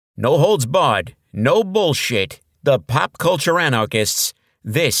No holds barred, no bullshit. The pop culture anarchists.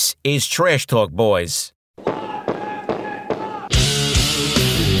 This is Trash Talk Boys.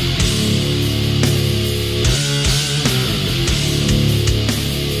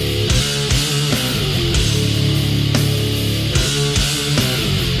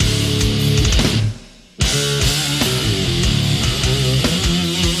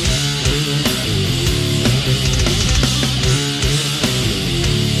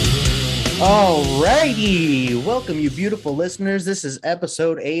 Alrighty, welcome you beautiful listeners. This is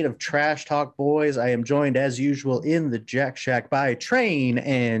episode 8 of Trash Talk Boys. I am joined as usual in the Jack Shack by Train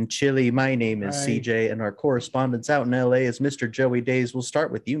and Chili. My name is CJ and our correspondent out in LA is Mr. Joey Days. We'll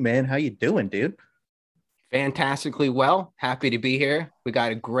start with you, man. How you doing, dude? Fantastically well. Happy to be here. We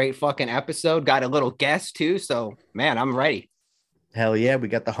got a great fucking episode. Got a little guest too. So, man, I'm ready. Hell yeah, we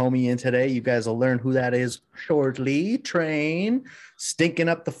got the homie in today. You guys will learn who that is shortly. Train, stinking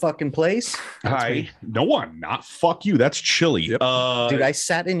up the fucking place. Hi. No, I'm not. Fuck you. That's chilly. Yep. Dude, I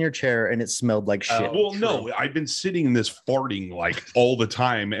sat in your chair and it smelled like shit. Well, no, I've been sitting in this farting like all the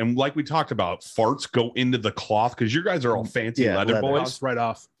time. And like we talked about, farts go into the cloth because you guys are all fancy leather boys. Right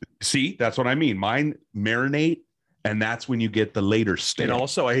off. See, that's what I mean. Mine marinate. And that's when you get the later state. And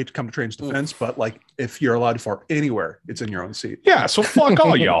also, I hate to come to Train's defense, but like if you're allowed to fart anywhere, it's in your own seat. Yeah, so fuck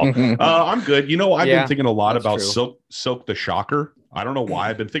all y'all. I'm good. You know, I've been thinking a lot about Silk the Shocker. I don't know why.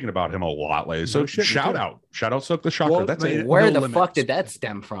 I've been thinking about him a lot lately. So shout out Silk the Shocker. Well, that's it. Where the fuck did that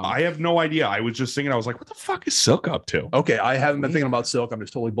stem from? I have no idea. I was just thinking, I was like, what the fuck is Silk up to? Okay, I haven't been thinking about Silk. I'm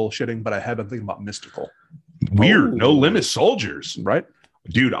just totally bullshitting, but I have been thinking about Mystical. Weird. No Limit Soldiers. Right?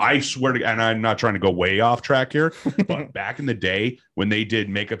 Dude, I swear to, and I'm not trying to go way off track here, but back in the day when they did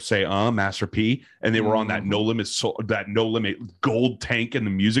Makeup Say Master P, and they were on that No Limit gold tank in the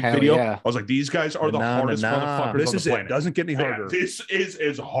music video. Yeah. I was like, these guys are the hardest motherfuckers this on is the planet. It doesn't get any harder. Yeah, this is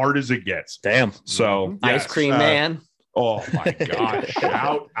as hard as it gets. Damn. So Ice Cream Man. Oh my god!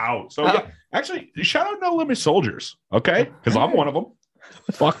 Shout out. So yeah, actually, shout out No Limit Soldiers. Okay, because I'm one of them.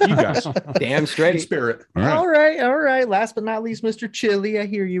 Fuck you guys. Damn straight. Spirit. All right. Last but not least, Mr. Chili. I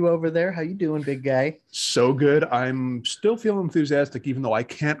hear you over there. How you doing, big guy? So good. I'm still feeling enthusiastic, even though I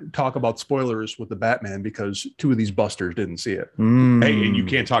can't talk about spoilers with the Batman because 2 of these busters didn't see it. Hey, and you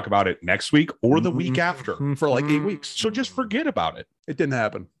can't talk about it next week or the week after for like 8 weeks. So just forget about it. It didn't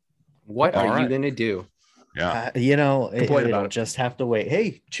happen. What are you going to do? Yeah. It'll just have to wait.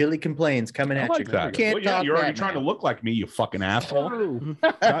 Hey, Chili complains coming at you. That. Can't well, yeah, you're already Batman. trying to look like me, you fucking asshole.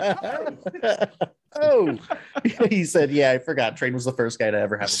 Oh, he said, yeah, I forgot. Train was the first guy to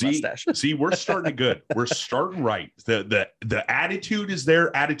ever have a mustache. See, we're starting good. We're starting right. The attitude is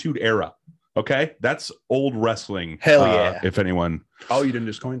their attitude era. Okay, that's old wrestling. Hell yeah. If anyone. Oh, you didn't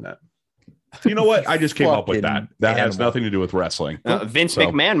just coin that. You know what? I just came up with that. That has animal. nothing to do with wrestling. Vince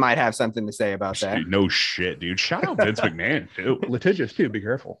McMahon might have something to say about that. No shit, dude. Shout out Vince McMahon too. Litigious too. Be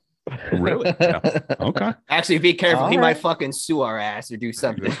careful. Really? Yeah. Okay. Actually, be careful. All he right. might fucking sue our ass or do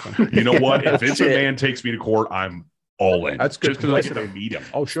something. You know what? If Vince McMahon takes me to court, I'm all in. That's good just because I get to meet him.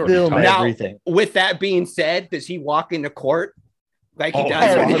 Oh, sure. Film Now, everything. With that being said, does he walk into court like he Oh,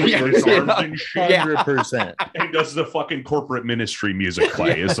 does? with his arms and shit. Yeah. 100%. And does the fucking corporate ministry music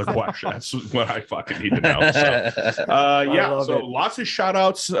play is the question. That's what I fucking need to know. So, love so it. lots of shout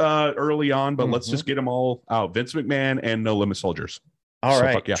outs early on, but let's just get them all out. Vince McMahon and No Limit Soldiers. All So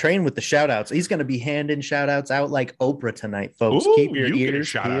right. fuck yeah. Train with the shout outs. He's going to be handing shout outs out like Oprah tonight, folks. Ooh, Keep your you get a ears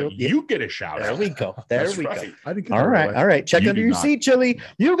shout peeled. out. Yeah. You get a shout There out. we go. There That's we right. I didn't get go. that All right. Check You under do your not. seat, Chili.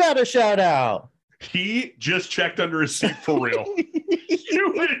 You got a shout out. He just checked under his seat for real.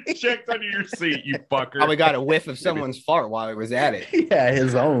 You went and checked under your seat, you fucker. Probably got a whiff of someone's fart while he was at it. Yeah,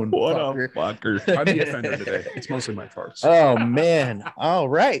 his own. What fucker. a fucker. I'm the offender today. It's mostly my farts. Oh man. All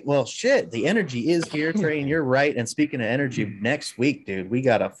right. Well, shit. The energy is here, Train. You're right. And speaking of energy, next week, dude, we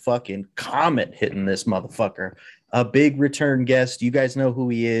got a fucking comet hitting this motherfucker. A big return guest. You guys know who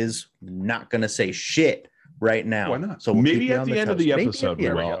he is. Not gonna say shit right now. Why not? So we'll keep Maybe you at on the end of toast. the Maybe at episode, the we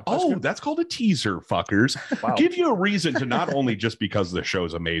end. will. That's Oh, good. that's called a teaser, fuckers. Wow. Give you a reason to not only just because the show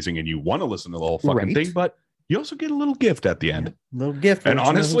is amazing and you want to listen to the whole fucking Right. thing, but you also get a little gift at the end. Little gift. And Let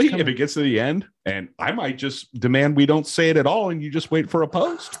you know who's honestly, if coming. it gets to the end, and I might just demand we don't say it at all, and you just wait for a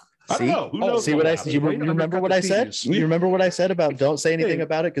post. I don't See? know. Who knows? See what I said? You Wait, remember undercut what the I said? tease. You remember what I said about don't say anything Hey.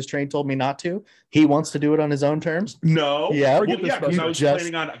 about it because Train told me not to. He wants to do it on his own terms. No. Yeah, Well, forget this because you I was just-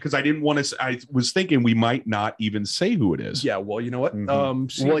 planning on because I didn't want to. I was thinking we might not even say who it is. Yeah, well, you know what?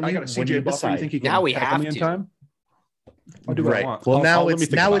 Mhm. See, When I you- got a when CJ you buffer. decide. You think he can Now we tackle have me in to. time? I'll do what I Right. want. Well, I'll now let me it's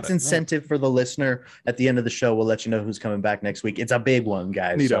think now about it's it. incentive for the listener. At the end of the show, we'll let you know who's coming back next week. It's a big one,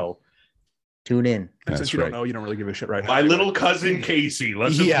 guys. Neato. So Tune in. And That's since you right. don't know, you don't really give a shit right now. My little cousin Casey.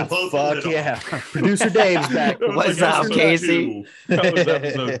 Let's just Yeah, blow fuck the lid yeah. off. Producer Dave's back. That was What's up, episode Casey? 2. That was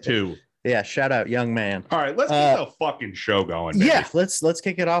episode 2. Yeah, shout out, young man. All right, let's get the fucking show going. Baby. Yeah, let's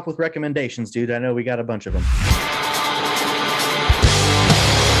kick it off with recommendations, dude. I know we got a bunch of them.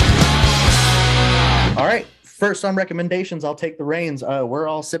 All right, first on recommendations, I'll take the reins. We're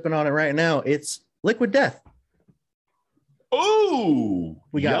all sipping on it right now. It's Liquid Death. Ooh,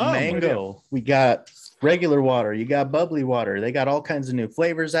 We got yum. mango. We got regular water. You got bubbly water. They got all kinds of new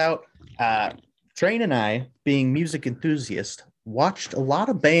flavors out. Train and I, being music enthusiasts, watched a lot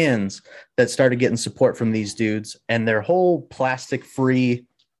of bands that started getting support from these dudes, and their whole plastic-free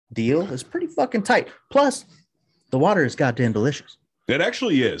deal is pretty fucking tight. Plus, the water is goddamn delicious. It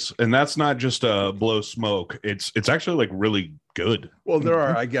actually is, and that's not just a blow smoke. It's actually like really good. Well, there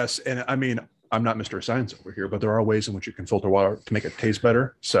are, I guess, and I mean, I'm not Mr. Science over here, but there are ways in which you can filter water to make it taste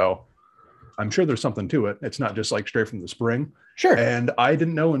better. So I'm sure there's something to it. It's not just like straight from the spring. Sure. And I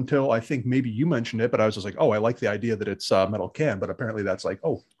didn't know until I think maybe you mentioned it, but I was just like, oh, I like the idea that it's a metal can, but apparently that's like,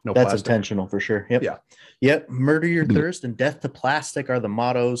 oh, no That's plastic. intentional for sure. Yep. Yeah. Yep. Murder your thirst and death to plastic are the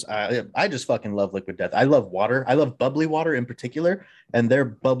mottos. I just fucking love Liquid Death. I love water. I love bubbly water in particular, and their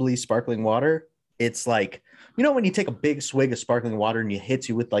bubbly sparkling water. It's like, you know, when you take a big swig of sparkling water and it hits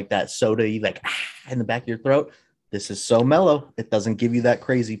you with like that soda, you like in the back of your throat. This is so mellow. It doesn't give you that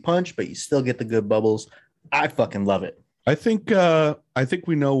crazy punch, but you still get the good bubbles. I fucking love it. I think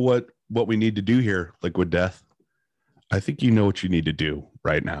we know what we need to do here, Liquid Death. I think you know what you need to do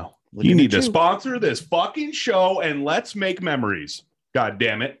right now. Look You at need to you. sponsor this fucking show and let's make memories. God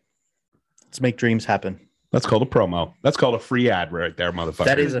damn it. Let's make dreams happen. That's called a promo. That's called a free ad right there, motherfucker.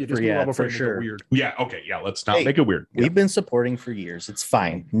 That is a You just free go ad before for you make it sure. Weird. Yeah, okay, yeah, let's not Hey, make it weird. Yeah. We've been supporting for years. It's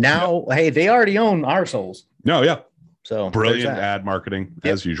fine. Now, hey, they already own our souls. No, yeah. So Brilliant there's that. ad marketing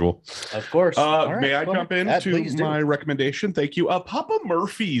Yep. as usual. Of course. All right, May I go jump ahead. into Please do. my recommendation? Thank you. Papa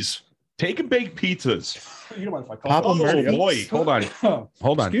Murphy's Take and Bake Pizzas. You don't mind if I Papa call Murphy's? Oh boy, hold on.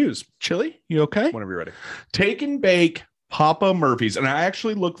 Hold on. Excuse. Chili, you okay? Whenever you're ready. Take and Bake Papa Murphy's. And I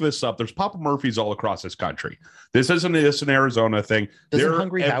actually looked this up. There's Papa Murphy's all across this country. This isn't just an Arizona thing. Doesn't They're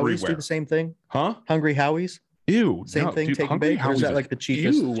Hungry Howie's do everywhere. the same thing? Huh? Hungry Howie's? Ew. Same no, thing, dude, take and Hungry bake? Or is Howie's that like the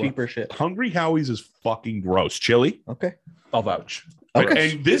cheapest, Ew. cheaper shit? Hungry Howie's is fucking gross. Chili. Okay. I'll vouch.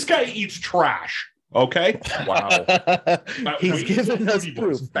 Okay. And this guy eats trash. Okay. Wow. He's Wait, giving us Foodie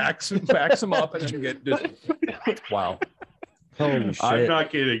proof. Boys. backs him up and you get just wow. Holy shit. I'm not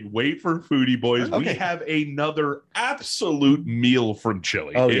kidding. Wait for Foodie Boys. We Okay. have another absolute meal from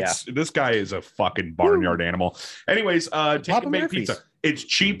Chili. Oh, This guy is a fucking barnyard animal. Anyways, take Papa and bake Murphy's. pizza. It's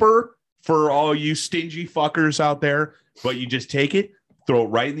cheaper for all you stingy fuckers out there, but you just take it, throw it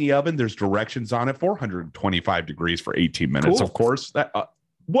right in the oven. There's directions on it. 425 degrees for 18 minutes. Cool. Of course. That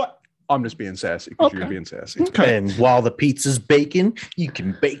what? I'm just being sassy because Okay. you're being sassy. Okay. And while the pizza's baking, you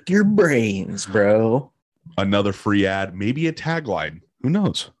can bake your brains, bro. Another free ad, maybe a tagline. Who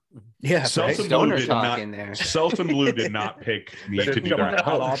knows? Yeah, Seltz right? and Blue Stoner did talk not. in there. Seltz and Blue did not pick me They to didn't do jump on that. that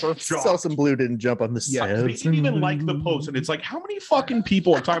hot offer? Selsun Blue didn't jump on the Yeah, they Selsun didn't even like the post, and it's like, how many fucking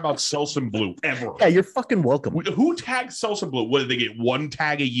people are talking about Selsun Blue ever? Yeah, you're fucking welcome. Who tags Selsun Blue? What did they get? One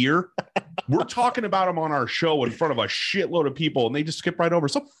tag a year? We're talking about them on our show in front of a shitload of people, and they just skip right over.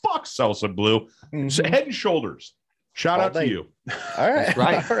 So fuck Selsun Blue. So Mhm. Head and Shoulders. Shout All out to day. you. All right. That's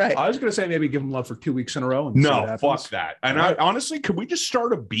right. All right. I was gonna say maybe give them love for 2 weeks in a row. And see what No, happens. fuck that. And All right. I honestly, could we just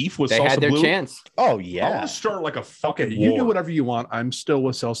start a beef with They Selsun had their Blue? chance. Oh, I want yeah. to start like a fucking Okay, you do war. whatever you want. I'm still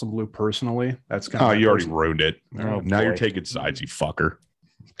with Selsun Blue personally. That's kind of Oh, my you already personal- ruined it. Oh, Now you're boy. taking sides, you fucker.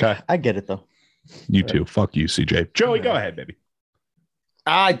 Okay, I get it, though. you too. Fuck you, CJ. Joey, go ahead, baby.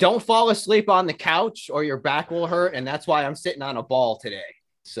 Don't fall asleep on the couch or your back will hurt. And that's why I'm sitting on a ball today.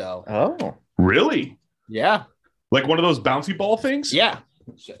 So, Oh. Really? yeah. Like one of those bouncy ball things? Yeah.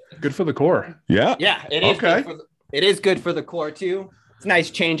 Good for the core. Yeah. Yeah. It is, Okay. it is good for the core, too. It's a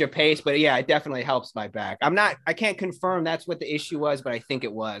nice change of pace, but yeah, it definitely helps my back. I can't confirm that's what the issue was, but I think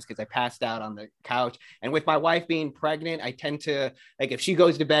it was because I passed out on the couch. And with my wife being pregnant, I tend to, like, if she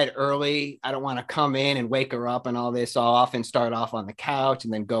goes to bed early, I don't want to come in and wake her up and all this. So I'll often start off on the couch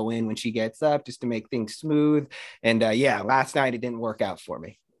and then go in when she gets up just to make things smooth. And yeah, last night it didn't work out for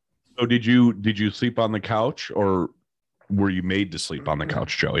me. So did you sleep on the couch or were you made to sleep on the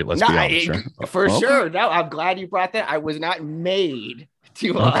couch, Joey? Let's No, be honest. for Okay. sure. No, I'm glad you brought that. I was not made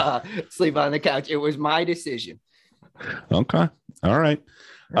to sleep on the couch. It was my decision. Okay. All right.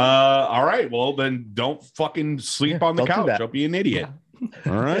 All right. Well, then don't fucking sleep Yeah, on the don't do couch. that. Don't be an idiot.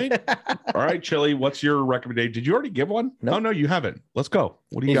 All right. All right, Chili. What's your recommendation? Did you already give one? Nope. No, you haven't. Let's go.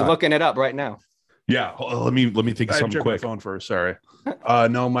 What do you He's got? looking it up right now. Yeah, let me think of I something checked my quick. phone first. Sorry.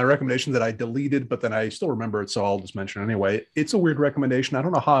 No, my recommendation that I deleted, but then I still remember it, so I'll just mention it anyway. It's a weird recommendation. I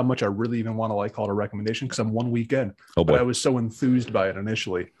don't know how much I really even want to like call it a recommendation because I'm 1 weekend, Oh but I boy. was so enthused by it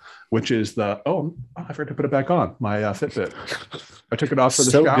initially, which is I forgot to put it back on my Fitbit. I took it off for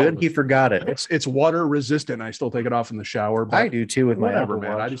the So shower. good, he forgot it. It's water resistant. I still take it off in the shower. But I do too with my whatever, Apple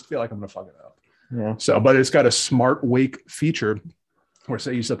man. Watch. I just feel like I'm gonna fuck it up. Yeah. So, but it's got a smart wake feature where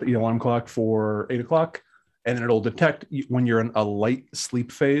say you set the alarm clock for 8 o'clock and then it'll detect when you're in a light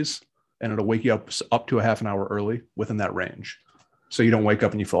sleep phase and it'll wake you up to a half an hour early within that range. So you don't wake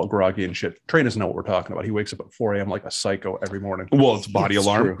up and you feel groggy and shit. Trey doesn't know what we're talking about. He wakes up at 4 a.m. like a psycho every morning. Well, it's body It's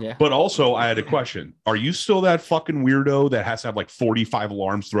alarm. true. Yeah. But also, I had a question. Are you still that fucking weirdo that has to have like 45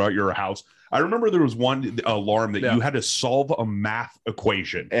 alarms throughout your house? I remember there was one alarm that Yeah. you had to solve a math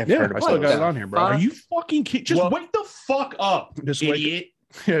equation. I've Yeah, heard I about still got those. it on here, bro. Are you fucking kidding? Just Well- wake the fuck up, Just wake- idiot.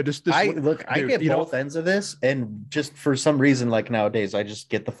 Yeah, just I dude, get you know- both ends of this, and just for some reason, like nowadays, I just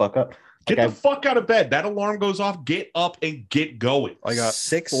get the fuck up. Get Like the fuck out of bed. That alarm goes off. Get up and get going. I got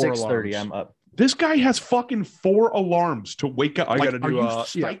 6:30. alarms. I'm up. This guy has fucking 4 alarms to wake up. I Like, got to are do you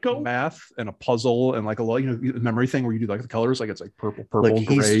psycho? math and a puzzle and like a memory thing where you do like the colors, like it's like purple, Look,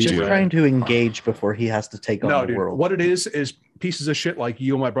 gray. he's just red. trying to engage before he has to take on No, the dude. world. What it is pieces of shit like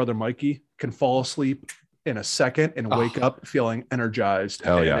you and my brother Mikey can fall asleep in a second and wake up feeling energized.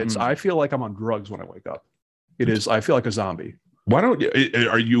 Hell And yeah. I feel like I'm on drugs when I wake up. I feel like a zombie. Why don't you?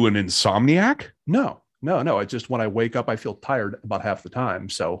 Are you an insomniac? No. It's just when I wake up, I feel tired about half the time.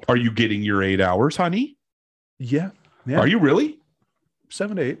 So Are you getting your 8 hours, honey? yeah. Are you really?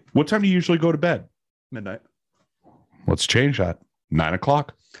 7 to 8 What time do you usually go to bed? midnight. Let's change that. 9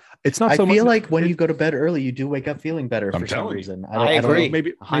 o'clock. It's not I so feel much, like when you go to bed early, you do wake up feeling better I'm for some telling you. reason. I don't agree. know. maybe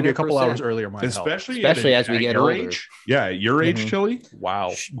a couple 100%. hours earlier might help. Especially as we get your older. age. Yeah, at your age, Mhm. Chili.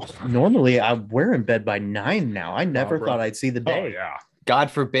 Wow. Normally, we're in bed by 9 now. I never bro. thought I'd see the Oh day. yeah. God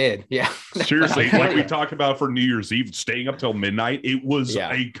forbid. Yeah. Seriously, like we talked about for New Year's Eve, staying up till midnight, it was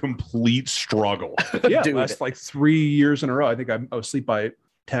Yeah. a complete struggle. Yeah, Dude. last like 3 years in a row. I think I was asleep by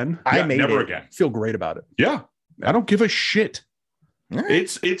 10. I Yeah, made never it. again. Feel great about it. Yeah, I don't give a shit. All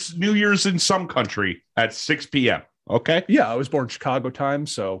right. It's New Year's in some country at 6 p.m. Okay, Yeah, I was born Chicago time,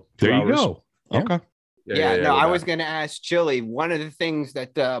 so 2 there you hours. go. Yeah. Okay, Yeah, no, we're I back. was going to ask Chili. One of the things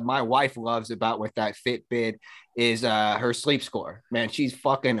that my wife loves about with that Fitbit is her sleep score. Man, she's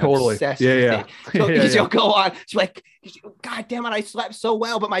fucking Totally. obsessed Yeah, with yeah. it. So Yeah, she'll yeah. go on. She's like, God damn it, I slept so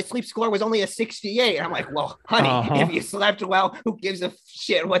well, but my sleep score was only a 68. And I'm like, well, honey, Uh-huh. if you slept well, who gives a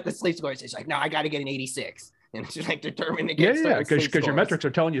shit what the sleep score is? She's like, no, I got to get an 86. And she's like determined to get Yeah, certain because sleep your scores. metrics are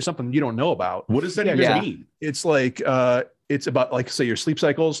telling you something you don't know about. what does that Yeah, even yeah. mean? It's like it's about like say your sleep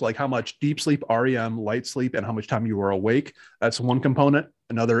cycles, like how much deep sleep, REM, light sleep, and how much time you were awake. That's one component.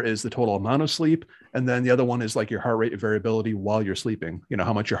 Another is the total amount of sleep, and then the other one is like your heart rate variability while you're sleeping. You know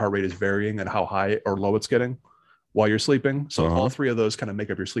how much your heart rate is varying and how high or low it's getting while you're sleeping. So Uh-huh. all three of those kind of make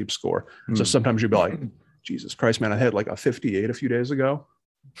up your sleep score. Hmm. So sometimes you'll be like, Jesus Christ, man, I had like a 58 a few days ago,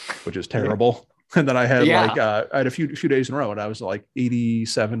 which is terrible. And then I had Yeah. I had a few days in a row, and I was like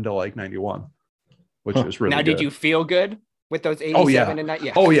 87 to like 91, which Huh. was really Now, good. did you feel good with those 87 Oh, yeah. and that?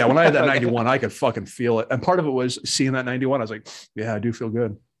 Yeah. Oh yeah, when I had that Okay. 91, I could fucking feel it. And part of it was seeing that 91. I was like, yeah, I do feel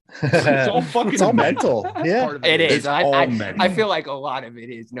good. It's all fucking It's all mental. Yeah. Part of It is. It's all I mental. feel like a lot of it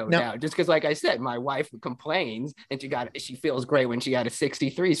is no Now- doubt. Just because, like I said, my wife complains and she feels great when she got a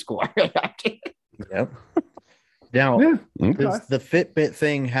 63 score. Yep. Now, Yeah. Okay. does the Fitbit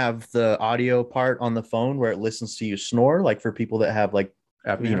thing have the audio part on the phone where it listens to you snore, like for people that have like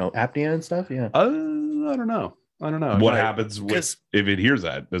apnea and stuff? Yeah. I don't know. What But- happens because- if it hears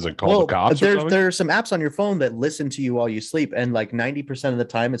that? Does it call Well, the cops? Or something? there's some apps on your phone that listen to you while you sleep, and like 90% of the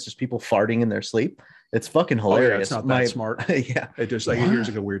time, it's just people farting in their sleep. It's fucking Oh, yeah, hilarious. it's not that smart. Yeah. It just like it hears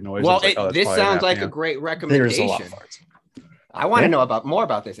like a weird noise. Well, It's like, oh, that's this probably sounds like apnea. a great There's recommendation. a lot of farts. I want to Yeah. know more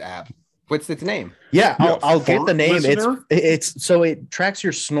about this app. What's its name? Yeah, You I'll a get the fart name. listener? It's so it tracks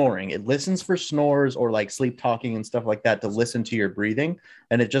your snoring. It listens for snores or like sleep talking and stuff like that to listen to your breathing,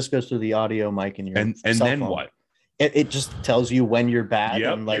 and it just goes through the audio mic in your and cell then phone. what? It just tells you when you're bad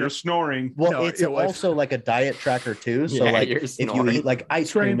Yep, and like you're snoring. well, No, it's it was- also like a diet tracker too. So Yeah, like you're if you snoring. eat like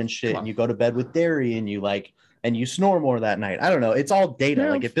ice cream and shit, Come and you go to bed with dairy, and you snore more that night. I don't know. It's all data. Yeah.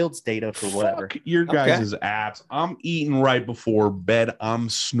 Like it builds data for whatever. Fuck your Okay. guys' apps. I'm eating right before bed. I'm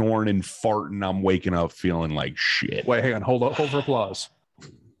snoring and farting. I'm waking up feeling like shit. Wait, hang on, hold for applause.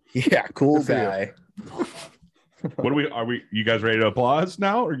 Yeah, cool Good for you. guy. What are we? You guys ready to applause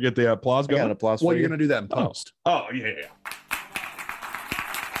now or get the applause I got an going? applause Well, for you're you. gonna do that in post. Oh, yeah.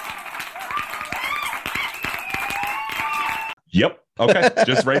 Yep. Okay,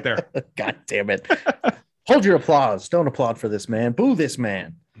 just right there. God damn it. Hold your applause. Don't applaud for this man. Boo this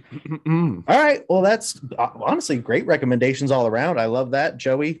man. All right. Well, that's honestly great recommendations all around. I love that.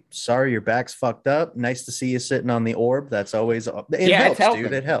 Joey, sorry your back's fucked up. Nice to see you sitting on the orb. That's always helps, it's helping.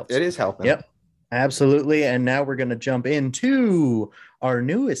 dude. It helps. It is helping. Yep. Absolutely. And now we're going to jump into our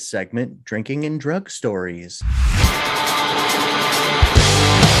newest segment, Drinking and Drug Stories.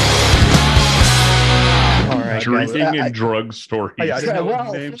 All right, Drinking and drug stories. I didn't know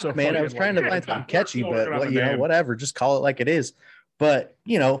well, the name so man, I was trying to find something catchy, but whatever, just call it like it is. But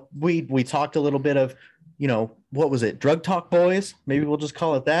we talked a little bit of, what was it? Drug Talk Boys. Maybe we'll just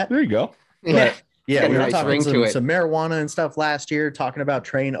call it that. There you go. But yeah, we were nice ring talking to it. some marijuana and stuff last year, talking about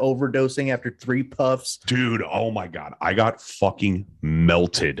Train overdosing after 3 puffs. Dude, oh my God. I got fucking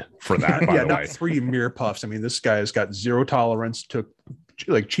melted for that, by Yeah, the not way. 3 mere puffs. I mean, this guy's got 0 tolerance. Took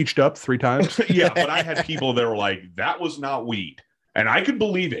like cheeched up 3 times. Yeah, but I had people that were like, that was not weed. And I could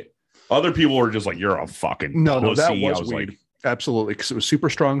believe it. Other people were just like, you're a fucking No, that pussy. I was was weed. like, Absolutely, because it was super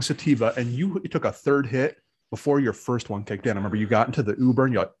strong sativa, and you took a 3rd hit before your first one kicked in. I remember you got into the Uber,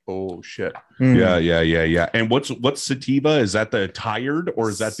 and you're like, "Oh shit!" yeah. And what's sativa? Is that the tired or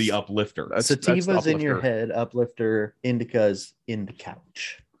is that the uplifter? That's the Sativa's in your uplifter. head, uplifter, indica's in the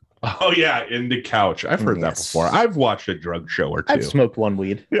couch. Oh yeah, in the couch. I've heard that Yes. before. I've watched a drug show or 2. I've smoked one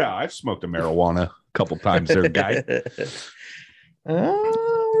weed. Yeah, I've smoked a marijuana a couple times there, guy. All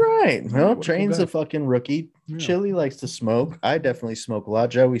right. Well, Wonderful Train's guy. a fucking rookie. Yeah. Chili likes to smoke. I definitely smoke a lot.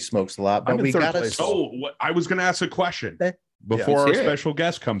 Joey smokes a lot, but I'm in we 3rd got to. place. Oh, I was going to ask a question Okay. before let's our hear it. special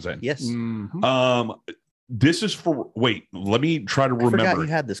guest comes in. Yes. Mhm. This is for wait. Let me try to I forgot remember. you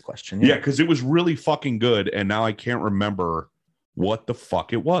had this question. Yeah, because it was really fucking good, and now I can't remember what the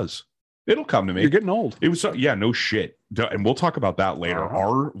fuck it was. It'll come to me. You're getting old. It was no shit, and we'll talk about that later. Uh-huh.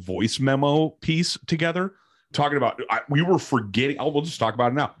 Our voice memo piece together, talking about we were forgetting. Oh, we'll just talk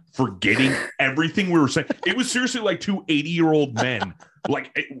about it now. Forgetting everything we were saying. It was seriously like 2 80-year-old men.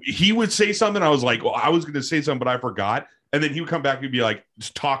 Like he would say something, I was like, well, I was going to say something, but I forgot, and then he would come back and be like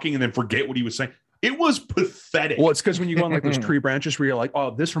just talking, and then forget what he was saying. It was pathetic. Well, it's because when you go on like those tree branches where you're like, "Oh,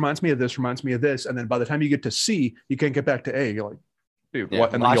 this reminds me of this, reminds me of this," and then by the time you get to C, you can't get back to A. You're like, "Dude, Yeah,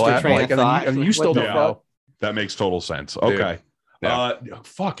 what?" And then lost you'll your act train like, of and then thought. you, and you still What the don't fuck? know. That makes total sense. Dude. Okay. Yeah.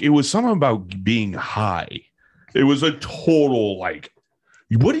 Fuck. It was something about being high. It was a total like,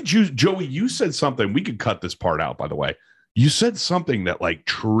 what did you, Joey? You said something. We could cut this part out, by the way. You said something that like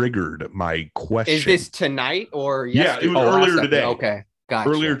triggered my question. Is this tonight or Yeah, it was last earlier episode? today. Okay, gotcha.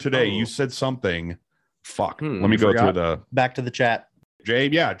 earlier today? Oh. You said something. Fuck. Hmm, Let me go forgot. through the Back to the chat. Jay.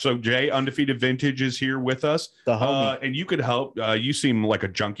 Yeah. So Jay, Undefeated Vintage is here with us. The homie. And you could help. You seem like a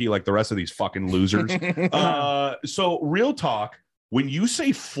junkie, like the rest of these fucking losers. So real talk, when you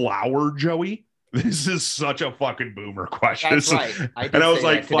say flower, Joey, this is such a fucking boomer question. That's right. did And I was say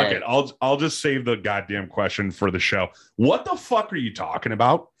like, that fuck today. it. I'll just save the goddamn question for the show. What the fuck are you talking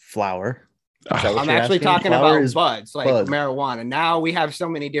about? Flower. Is that what I'm you're actually asking? talking Flower about is buds, like bud. marijuana. Now we have so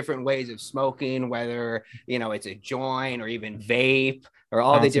many different ways of smoking, whether it's a joint or even vape or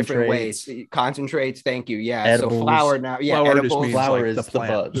all the different ways. Concentrates. Thank you. Yeah. Edibles. So flower now. Yeah. Flower just edibles. means Flower like is the the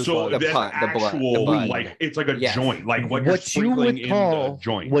plant. bud. So The that's bud, the blood, actual, the bud. like it's like a Yes. joint, like what you're What you would sprinkling in the call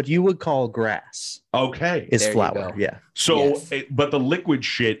joint. what you would call grass Okay. is There you flower. go. Yeah. So, Yes. but the liquid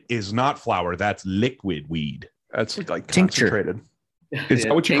shit is not flower. That's liquid weed. That's like Tincture. concentrated. Is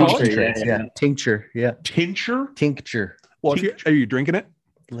that what you call it? Tincture, yeah. Tincture. Yeah. Tincture? Tincture. Well, are you drinking it?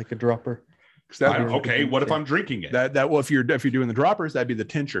 Like a dropper. 'Cause that- Okay. What if I'm drinking it? That well, if you're doing the droppers, that'd be the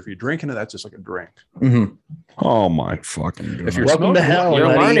tincture. If you're drinking it, that's just like a drink. Mhm. Oh my fucking God. If you're Welcome to smoking, hell, You're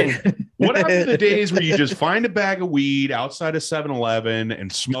buddy. learning. What happened to the days where you just find a bag of weed outside of 7-Eleven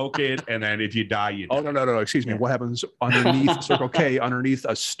and smoke it, and then if you die, you die? Oh no! Excuse me. Yeah. What happens underneath Circle K, underneath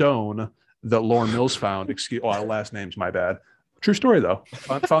a stone that Lauren Mills found? Our last name's my bad. True story though.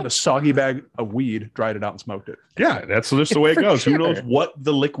 Found a soggy bag of weed, dried it out, and smoked it. Yeah, that's just the way it For goes. Who sure. knows what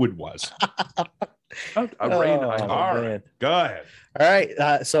the liquid was? A rain. Oh, All right. man. Go ahead. All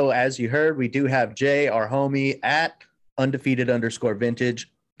right. So as you heard, we do have Jay, our homie, at undefeated_vintage.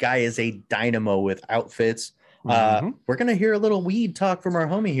 Guy is a dynamo with outfits. Mhm. We're gonna hear a little weed talk from our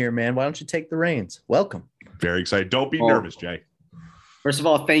homie here, man. Why don't you take the reins? Welcome. Very excited. Don't be Well, nervous, Jay. First of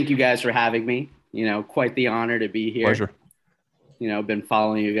all, thank you guys for having me. Quite the honor to be here. Pleasure. Been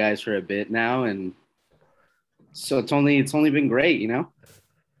following you guys for a bit now, and so it's only been great.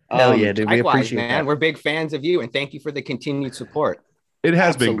 Hell yeah, dude. We Likewise, appreciate man. that. We're big fans of you, and thank you for the continued support. It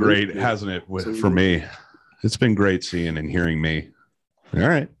has been great, Absolutely. hasn't it, for Absolutely. me? It's been great seeing and hearing me. All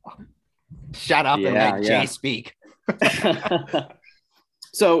right. Shut up and Yeah, let yeah. Jay speak.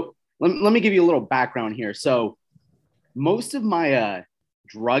 So let me give you a little background here. So most of my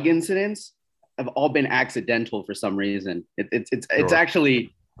drug incidents have all been accidental for some reason. It's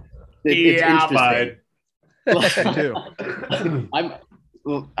actually it's interesting. Me too.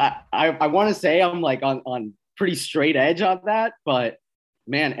 I want to say I'm like on pretty straight edge on that, but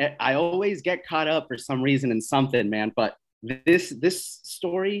man, I always get caught up for some reason in something, man. But this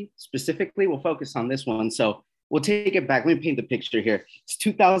story specifically, we'll focus on this one. So we'll take it back. Let me paint the picture here. It's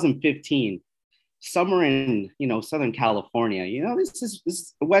 2015, summer in Southern California. This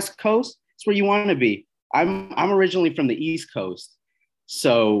is the West Coast. It's where you want to be. I'm originally from the East Coast.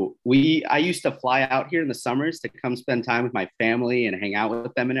 So I used to fly out here in the summers to come spend time with my family and hang out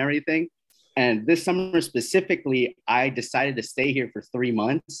with them and everything. And this summer specifically, I decided to stay here for 3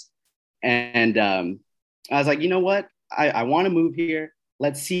 months. And I was like, you know what? I want to move here.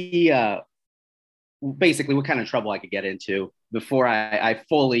 Let's see basically what kind of trouble I could get into before I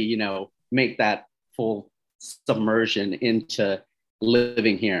fully, make that full submersion into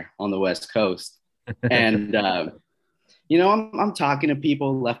living here on the West Coast. And I'm talking to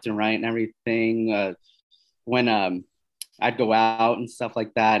people left and right and everything. When I'd go out and stuff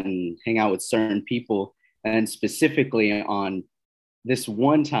like that and hang out with certain people. And specifically on this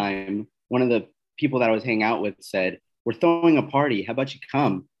one time, one of the people that I was hanging out with said, "We're throwing a party. How about you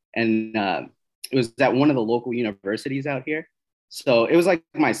come?" And it was at one of the local universities out here. So it was like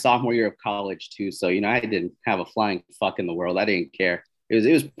my sophomore year of college too. So, I didn't have a flying fuck in the world. I didn't care.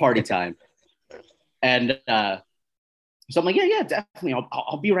 It was party time. And so I'm like, yeah, definitely.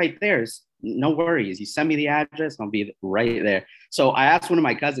 I'll be right there. No worries. You send me the address. I'll be right there. So I asked one of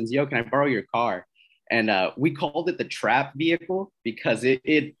my cousins, "Yo, can I borrow your car?" And we called it the trap vehicle because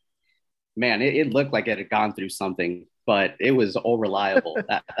it looked like it had gone through something, but it was all reliable.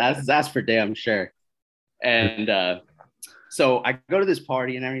 That's for damn sure. And so I go to this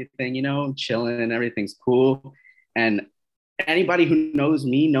party and everything, I'm chilling and everything's cool. And anybody who knows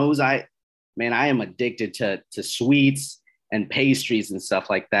me knows I am addicted to sweets and pastries and stuff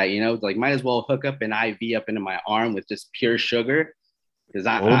like that, like might as well hook up an IV up into my arm with just pure sugar because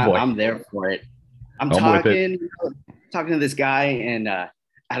I'm there for it. I'm talking to this guy, and out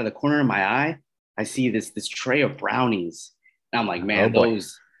of the corner of my eye, I see this tray of brownies. And I'm like, man,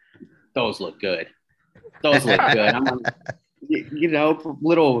 those look good. Those look good. I'm like,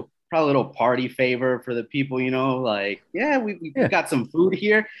 probably a little party favor for the people, like, yeah, we got some food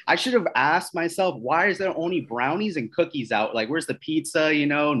here. I should have asked myself, why is there only brownies and cookies out? Like, where's the pizza,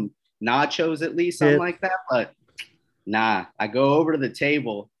 and nachos at least, something like that. But nah, I go over to the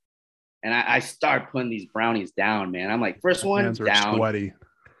table and I start putting these brownies down, man. I'm like, first one down. Sweaty.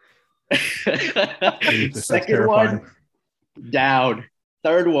 Second one down.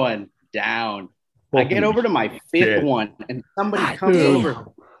 Third one down. I get over to my fifth one and somebody comes over.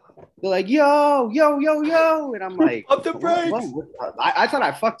 They're like, yo. And I'm like, up the brakes. I thought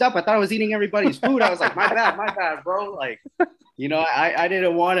I fucked up. I thought I was eating everybody's food. I was like, my bad, bro. Like, I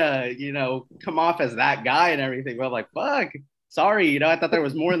didn't want to, come off as that guy and everything. But I'm like, fuck, sorry. I thought there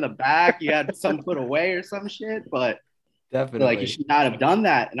was more in the back. You had some put away or some shit. But definitely, like, you should not have done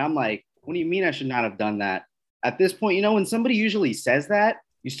that. And I'm like, what do you mean I should not have done that? At this point, when somebody usually says that,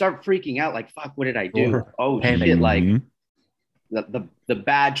 you start freaking out. Like, fuck, what did I do? Oh, shit. Like, the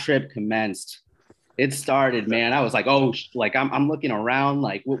bad trip commenced. It started, man. I was like, oh, like I'm looking around,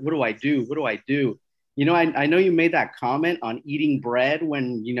 like, what do I do? What do I do? I know you made that comment on eating bread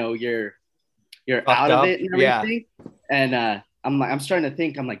when you're out of it and everything. Yeah. And I'm starting to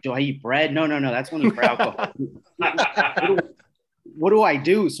think, I'm like, do I eat bread? No, that's only for alcohol. What do I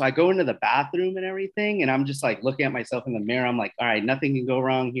do? So I go into the bathroom and everything, and I'm just like looking at myself in the mirror. I'm like, all right, nothing can go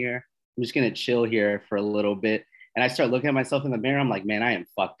wrong here. I'm just gonna chill here for a little bit. And I start looking at myself in the mirror. I'm like, man, I am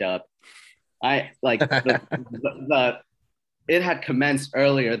fucked up. I like it had commenced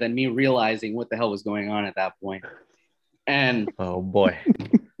earlier than me realizing what the hell was going on at that point. And oh boy,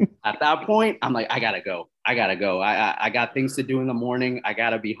 at that point, I'm like, I gotta go. I got things to do in the morning. I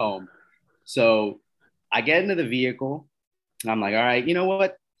gotta be home. So I get into the vehicle. And I'm like, all right, you know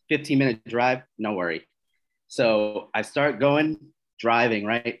what? 15-minute drive, no worry. So I start driving,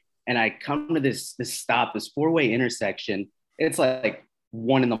 right? And I come to this stop, this 4-way intersection. It's like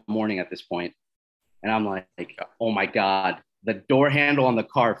 1 a.m. at this point. And I'm like, oh my God, the door handle on the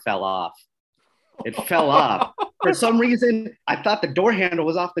car fell off. It fell off. For some reason, I thought the door handle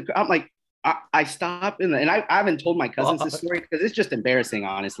was off the car. I'm like, I stopped and I haven't told my cousins this story because it's just embarrassing,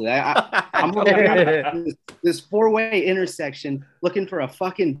 honestly. I'm looking at this 4-way intersection looking for a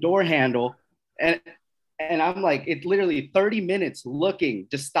fucking door handle. And I'm like, it's literally 30 minutes looking,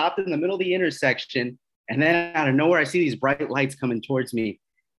 just stopped in the middle of the intersection. And then out of nowhere, I see these bright lights coming towards me.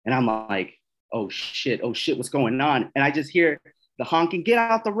 And I'm like, oh shit, what's going on? And I just hear the honking, get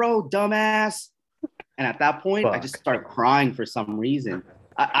out the road, dumbass. And at that point, I just start crying for some reason.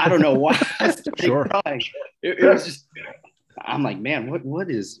 I don't know why. I started crying. It was just, I'm like, man, what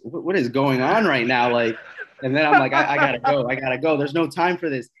is going on right now? Like, and then I'm like, I gotta go. There's no time for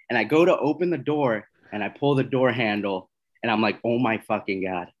this. And I go to open the door and I pull the door handle and I'm like, oh my fucking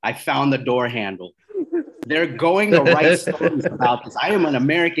God, I found the door handle. They're going to write stories about this. I am an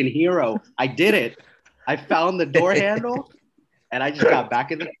American hero. I did it. I found the door handle and I just got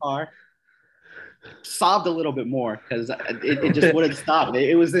back in the car, sobbed a little bit more because it just wouldn't stop.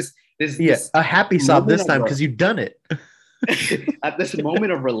 It was this a happy sob this time because you've done it. At this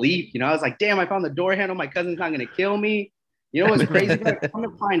moment of relief, I was like, damn, I found the door handle. My cousin's not going to kill me. You know what's crazy? I'm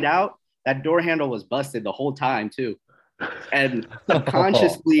going to find out that door handle was busted the whole time too. And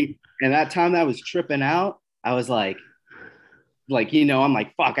subconsciously, and that time that I was tripping out, I was like, I'm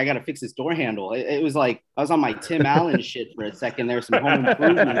like, fuck, I got to fix this door handle. It was like, I was on my Tim Allen shit for a second. There was some home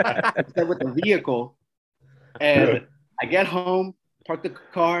improvement with the vehicle. And I get home, park the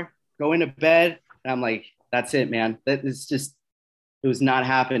car, go into bed. And I'm like, that's it, man. It was not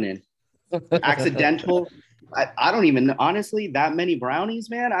happening. Accidental. I don't even, honestly, that many brownies,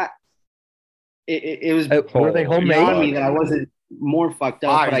 man. It was were they homemade? Beyond me that I wasn't more fucked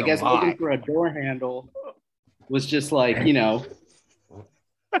up, but I guess looking for a door handle was just like,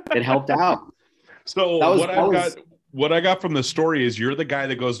 it helped out. So what I got from the story is you're the guy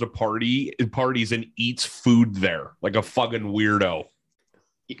that goes to parties and eats food there like a fucking weirdo.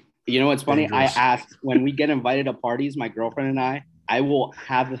 You know what's funny? Dangerous. I asked when we get invited to parties, my girlfriend and I will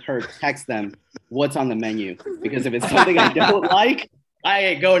have her text them what's on the menu because if it's something I don't like, I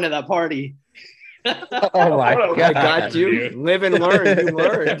ain't going to that party. Oh my God. I got you. Live and learn. You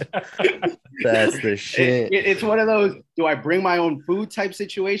learned. That's the shit. It's one of those, do I bring my own food type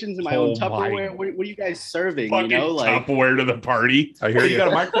situations in my own Tupperware? What are you guys serving? Fucking Tupperware to the party. I hear you. Got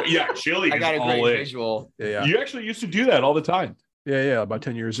a microwave. Yeah, chili. I got a great visual. Yeah. You actually used to do that all the time. Yeah. About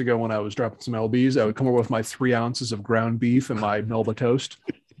 10 years ago when I was dropping some LBs, I would come over with my 3 ounces of ground beef and my Melba toast.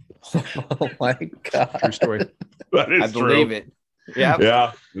 Oh my God. True story. That is I believe it.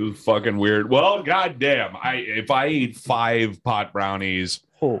 Yeah, it was fucking weird. Well, goddamn, if I ate 5 pot brownies,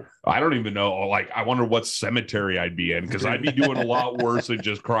 I don't even know. Like, I wonder what cemetery I'd be in because I'd be doing a lot worse than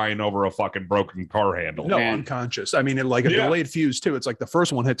just crying over a fucking broken car handle. No, unconscious. I mean, a delayed fuse too. It's like the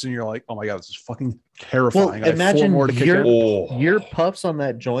first one hits and you're like, oh my God, this is fucking terrifying. Well, imagine your puffs on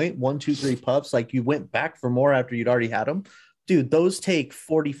that joint, 1, 2, 3 puffs. Like you went back for more after you'd already had them, dude. Those take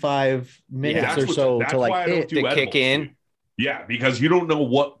 45 minutes or so to like hit to kick in. Yeah, because you don't know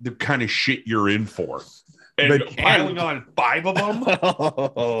what the kind of shit you're in for. And piling on 5 of them?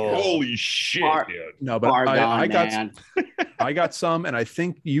 Holy shit, dude. No, but I got some, and I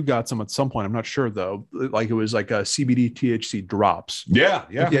think you got some at some point. I'm not sure, though. Like, it was like a CBD THC drops. Yeah.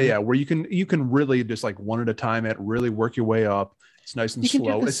 Where you can really just like one at a time really work your way up. It's nice and slow.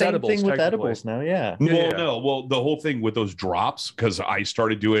 You can do the same thing with edibles now, Well, the whole thing with those drops, because I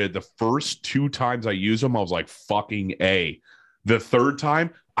started doing it the first 2 times I used them, I was like, fucking A. The third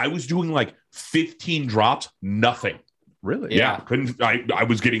time, I was doing like 15 drops, nothing. Really? Yeah. I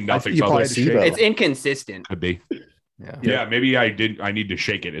was getting nothing. It's inconsistent. Could be. Yeah, maybe I need to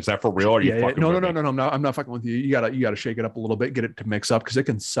shake it. Is that for real? Or are you fucking No. I'm not fucking with you. You gotta shake it up a little bit, get it to mix up because it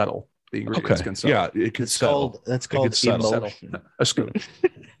can settle. The ingredients can settle. Yeah, it can settle. That's called emotion. A scoop.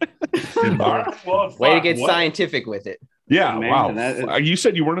 Way to get scientific with it. Yeah, man, wow. You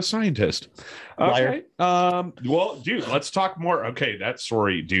said you weren't a scientist. Okay. Well, dude, let's talk more. Okay, that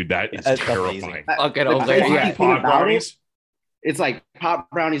story, dude, that is terrifying. Pot brownies. It's like pot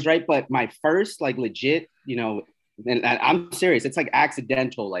brownies, right? But my first, like, legit, and I'm serious. It's like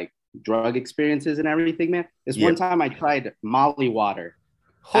accidental, like, drug experiences and everything, man. This one time I tried Molly water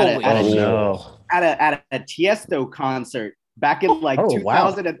at a Tiesto concert. Back in like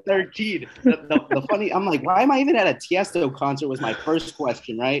 2013. The funny, I'm like, why am I even at a Tiesto concert was my first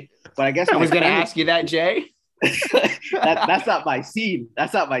question, right? But I guess I was going to ask you that, Jay. That's not my scene.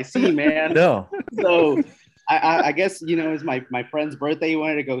 That's not my scene, man. No. So I guess, it's my friend's birthday. He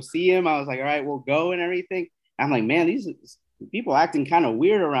wanted to go see him. I was like, all right, we'll go and everything. I'm like, man, these people acting kind of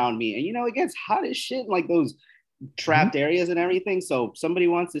weird around me. And, it gets hot as shit in like those trapped areas and everything. So somebody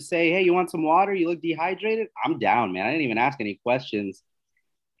wants to say, hey, you want some water? You look dehydrated. I'm down, man. I didn't even ask any questions.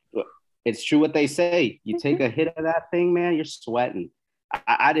 But it's true what they say. You take a hit of that thing, man, you're sweating.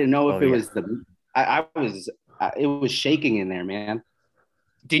 I didn't know if it was it was shaking in there, man.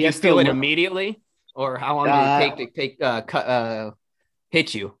 Did you feel it immediately? Or how long did it take to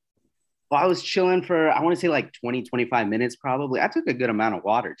hit you? Well, I was chilling for, I want to say like 20, 25 minutes probably. I took a good amount of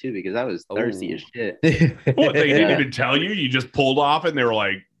water too because I was thirsty as shit. What, they didn't Yeah. even tell you? You just pulled off and they were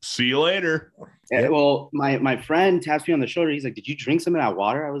like, see you later. Yeah, well, my friend taps me on the shoulder. He's like, "Did you drink some of that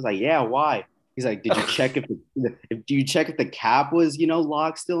water?" I was like, "Yeah, why?" He's like, "Did you check if do you check if the cap was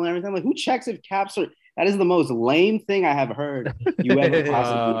locked still and everything?" I'm like, who checks if caps are? That is the most lame thing I have heard you ever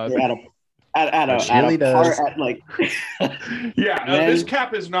possibly hear at Really a does. part at like. Yeah, Man. this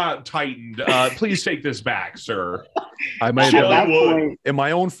cap is not tightened. Please take this back, sir. I might Chili have At that would. point, in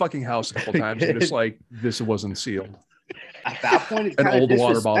my own fucking house a couple times. And just like this wasn't sealed. at that point, it's An kind of old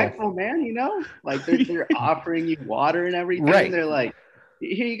water bottle. disrespectful, man. Like they're offering you water and everything. Right. They're like,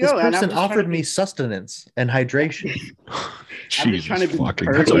 "Here you This go." And I'm person just trying to offered be- me sustenance and hydration. I'm just trying to be fucking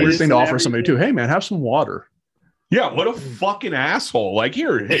courteous. That's a weird Christ. thing to and offer somebody too. Hey man, have some water. Yeah, what a fucking asshole. Like,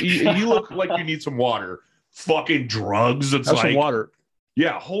 here, you look like you need some water. Fucking drugs. It's Have like, some water.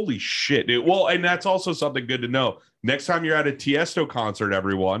 yeah, holy shit. Dude. Well, and that's also something good to know. Next time you're at a Tiesto concert,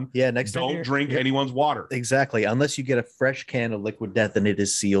 everyone, Yeah, next time don't you're- drink anyone's water. Exactly, unless you get a fresh can of liquid death and it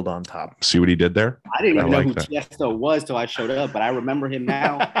is sealed on top. See what he did there? I didn't even I know like who Tiesto was till I showed up, but I remember him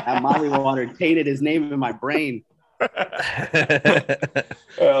now. That Molly water tainted his name in my brain.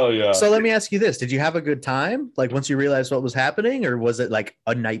 Hell yeah. So let me ask you this: did you have a good time? Like once you realized what was happening, or was it like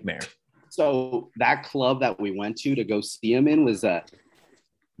a nightmare? So that club that we went to go see him in was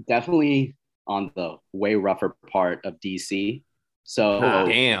definitely on the way rougher part of DC. So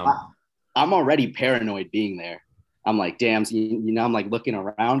Damn. I'm already paranoid being there. I'm like, damn, so I'm like looking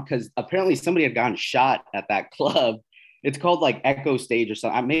around because apparently somebody had gotten shot at that club. It's called like Echo Stage or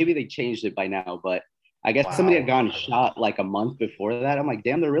something. Maybe they changed it by now, but I guess somebody had gotten shot like a month before that. I'm like,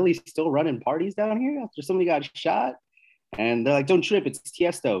 damn, they're really still running parties down here after somebody got shot. And they're like, don't trip, it's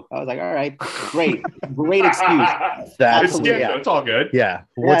Tiesto. I was like, all right, great excuse. It's Absolutely, Tiesto. It's all good. Yeah.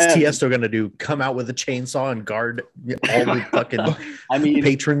 What's Yeah. Tiesto gonna do? Come out with a chainsaw and guard all the fucking I mean,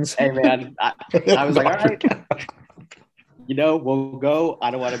 patrons? hey man, I was like, all right, we'll go.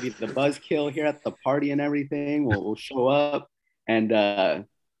 I don't want to be the buzzkill here at the party and everything. We'll show up. And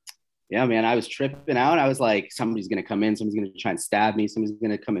yeah, man, I was tripping out. I was like, somebody's gonna come in, somebody's gonna try and stab me, somebody's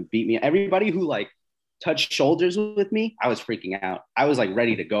gonna come and beat me. Everybody who like touched shoulders with me, I was freaking out. I was like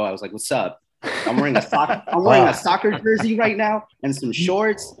ready to go. I was like, what's up? I'm wearing a soccer jersey right now and some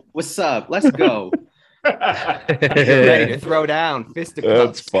shorts. What's up? Let's go. Ready to throw down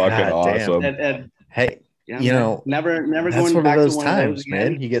fisticuffs. fucking God damn. And Hey, yeah, you man, know, never that's going one of back those to one of times, those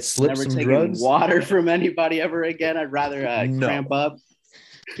again. man. You get slipped Never some taking drugs. water from anybody ever again. I'd rather No. cramp up.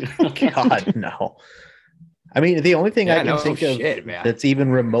 God, no. I mean, the only thing I Yeah, can no think of shit, man. that's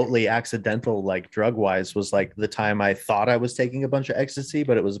even remotely accidental, like drug wise, was like the time I thought I was taking a bunch of ecstasy,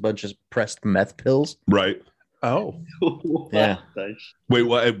 but it was a bunch of pressed meth pills. Right. Oh, What Yeah. the Wait,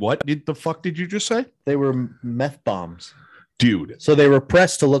 what the fuck did you just say? They were meth bombs. Dude. So they were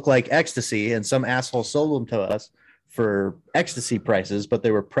pressed to look like ecstasy, and some asshole sold them to us for ecstasy prices, but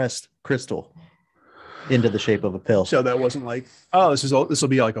they were pressed crystal into the shape of a pill. so that wasn't like, oh, this will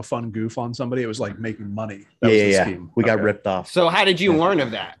be like a fun goof on somebody. It was like making money. That yeah, was the yeah. scheme. We got Okay. ripped off. So how did you learn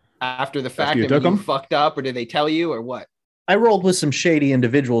of that? After the fact you that took you 'em? fucked up, or did they tell you, or what? I rolled with some shady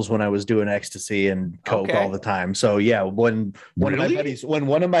individuals when I was doing ecstasy and coke Okay. all the time. So yeah, when one of Really?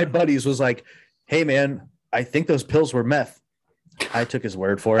 my buddies was like, "Hey man, I think those pills were meth," I took his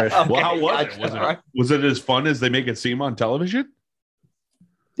word for it. Well, how was it? Gotcha. Was All right. it was it as fun as they make it seem on television?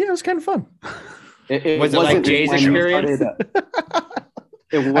 Yeah, it was kind of fun. Was it like wasn't Jay's when you experience?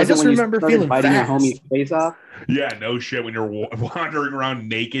 It wasn't I just when you remember started feeling biting your fast. homie's face off. Yeah, no shit. When you're wandering around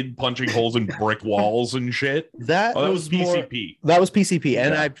naked, punching holes in brick walls and shit. That, Oh, that was more. PCP. That was PCP,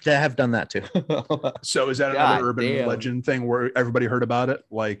 and Yeah. I have done that too. So is that God another urban damn. legend thing where everybody heard about it?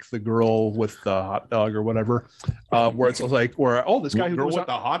 Like the girl with the hot dog or whatever, where it's like, where, oh, this guy who Girl goes with out.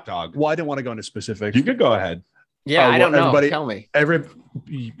 the hot dog. Well, I didn't want to go into specifics. You could go ahead. Yeah, Oh, I don't well, know. everybody- Tell me.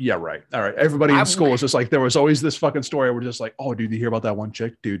 Yeah, right. All right. Everybody in I'm- school was just like, there was always this fucking story where just like, oh, dude, you hear about that one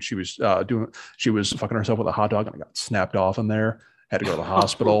chick? Dude, she was fucking herself with a hot dog and it got snapped off in there. Had to go to the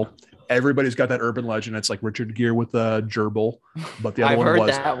hospital. Everybody's got that urban legend. It's like Richard Gere with the gerbil, but the other I've one heard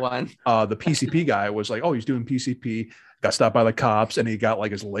was that one. the PCP guy was like, oh, he's doing PCP. Got stopped by the cops and he got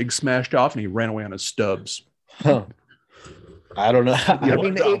like his leg smashed off and he ran away on his stubs. Huh. I don't know. I What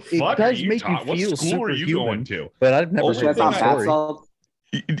mean, the it fuck does are you make you talking- feel What school are you going superhuman, to? but I've never Oh, heard That's that not bath story. salt.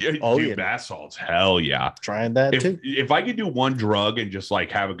 Oh, Dude, yeah. bath salts. Hell yeah. Trying that too. If I could do one drug and just like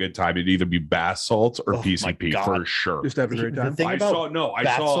have a good time, it'd either be bath salts or Oh my PCP God. for sure. Just have a great The time. thing I about saw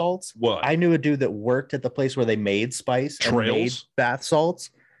bath salts, what? I knew a dude that worked at the place where they made spice and made Trails? bath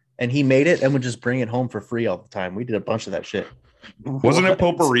salts, and he made it and would just bring it home for free all the time. We did a bunch of that shit. Wasn't it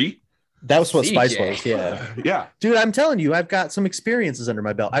potpourri? That was what Spice CJ. was. Yeah. Yeah. Dude, I'm telling you, I've got some experiences under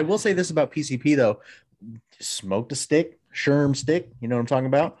my belt. I will say this about PCP though. Smoked a stick, Sherm stick. You know what I'm talking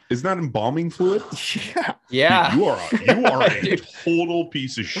about? Isn't that embalming fluid? Yeah. Yeah. You are a total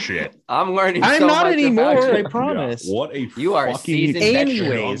piece of shit. I'm learning. I'm so not much anymore. about I you. promise. Yeah. What a You are a fucking seasoned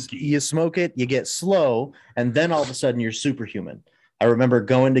Anyways, junkie. you smoke it, you get slow, and then all of a sudden you're superhuman. I remember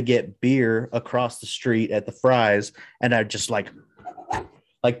going to get beer across the street at the Fry's, and I just like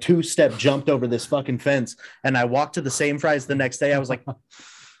two-step jumped over this fucking fence, and I walked to the same Fry's the next day. I was like,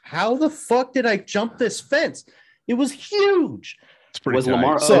 how the fuck did I jump this fence? It was huge. It's pretty Was tight.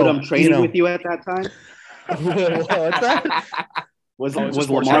 Lamar So, Odom training you know- with you at that time? What's that? Was Oh, it's a was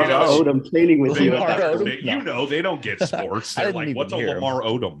sports Lamar radio. Odom training with They you Lamar at that Odom? time? They- you know, they don't get sports. I They're didn't like, even what's a hear 'em. Lamar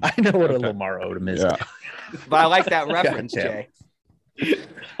Odom? I know what a Lamar Odom is. Yeah. But I like that reference, damn. Jay.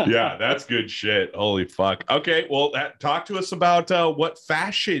 Yeah, that's good shit. Holy fuck. Okay, well, talk to us about what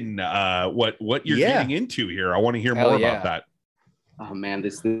fashion, what you're Yeah. getting into here. I want to hear Hell more yeah. about that. Oh man,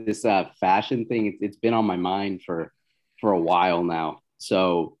 this fashion thing, it's been on my mind for a while now.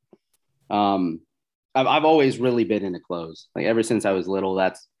 So I've always really been into clothes. Like ever since I was little,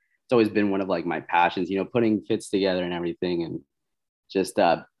 it's always been one of like my passions, you know, putting fits together and everything, and just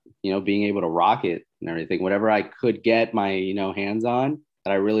you know, being able to rock it and everything. Whatever I could get my, you know, hands on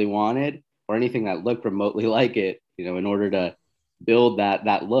that I really wanted, or anything that looked remotely like it, you know, in order to build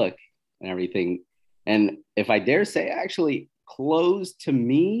that look and everything. And if I dare say, actually, clothes to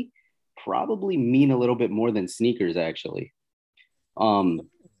me probably mean a little bit more than sneakers, actually.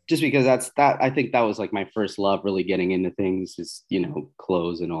 Just because I think that was like my first love, really getting into things, is, you know,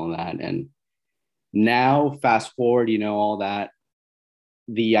 clothes and all that. And now fast forward, you know, all that,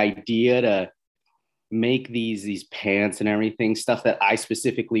 the idea to make these pants and everything, stuff that I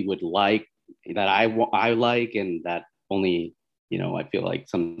specifically would like, that I like, and that only, you know, I feel like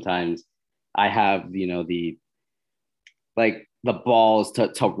sometimes I have, you know, the balls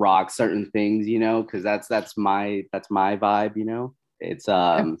to rock certain things, you know, because that's my vibe, you know. It's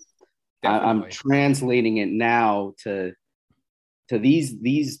I'm Definitely. translating it now to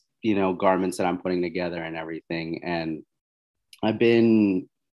these you know, garments that I'm putting together and everything. And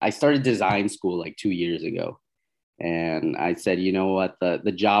I started design school like 2 years ago, and I said, you know what,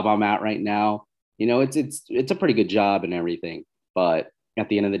 the job I'm at right now, you know, it's a pretty good job and everything, but at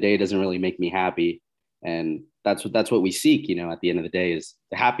the end of the day, it doesn't really make me happy. And that's what we seek, you know, at the end of the day, is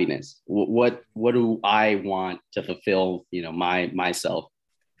the happiness. What do I want to fulfill, you know, myself,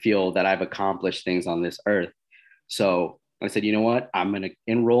 feel that I've accomplished things on this earth. So I said, you know what, I'm going to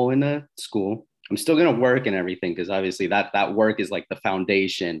enroll in a school. I'm still going to work and everything, because obviously that work is like the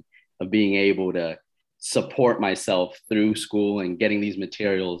foundation of being able to support myself through school and getting these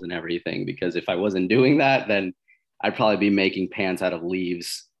materials and everything. Because if I wasn't doing that, then I'd probably be making pants out of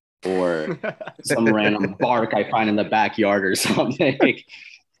leaves or some random bark I find in the backyard or something.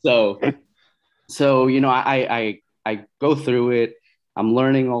 So, you know, I go through it. I'm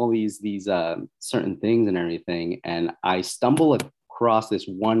learning all these certain things and everything. And I stumble across this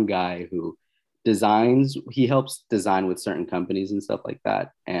one guy who he helps design with certain companies and stuff like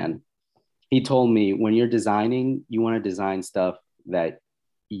that. And he told me, when you're designing, you want to design stuff that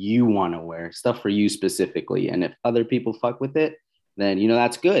you want to wear, stuff for you specifically. And if other people fuck with it, then, you know,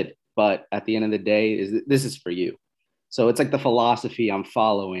 that's good. But at the end of the day, this is for you. So it's like the philosophy I'm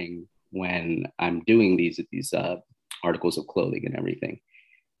following when I'm doing these articles of clothing and everything.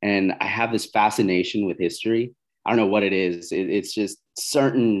 And I have this fascination with history. I don't know what it is. It's just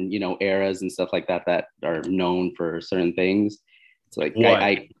certain, you know, eras and stuff like that are known for certain things. It's like, What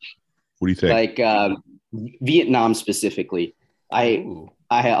do you think? Like Vietnam specifically. A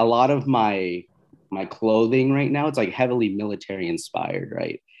lot of my clothing right now, it's like heavily military inspired,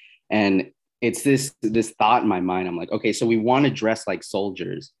 right? And it's this thought in my mind. I'm like, okay, so we want to dress like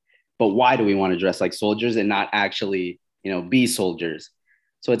soldiers, but why do we want to dress like soldiers and not actually, you know, be soldiers?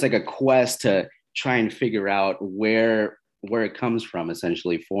 So it's like a quest to try and figure out where it comes from,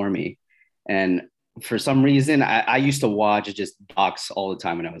 essentially, for me. And for some reason, I used to watch just docs all the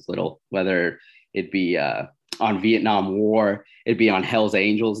time when I was little, whether it be on Vietnam War, it'd be on Hell's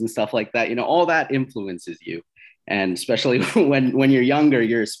Angels and stuff like that. You know, all that influences you. And especially when you're younger,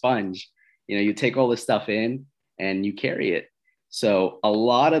 you're a sponge. You know, you take all this stuff in and you carry it. So a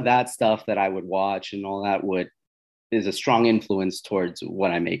lot of that stuff that I would watch and all that is a strong influence towards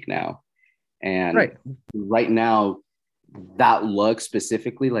what I make now. And right now, that look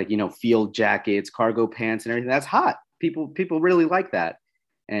specifically, like, you know, field jackets, cargo pants and everything, that's hot. People really like that.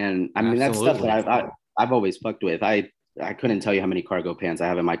 And I mean, Absolutely. that's stuff that I've always fucked with. I couldn't tell you how many cargo pants I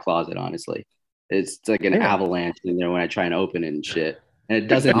have in my closet, honestly. It's like an avalanche in there when I try and open it and shit. and it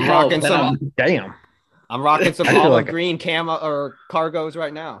doesn't I'm help. rocking that some- Damn. I'm rocking some I feel olive like- green camo or cargos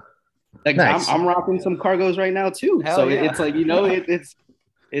right now. Nice. I'm rocking some cargos right now too. Hell So yeah. it's like,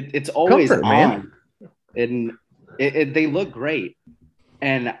 it's always Comfort, on, man. and they look great.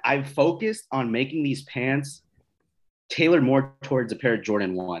 And I've focused on making these pants tailored more towards a pair of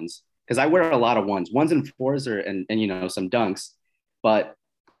Jordan 1s, because I wear a lot of 1s and 4s, and some dunks. But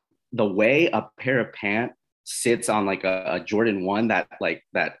the way a pair of pants sits on like a Jordan 1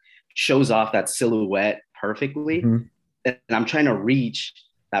 that shows off that silhouette perfectly, Mhm. and I'm trying to reach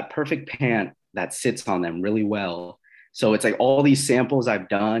that perfect pant that sits on them really well. So it's like all these samples I've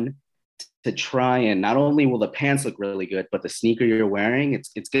done to try, and not only will the pants look really good, but the sneaker you're wearing,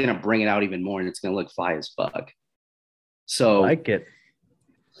 it's gonna bring it out even more, and it's gonna look fly as fuck. So Like it.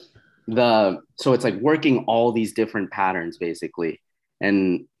 so it's like working all these different patterns basically.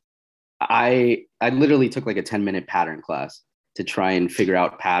 And I literally took like a 10-minute pattern class to try and figure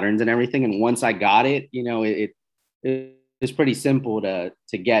out patterns and everything. And once I got it, it was pretty simple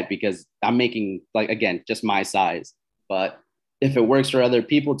to get, because I'm making, like, again, just my size. But if it works for other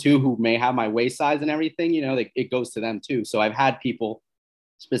people too, who may have my waist size and everything, it goes to them too. So I've had people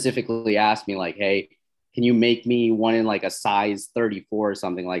specifically ask me like, hey, can you make me one in like a size 34 or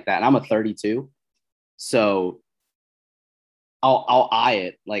something like that? And I'm a 32. So I'll eye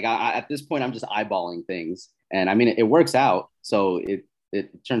it. Like I at this point, I'm just eyeballing things. And I mean, it works out. So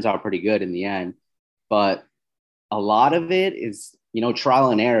it turns out pretty good in the end. But a lot of it is, trial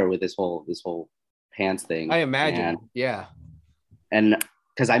and error with this whole pants thing. I imagine. Yeah. And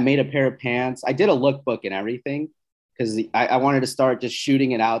because I made a pair of pants, I did a lookbook and everything, because I wanted to start just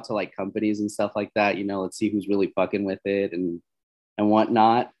shooting it out to like companies and stuff like that. Let's see who's really fucking with it and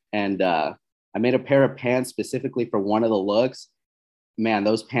whatnot. And I made a pair of pants specifically for one of the looks. Man,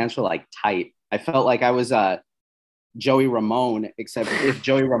 those pants were like tight. I felt like I was Joey Ramone, except if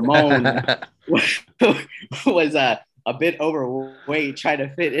Joey Ramone was a bit overweight trying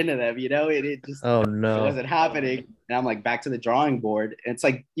to fit into them, it just Oh it no. wasn't happening. And I'm like, back to the drawing board. And it's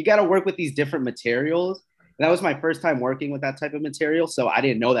like, you got to work with these different materials. And that was my first time working with that type of material. So I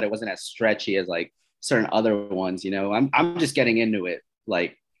didn't know that it wasn't as stretchy as like certain other ones, I'm just getting into it.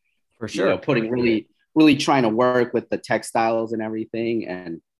 Like, For sure. putting really trying to work with the textiles and everything,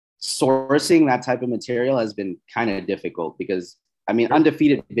 and sourcing that type of material has been kind of difficult, because I mean,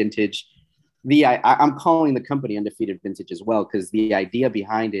 Undefeated Vintage, I'm calling the company Undefeated Vintage as well, because the idea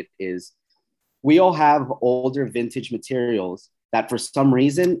behind it is we all have older vintage materials that for some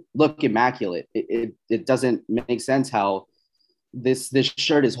reason look immaculate. It doesn't make sense how this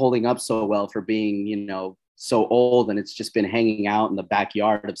shirt is holding up so well for being, so old, and it's just been hanging out in the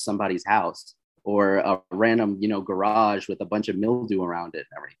backyard of somebody's house or a random, garage with a bunch of mildew around it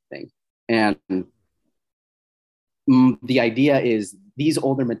and everything. And the idea is these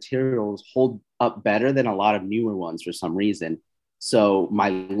older materials hold up better than a lot of newer ones for some reason. So my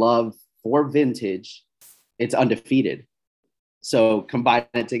love for vintage, it's Undefeated. So combine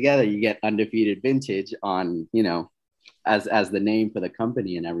it together, you get Undefeated Vintage on, as the name for the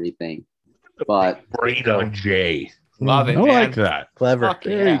company and everything. But Brain on Jay. Love it, I man. like that. Clever. Fuck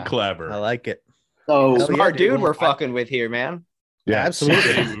Very yeah. clever. I like it. so Hell yeah, Smart dude. dude we're fucking with here, man. Yeah,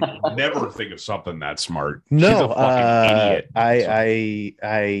 Absolutely. CJ would never think of something that smart. No, She's a fucking idiot.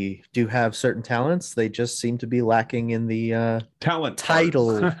 I do have certain talents. They just seem to be lacking in the Talent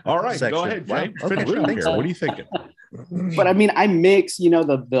title. All right, section. go ahead, Jay. Wow, okay, Finish up thanks. here. What are you thinking? but I mean, I mix,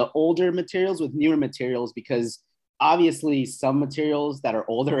 the older materials with newer materials, because obviously some materials that are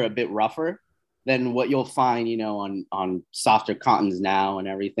older are a bit rougher than what you'll find, on softer cottons now and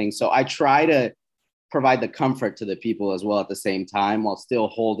everything. So I try to provide the comfort to the people as well at the same time, while still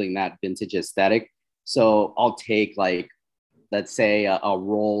holding that vintage aesthetic. So I'll take, like, let's say a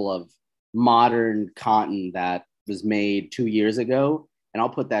roll of modern cotton that was made 2 years ago, and I'll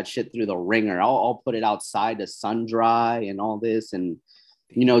put that shit through the ringer. I'll put it outside to sun dry and all this, and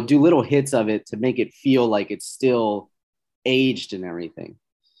do little hits of it to make it feel like it's still aged and everything.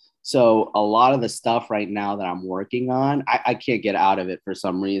 So a lot of the stuff right now that I'm working on, I can't get out of it for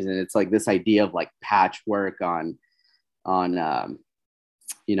some reason. It's like this idea of like patchwork on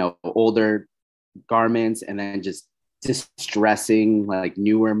older garments, and then just distressing like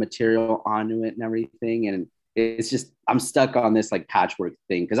newer material onto it and everything. And it's just, I'm stuck on this like patchwork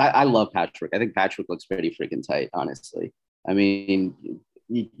thing, because I love patchwork. I think patchwork looks pretty freaking tight, honestly. I mean,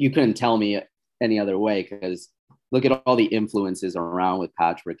 you couldn't tell me any other way, because look at all the influences around with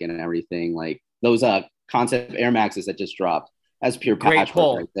patchwork and everything. Like those Concept Air Maxes that just dropped, that's pure Great patchwork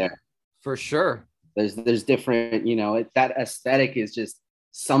pull. right there. For sure. There's different, that aesthetic is just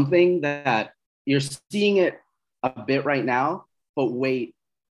something that you're seeing it a bit right now, but wait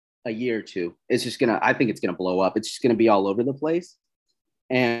a year or two. It's just I think it's gonna blow up. It's just gonna be all over the place.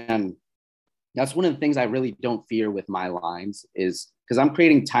 And that's one of the things I really don't fear with my lines is because I'm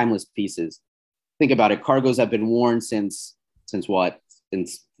creating timeless pieces. Think about it. Cargos have been worn since what?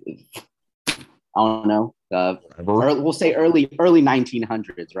 Since I don't know. We'll say early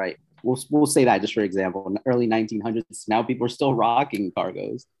 1900s, right? We'll say that just for example. In the early 1900s, now people are still rocking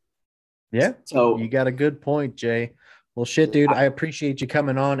cargos. Yeah. So you got a good point, Jay. Well, shit, dude, I appreciate you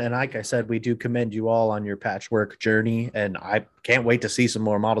coming on. And like I said, we do commend you all on your patchwork journey. And I can't wait to see some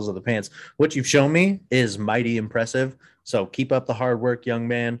more models of the pants. What you've shown me is mighty impressive. So keep up the hard work, young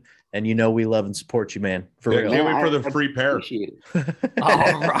man. And you know we love and support you, man. For real. Can't wait for the free pair.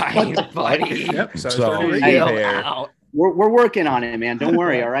 All right, buddy. Yep. So we're working on it, man. Don't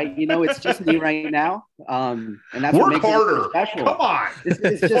worry. All right. You know, it's just me right now. And that's what Work makes harder. it special. Come on.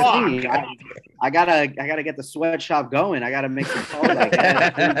 It's just me. I gotta get the sweatshop going. I gotta make some calls.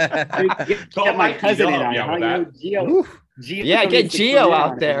 Get my cousin in on it. How you know Gio? Yeah, get Gio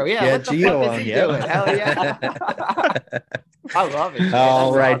out there. Yeah, what the Gio fuck is he doing? Hell yeah. I love it.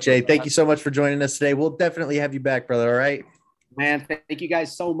 All right, Jay. Thank you so much for joining us today. We'll definitely have you back, brother. All right. Man, thank you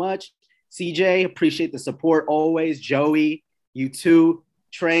guys so much. CJ, appreciate the support always. Joey, you too.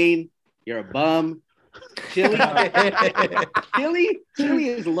 Train, you're a bum. Chili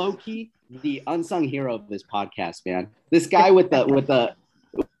is low key the unsung hero of this podcast, man. This guy with the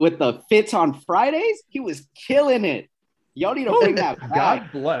fits on Fridays, he was killing it. Y'all need to bring that back. God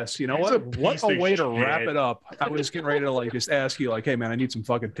bless. You know what? What a way to shit. wrap it up. I was getting ready to just ask you, hey man, I need some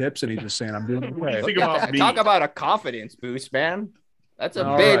fucking tips, and he's just saying I'm doing okay. Think about me. Talk about a confidence boost, man. That's a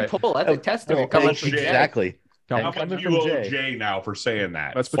All big right. pull. That's a testament coming from Jay. Exactly. How Coming much from you owe Jay. Jay now for saying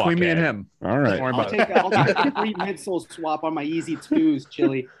that? That's between me and Fuckhead. him. All right. Don't worry I'll about it. take a free midsole swap on my Easy Twos,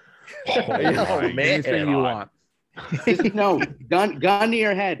 Chili. Oh, man. Anything you want. Just gun to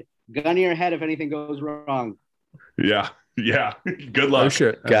your head. Gun to your head if anything goes wrong. Yeah. Good No luck.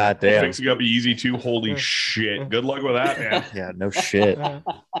 shit. God damn. Fixing up easy too. Holy shit. Good luck with that, man. Yeah, no shit.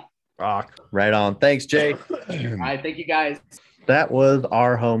 Rock. Right on. Thanks, Jay. All right, thank you guys. That was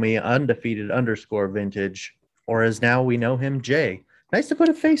our homie, undefeated_vintage, or as now we know him, Jay. Nice to put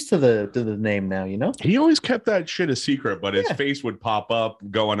a face to the name now, you know? He always kept that shit a secret, but his face would pop up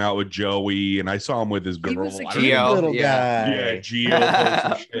going out with Joey, and I saw him with his girl. He was a I don't cute Gio, even- little yeah. guy. Yeah, Gio.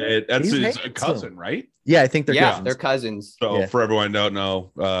 Post and shit. That's He's his handsome. cousin, right? Yeah, I think they're Yeah, cousins. they're cousins. So Yeah. for everyone who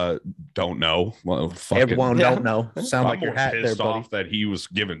don't know. Well, fucking, Everyone Yeah. don't know. Sound I'm like your more hat there, pissed buddy. off that he was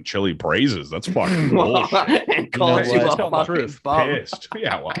giving Chili praises. That's fucking bullshit. And called know you what? a Tell the fucking truth. bum. Pissed.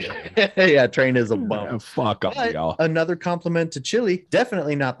 Yeah, well, Yeah, Train is a yeah, bum. fuck up, But y'all. another compliment to Chili.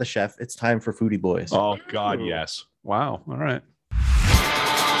 Definitely not the chef. It's time for Foodie Boys. Oh God, yes. Wow. All right.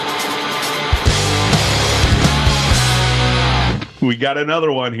 We got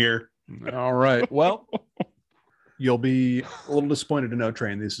another one here. All right. Well, you'll be a little disappointed to know,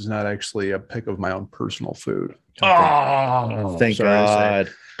 Train, this is not actually a pick of my own personal food. Oh, thank sorry to say. God.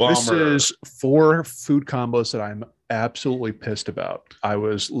 This Bummer. is 4 food combos that I'm absolutely pissed about. I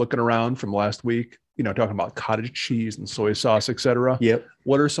was looking around from last week, talking about cottage cheese and soy sauce, etc. Yep.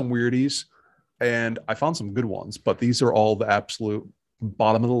 What are some weirdies? And I found some good ones, but these are all the absolute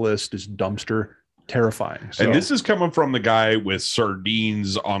bottom of the list, is dumpster terrifying. So, And this is coming from the guy with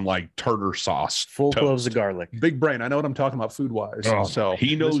sardines on like tartar sauce. Full toast. cloves of garlic. big brain. I know what I'm talking about food wise. Oh, so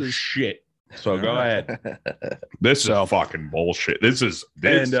he knows this is- shit. So go ahead. This is fucking bullshit. This is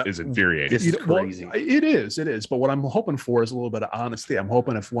infuriating. This is Well, crazy. it is. But what I'm hoping for is a little bit of honesty. I'm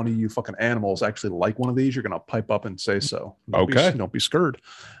hoping if one of you fucking animals actually like one of these, you're gonna pipe up and say so. Okay. Don't be scared.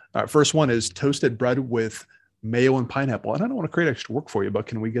 All right, first one is toasted bread with mayo and pineapple. And I don't want to create extra work for you, but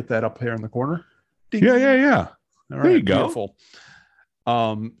can we get that up here in the corner? Ding. Yeah. All right, There you go. beautiful.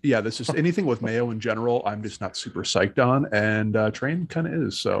 This is anything with mayo in general. I'm just not super psyched on, and Train kind of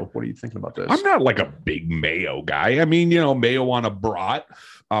is. So, what are you thinking about this? I'm not like a big mayo guy. I mean, mayo on a brat.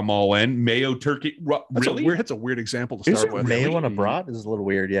 I'm all in. Mayo turkey. That's Really? it's a weird example to Is start it with. Mayo on a brat is a little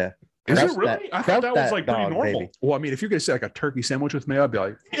weird, yeah. Is Crouch it really? that- I thought crouch that was like pretty dog, normal. baby. Well, I mean, if you're gonna say like a turkey sandwich with mayo, I'd be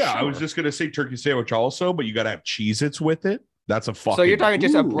like, Yeah, I was sure. just gonna say turkey sandwich also, but you gotta have Cheez-Its with it. That's a fucking. So you're talking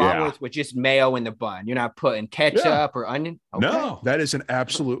just a Ooh, bratwurst with just mayo in the bun. You're not putting ketchup or onion. Okay. No, That is an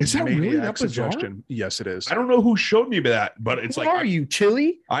absolute Is that really maniac that bizarre? suggestion. Yes, it is. I don't know who showed me that, but it's Who like are you,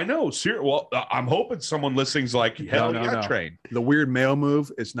 Chili? I know. Well, I'm hoping someone listening's like, hell No, yeah, no. Train. The weird mayo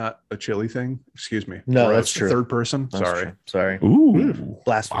move is not a chili thing. Excuse me. No, Or a that's true. Third person. That's Sorry. true. Sorry. Ooh,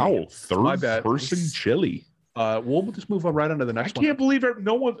 Blasphemy. wow, My third bad. person chili. We'll just move on right on to the I next one. can't believe it.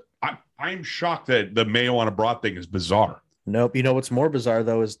 No one. I'm shocked that the mayo on a brat thing is bizarre. Nope. You know what's more bizarre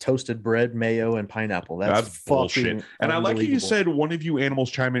though is toasted bread, mayo, and pineapple. That's bullshit. And I like how you unbelievable. said one of you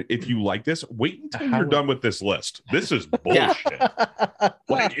animals chime in if you like this. Wait until How- you're done with this list. This is bullshit.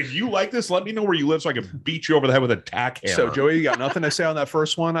 Like, if you like this, let me know where you live so I can beat you over the head with a tack hammer. So, Joey, you got nothing to say on that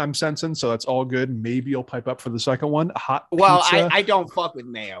first one, I'm sensing. So that's all good. Maybe you'll pipe up for the second one. Hot Well, pizza. I don't fuck with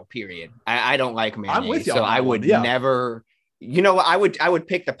mayo. Period. I don't like mayonnaise. I'm with you so on that I would one, yeah. never. You know what? I would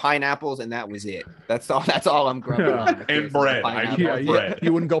pick the pineapples, and that was it. That's all I'm grubbing Yeah. on. And If there's bread. pineapple, Yeah, bread.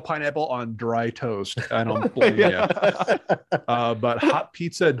 you wouldn't go pineapple on dry toast. I don't blame you. But hot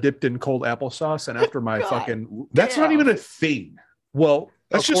pizza dipped in cold applesauce, and after my God. fucking That's not even a thing. well,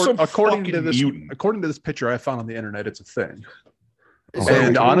 That's just some according to fucking this mutant. according to this picture I found on the internet, it's a thing. Oh,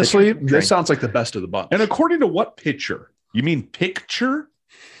 And okay. honestly, Train. this sounds like the best of the bunch. And according to what picture? You mean picture?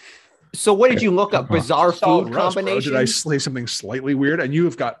 So what did you look up? Bizarre Solid food Russ, bro. combinations? Did I say something slightly weird? And you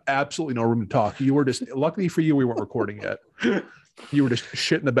have got absolutely no room to talk. You were just luckily for you, we weren't recording yet. You were just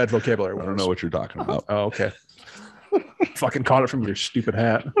shitting the bed vocabulary. I don't know what you're talking about. Oh, okay. Fucking caught it from your stupid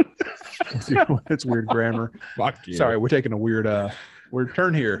hat. It's weird grammar. Fuck you. Sorry, we're taking a weird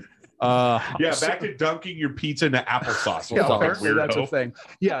turn here. Yeah, so- back to dunking your pizza into applesauce. yeah, Fucking apparently that's a weirdo. thing.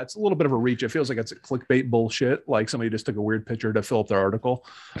 Yeah, it's a little bit of a reach. It feels like it's a clickbait bullshit. Like somebody just took a weird picture to fill up their article.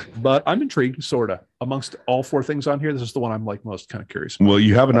 But I'm intrigued, sorta. Amongst all four things on here, this is the one I'm like most kind of curious about. Well,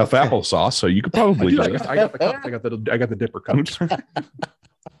 you have enough Okay. applesauce, so you could I, probably do. do I got the cups. I got the dipper cups.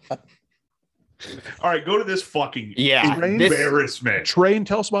 All right, go to this fucking Yeah, this- embarrassment. Train,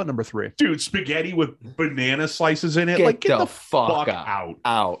 tell us about number 3. Dude, spaghetti with banana slices in it. Get Like, get the the fuck fuck out.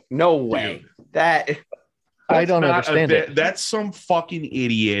 out. No way. Dude. That I don't That's not understand it. That's some fucking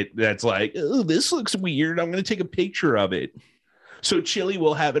idiot that's like, oh, this looks weird. I'm going to take a picture of it. So Chili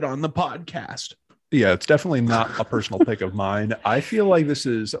will have it on the podcast. Yeah, it's definitely not a personal pick of mine. I feel like this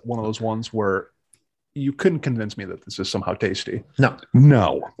is one of those ones where you couldn't convince me that this is somehow tasty.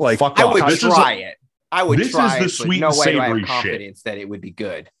 No. Like, fuck I off. would This is try it. I would this try is the it, sweet but no and way do I have savory shit. confidence that it would be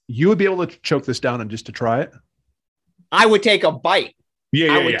good. you would be able to choke this down and just to try it. I would take a bite.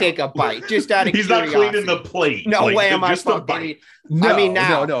 Yeah, I would take a bite just out of He's not curiosity. cleaning the plate. No Like, way am I just a fucking. bite. I mean,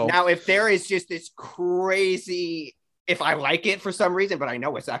 now, no. now, if there is just this crazy, if I like it for some reason, but I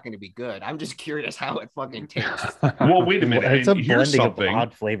know it's not going to be good. I'm just curious how it fucking tastes. Well, wait a minute. It's a And here's blending of something.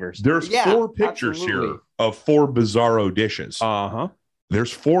 odd flavors. There's Yeah, 4 pictures absolutely. here of 4 bizarro dishes. Uh-huh.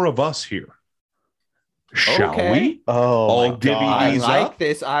 There's 4 of us here. Shall Okay. we? Oh, All my divvy God. I these like up?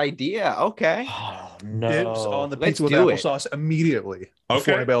 this idea. Okay. Oh, no. Dibs on the Let's pizza with do it. applesauce immediately. Before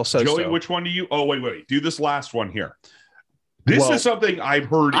Okay. anybody else says Joey, so. which one do you? Oh, wait. Do this last one here. This Well, is something I've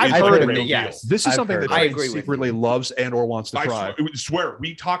heard. I've is heard like of a it, real yes. deal. This is I've something heard that it. I Train agree with secretly loves and or wants to I try. swear,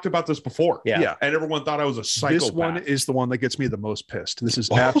 we talked about this before. Yeah. And everyone thought I was a psychopath. This one is the one that gets me the most pissed. This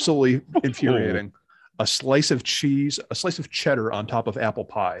is absolutely infuriating. A slice of cheese, a slice of cheddar on top of apple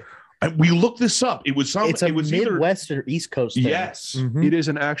pie. And we looked this up. It was some. It's a it was either Midwest or East Coast thing. yes. Mhm. It is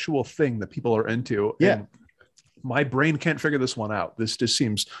an actual thing that people are into. Yeah. And my brain can't figure this one out. This just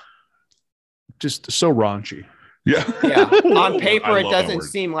seems just so raunchy. Yeah. Yeah. On I paper, it love that doesn't word.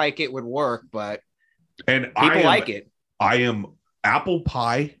 seem like it would work, but And people like it. I am apple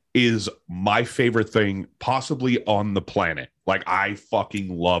pie is my favorite thing possibly on the planet. Like I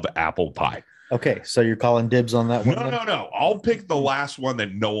fucking love apple pie. Okay, so you're calling dibs on that one? then? No. I'll pick the last one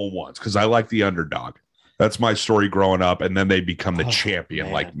that no one wants because I like the underdog. That's my story growing up, and then they become the Oh, champion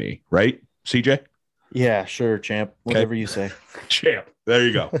man. like me, right? CJ? Yeah, sure, champ. Whatever you say. Champ. There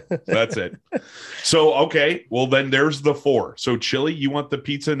you go. That's it. So okay, well then there's the 4. So Chili, you want the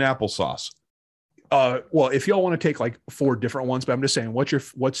pizza and applesauce. Well, if y'all want to take like 4 different ones, but I'm just saying, what's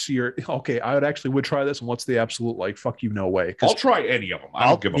your okay? I would try this, and what's the absolute like fuck you no way? I'll try any of them. I I'll-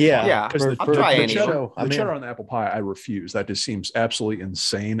 don't give a yeah. fuck. Yeah. Because I'll try the any. cheddar, Show. the I'm in. cheddar on the apple pie, I refuse. That just seems absolutely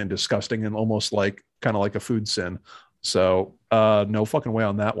insane and disgusting and almost like kind of like a food sin. So no fucking way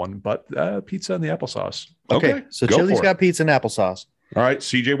on that one. But pizza and the applesauce. Okay, so go Chili's for it. got pizza and applesauce. All right,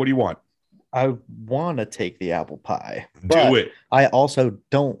 CJ, what do you want? I want to take the apple pie. Do but it. I also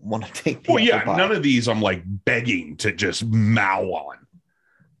don't want to take the Well, yeah, apple pie. none of these I'm like begging to just mow on.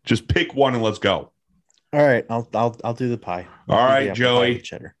 Just pick one and let's go. All right, I'll do the pie. All I'll do right, the apple pie Joey. with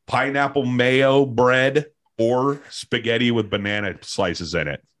cheddar. Pineapple mayo bread or spaghetti with banana slices in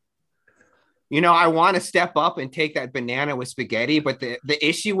it. You know, I want to step up and take that banana with spaghetti, but the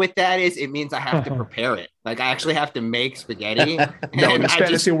issue with that is it means I have to prepare it. Like I actually have to make spaghetti. No, in And this I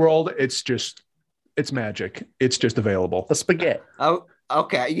fantasy just, world, it's magic. It's just available. The spaghetti. oh,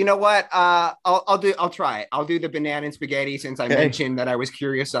 Okay, you know what? I'll try it. I'll do the banana and spaghetti since I mentioned that I was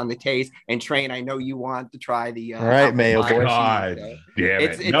curious on the taste. And Train, I know you want to try the all right, mayo boy. God damn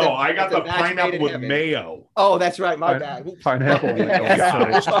it! No, I got the pineapple with mayo. Oh, that's right. My bad. Pineapple.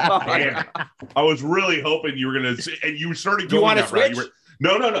 Damn. I was really hoping you were gonna, and you started going. You want to that switch? route.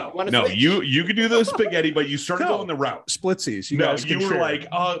 No. You could do the spaghetti, but you started going the route. Splitsies. You were like,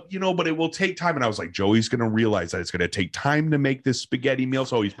 but it will take time. And I was like, Joey's going to realize that it's going to take time to make this spaghetti meal.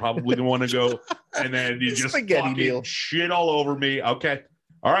 So he's probably going to want to go. And then you just spaghetti meal shit all over me. Okay.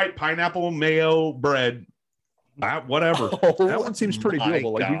 All right. Pineapple, mayo, bread. Whatever. That one seems pretty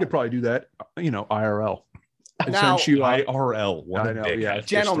doable. Like you could probably do that, IRL. Now, IRL. I know. Yeah.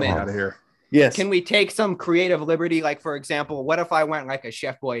 Gentlemen. Out of here. Yes. Can we take some creative liberty? Like, for example, what if I went like a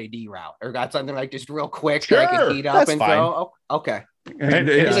Chef Boyardee route or got something like just real quick that I could heat up and go? Oh, okay. And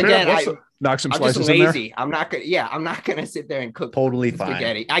again, knock some I'm slices just in there. lazy. I'm not gonna sit there and cook Totally fine.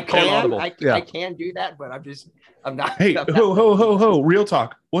 spaghetti. I can do that, but I'm not. Hey, ho. Real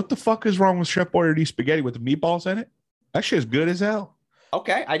talk. What the fuck is wrong with Chef Boyardee spaghetti with the meatballs in it? That shit's good as hell.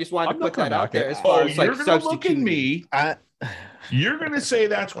 Okay, I just wanted to put that out there as far far as like you're gonna look at me. You're gonna say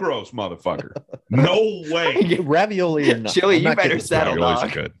that's gross, motherfucker. No way. Ravioli or not. Chili, you better settle, Raviolis dog.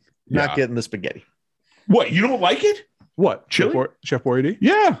 are good. Not getting the spaghetti. What? You don't like it? What? Chili? Chef Boyardee?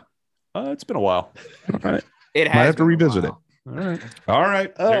 Yeah. It's been a while. All right. It has Might have to been a revisit it. while. All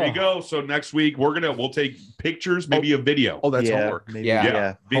right. There you Oh. go. So next week we'll take pictures, maybe a video. Oh, that's homework. Maybe,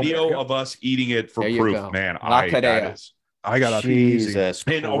 Yeah. Video Homework. of us eating it for There you proof, go. man. Not today. That is. I got off easy. Jesus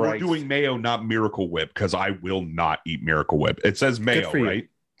And we're Christ. doing mayo, not Miracle Whip, because I will not eat Miracle Whip. It says mayo, for you. right?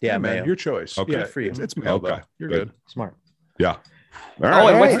 Yeah, man, mayo. your choice. Okay. Yeah, for you. it's mayo. Okay. Though. You're good. Smart. Yeah. All Oh, right.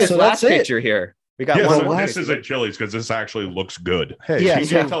 and what's right, this so last that's it. picture here? We got Yeah, one so more. this isn't Chili's because this actually looks good. Hey, Yeah, You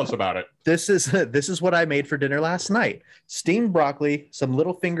so- can't tell us about it. This is what I made for dinner last night. Steamed broccoli, some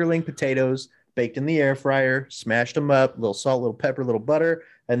little fingerling potatoes, baked in the air fryer, smashed them up, little salt, little pepper, little butter,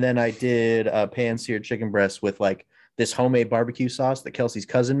 and then I did a pan-seared chicken breast with like this homemade barbecue sauce that Kelsey's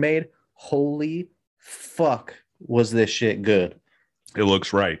cousin made. Holy fuck, was this shit good? It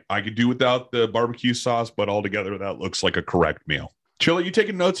looks right. I could do without the barbecue sauce, but altogether that looks like a correct meal. Chili, you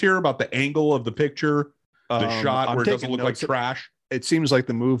taking notes here about the angle of the picture, the shot I'm where it doesn't taking look like notes. trash? It seems like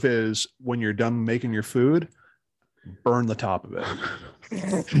the move is when you're done making your food, burn the top of it.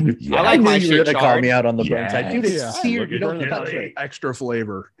 I like knew my you were shit gonna call charred. me out on the burn side. Dude, it's Yeah. seared. You Look don't at touch Kelly. it. Extra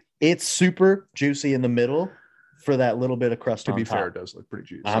flavor. It's super juicy in the middle for that little bit of crust To on be top. fair, it does look pretty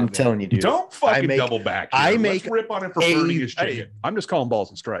juicy. I'm telling you, dude. Don't fucking make- double back. Here. I Let's make rip on it for a- burning his chicken. Hey, I'm just calling balls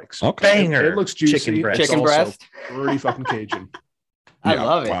and strikes. Okay. Banger. It looks juicy. Chicken breast. It's Chicken also breast. Pretty fucking Cajun. I Yeah,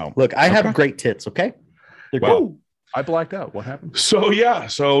 love it. Wow. Look, I have Okay. great tits, okay? They're Wow. good. I blacked out. What happened?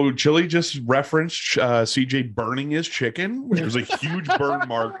 So Chili just referenced CJ burning his chicken. There's a huge burn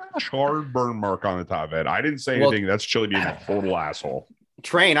mark, charred burn mark on the top of it. I didn't say Well- anything. That's Chili being a total asshole.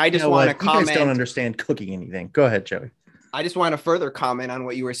 Train, I You just know want to what? You guys don't comment. understand cooking anything. Go ahead, Joey. I just want to further comment on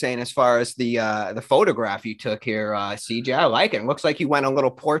what you were saying as far as the photograph you took here, CJ. I like it. It looks like you went a little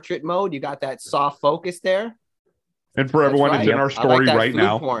portrait mode. You got that soft focus there. And for That's everyone, right. it's in our I like story that right food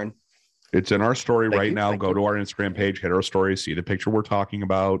now. porn. It's in our story Thank right you, now. thank Go you. to our Instagram page, hit our story, see the picture we're talking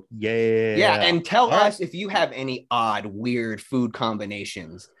about. Yeah. Yeah, and tell All right. us if you have any odd, weird food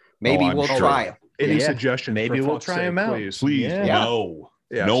combinations. Maybe I'm we'll sure. try them. Any Yeah. suggestions? Maybe for we'll fuck's try sake, 'em out. Please. Please, Yeah. no.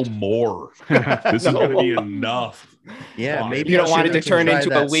 Yes. No more. This is going to be enough. Yeah, Fine. maybe You don't I want should it to turn try into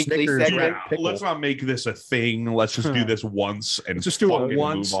that a weekly Snickers segment? Yeah, pickle. let's not make this a thing. Let's just do this once and Let's just do it fucking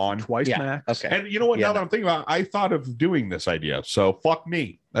once, move on. twice Yeah. max. Okay. And you know what? Yeah, Now that I'm thinking about it, I thought of doing this idea. So fuck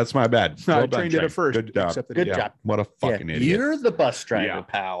me. That's my bad. No, Well I done, trained it Shane. at first. Good job. Accepted Good it. job. What a Yeah, fucking idiot. You're the bus driver, Yeah.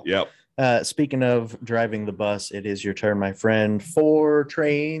 pal. Yep. Speaking of driving the bus, it is your turn, my friend. 4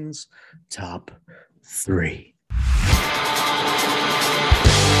 trains, top 3.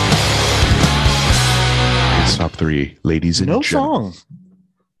 It's top 3, ladies and No gentlemen. song.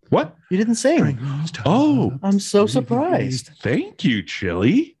 What? You didn't sing. Oh, I'm so surprised. thank you,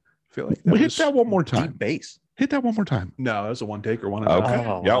 Chili. I feel like Hit was- that one more Deep time. bass. Hit that one more time. No, that was a one taker. One. Okay.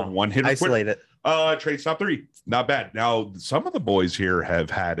 Oh, Yeah, wow. one hit. Isolate it. Trade top 3. Not bad. Now, some of the boys here have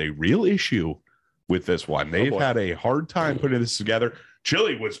had a real issue with this one. They've boy. had a hard time putting this together.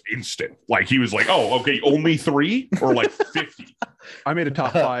 Chili was instant. Like he was like, "Oh, okay, only 3 or like 50." I made a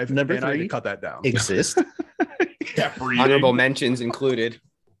top 5. Number and I had 3? to cut that down. Exist. Yeah, breathing. Honorable mentions included.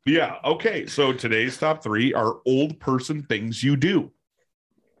 Yeah. Okay. So today's top 3 are old person things you do.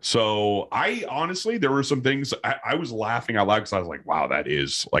 So I honestly, there were some things I was laughing out loud because I was like, wow, that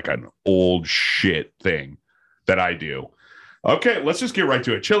is like an old shit thing that I do. Okay. Let's just get right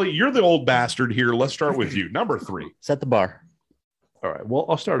to it. Chili, you're the old bastard here. Let's start with you. Number 3. Set the bar. All right. Well,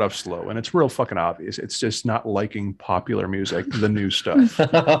 I'll start off slow, and it's real fucking obvious. It's just not liking popular music, the new stuff.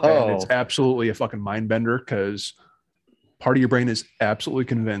 And it's absolutely a fucking mind bender because part of your brain is absolutely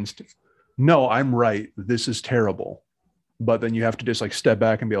convinced, no, I'm right. This is terrible. But then you have to just like step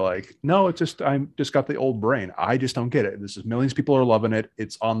back and be like, no, it's just, I'm just got the old brain. I just don't get it. This is millions of people are loving it.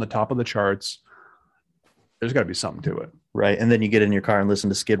 It's on the top of the charts. There's got to be something to it. Right. And then you get in your car and listen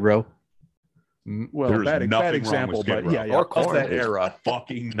to Skid Row. Well, There's bad nothing example, wrong with Skid but Row. yeah, Or of Korn. that There's era.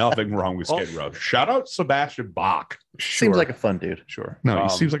 fucking nothing wrong with Skid Row. Shout out Sebastian Bach. Seems like a fun dude. Sure. No, he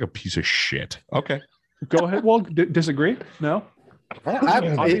seems like a piece of shit. Okay. Go ahead. Well, disagree? No.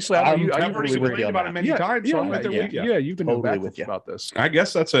 Obviously, I'm I've already totally with you complained on about it that. many times, so I'm right there with you. Yeah, you've been Totally totally with you. about this. I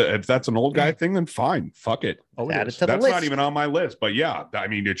guess if that's an old guy thing, then fine. Fuck it. Oh, it Add it is. to the That's list. not even on my list, but yeah, I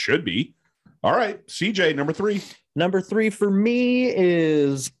mean, it should be. All right. CJ, number 3. Number 3 for me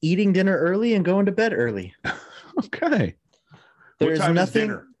is eating dinner early and going to bed early. Okay. There's what time nothing. is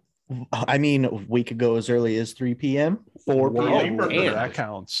dinner? I mean, we could go as early as 3 p.m., 4 Whoa, p.m. damn. that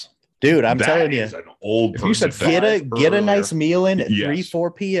counts. Dude, I'm That telling you, is an old If you said person get thing. a nice meal in at Yes. 3,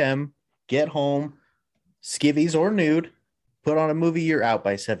 4 p.m. Get home, skivvies or nude, put on a movie. You're out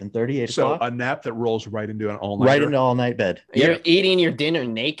by 7:30, 8 So o'clock. a nap that rolls right into an all night. Right into all night bed. You're eating your dinner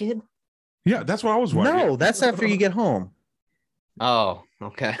naked? Yeah, that's what I was wondering. No, that's after you get home. Oh,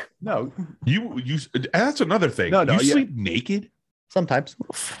 okay. No, You that's another thing. No, you yeah. sleep naked? Sometimes.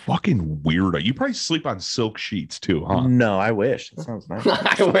 Fucking weirdo. You probably sleep on silk sheets too, huh? No, I wish. That sounds nice.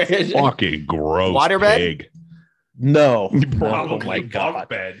 I wish. Fucking gross. Waterbed? pig. No. Probably Oh my God. bunk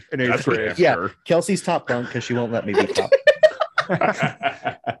bed. In 8th That's for grade. Yeah. sure. Kelsey's top bunk because she won't let me be top.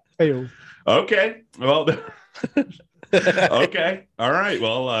 Hey, Okay. Well, okay. All right.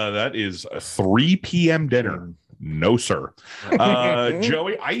 Well, that is a 3 p.m. dinner. No, sir.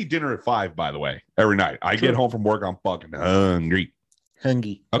 Joey, I eat dinner at 5, by the way, every night. I get home from work, I'm fucking hungry.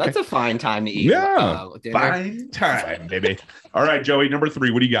 Hungry. Okay. That's a fine time to eat. Yeah. Dinner. Fine time, baby. All right, Joey, number 3.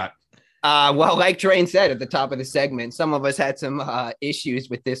 What do you got? Well, like Train said at the top of the segment, some of us had some issues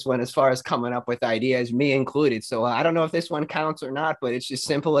with this one as far as coming up with ideas, me included. So I don't know if this one counts or not, but it's just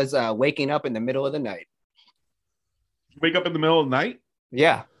simple as waking up in the middle of the night. Wake up in the middle of the night?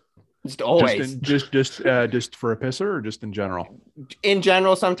 Yeah, just always. just for a pisser or just in general? In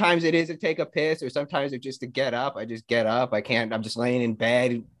general, sometimes it is to take a piss, or sometimes it's just to get up. I just get up. I can't. I'm just laying in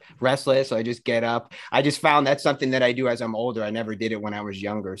bed, restless. So I just get up. I just found that's something that I do as I'm older. I never did it when I was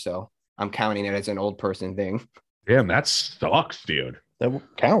younger, so I'm counting it as an old person thing. Damn, that sucks, dude. That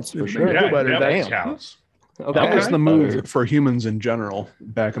counts for sure. Yeah, Better that damn. counts. Okay. That was the move for humans in general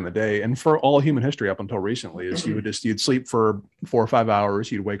back in the day, and for all human history up until recently. Is you'd sleep for 4 or 5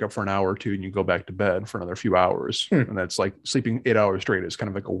 hours, you'd wake up for an hour or two, and you go back to bed for another few hours. And that's like sleeping 8 hours straight is kind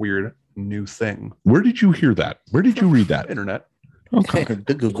of like a weird new thing. Where did you hear that? Where did you read that? Internet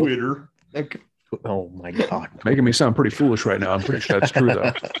The Google. Twitter. Oh my God. making me sound pretty foolish right now. I'm pretty sure that's true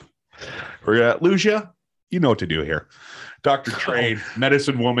though. We're gonna Lucia. You know what to do here. Dr. Train,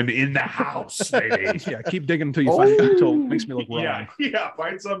 medicine woman in the house, baby. Yeah, keep digging until you find until it makes me look wrong. Yeah,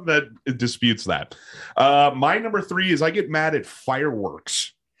 find something that disputes that. My number 3 is I get mad at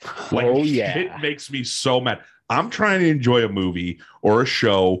fireworks. Like, Oh, yeah. it makes me so mad. I'm trying to enjoy a movie or a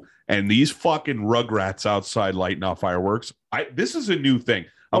show, and these fucking rugrats outside lighting off fireworks. This is a new thing.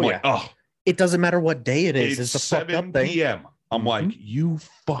 I'm Oh, like, oh, It doesn't matter what day it is. It's it's the fucked up 7 thing. p.m. I'm Mhm. like, you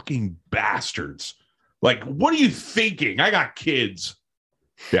fucking bastards. Like, what are you thinking? I got kids.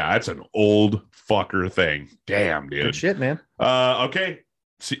 Yeah, that's an old fucker thing. Damn, Good dude. shit, man. Okay.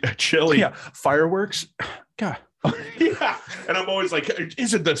 Chili. Yeah, fireworks. God, Yeah. And I'm always like,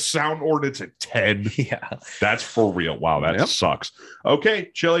 isn't the sound ordinance at 10? Yeah. That's for real. Wow, that Yep. sucks.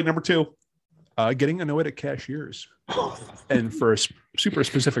 Okay, Chili, number 2. getting annoyed at cashiers, and for a super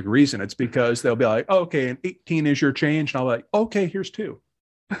specific reason. It's because they'll be like, oh, "Okay, and 18 is your change," and I'll be like, "Okay, here's 2."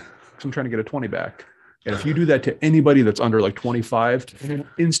 So I'm trying to get a 20 back. And if you do that to anybody that's under like 25,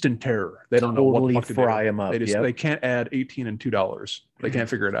 instant terror. They don't know what Totally the fuck to fry do. them up. They just Yep. they can't add 18 and $2. They can't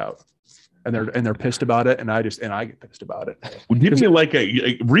figure it out, and they're pissed about it. And I get pissed about it. Well, give me like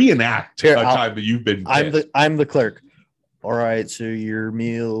a reenact Here, a I'll- time that you've been I'm the clerk. All right, so your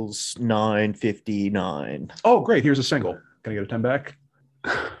meal's $9.59. Oh, great! Here's a single. Can I get a 10 back?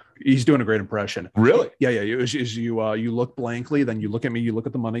 He's doing a great impression. Really? Yeah. You look blankly, then you look at me, you look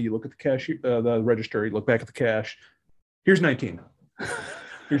at the money, you look at the cash, the register, you look back at the cash. Here's 19.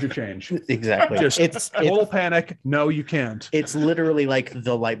 Here's your change. Exactly. Just total panic. No, you can't. It's literally like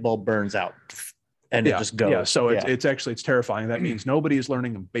the light bulb burns out. and it just goes. Yeah, so it's terrifying. That means nobody is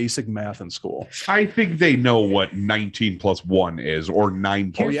learning basic math in school. I think they know what 19 plus 1 is, or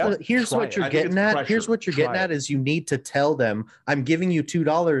 9 plus Here's Try what it. you're I think getting it's at. pressure. Here's what you're getting Try at it. is you need to tell them, I'm giving you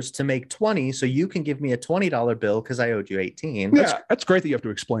 $2 to make 20, so you can give me a $20 bill because I owed you 18. That's great that you have to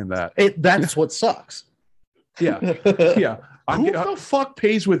explain that. That's what sucks. Yeah, yeah. Who the fuck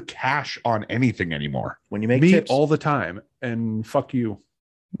pays with cash on anything anymore? When you make Me tips, all the time, and fuck you.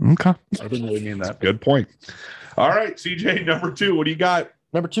 Okay. I didn't really mean that. Good point. All right, CJ, number 2. What do you got?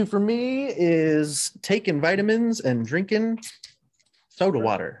 number 2 for me is taking vitamins and drinking soda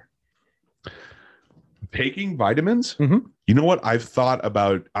water. Taking vitamins? Mhm. You know what? I've thought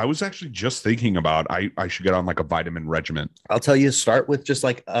about, I was actually just thinking about, I should get on like a vitamin regimen. I'll tell you, start with just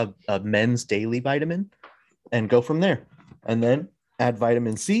like a men's daily vitamin and go from there. And then add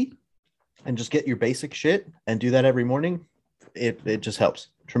vitamin C and just get your basic shit and do that every morning. It just helps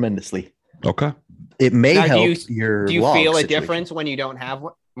tremendously. Okay. It may Now, help your Do you log feel a situation. difference when you don't have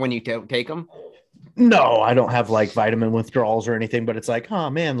one, when you don't take them? No, I don't have like vitamin withdrawals or anything, but it's like, oh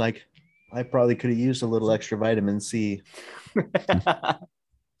man, like I probably could have used a little extra vitamin C.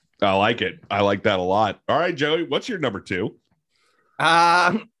 I like it. I like that a lot. All right, Joey, what's your number 2?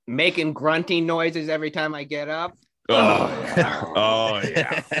 Making grunting noises every time I get up. Oh, yeah. Oh,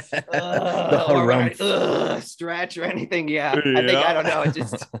 yeah. All right. Stretch or anything. Yeah. I think, I don't know. It's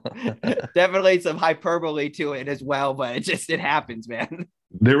just definitely some hyperbole to it as well, but it happens, man.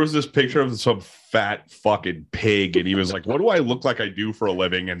 There was this picture of some fat fucking pig, and he was like, what do I look like I do for a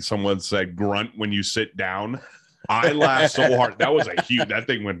living? And someone said, grunt when you sit down. I laughed so hard. That was that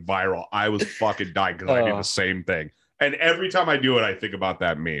thing went viral. I was fucking dying because I do the same thing. And every time I do it, I think about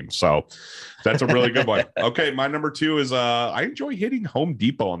that meme. So that's a really good one. Okay, my number 2 is I enjoy hitting Home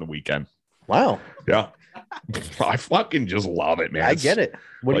Depot on the weekend. Wow. Yeah. I fucking just love it, man. I get it.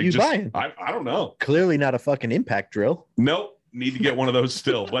 What are you buying? I don't know. Clearly not a fucking impact drill. Nope. Need to get one of those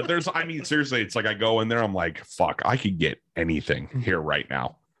still. But seriously, it's like I go in there, I'm like, fuck, I could get anything here right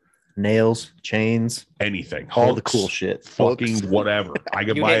now. Nails, chains, Anything. all the Hooks, cool shit. fucking Hooks. whatever. I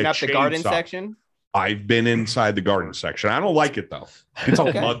could You buy hitting a up the garden chainsaw. section? I've been inside the garden section. I don't like it though. It's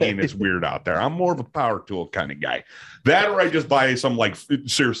all muggy and it's weird out there. I'm more of a power tool kind of guy. That or I just buy some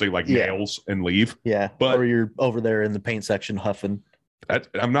seriously nails and leave. Yeah. But- or you're over there in the paint section huffing.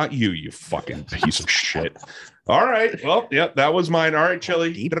 I'm not you fucking piece of shit. All right. Well, yep, that was mine. All right,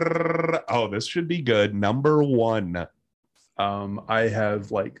 Chili. Oh, this should be good. Number 1. I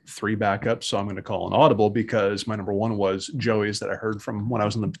have like 3 backups, so I'm going to call an audible because my number 1 was Joey's that I heard from when I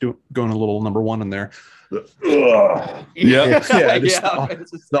was going a little number 1 in there. Yeah. Yeah, just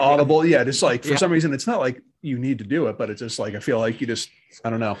It's the audible. Yeah, just like for Yeah. some reason, it's not like you need to do it, but it's just like I feel like I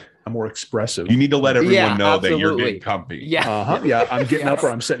don't know, I'm more expressive. You need to let everyone Yeah, know that you're absolutely. getting comfy. Yeah. Yeah, I'm getting Yeah. up or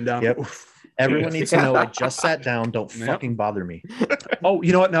I'm sitting down. Yep. Oof. Everyone needs to know I just sat down. Don't Yep. fucking bother me. Oh,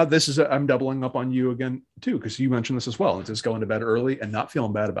 you know what? Now this is I'm doubling up on you again too because you mentioned this as well. It's just going to bed early and not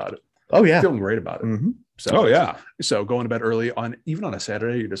feeling bad about it. Oh yeah. Feeling great about it. Mhm. So, Oh, yeah. So going to bed early even on a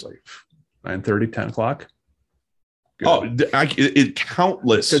Saturday, you're just like 9:30, 10 o'clock. Good. Oh, it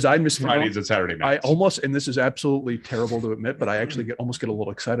countless because I miss Fridays and Saturday I nights. almost, and this is absolutely terrible to admit, but I actually almost get a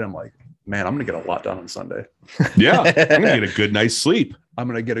little excited. I'm like, man, I'm gonna get a lot done on Sunday. Yeah. I'm going to get a good night's sleep. I'm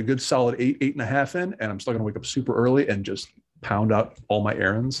gonna get a good solid 8.5 in, and I'm still gonna wake up super early and just pound out all my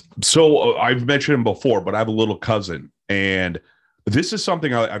errands. So I've mentioned him before, but I have a little cousin, and this is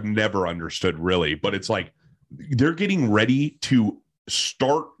something I've never understood really, but it's like they're getting ready to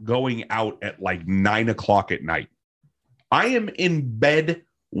start going out at like 9 o'clock at night. I am in bed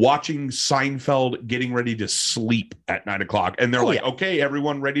watching Seinfeld, getting ready to sleep at 9 o'clock, and they're like, okay,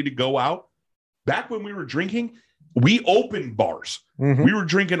 everyone ready to go out? Back when we were drinking, we opened bars. Mhm. We were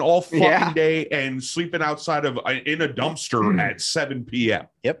drinking all fucking Yeah. day and sleeping outside of in a dumpster at 7 p.m.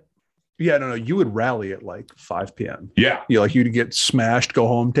 Yeah, no, you would rally at like 5 p.m. Yeah. You'd get smashed, go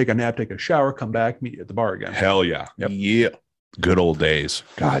home, take a nap, take a shower, come back, meet you at the bar again. Hell yeah. Yep. Yeah. Good old days.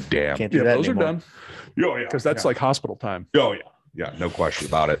 God damn. Can't do Yeah, that those anymore. are done Oh, yeah. because that's like hospital time. Oh, yeah. Yeah. No question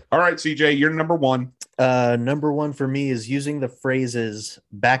about it. All right, CJ, you're number 1. Number 1 for me is using the phrases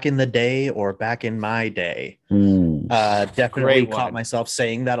back in the day or back in my day. Definitely Great caught one. myself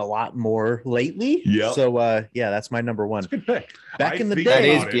saying that a lot more lately. Yep. So yeah, that's my number 1. That's a good pick. Back in the think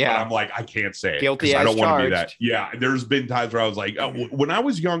day. about it, yeah. but I'm like, I can't say it. Guilty 'cause I as don't want to be charged. that. Yeah. There's been times where I was like, when I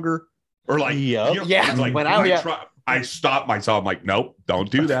was younger, or like, Yep. Yeah, it's like when I- I stopped myself. I'm like, nope, don't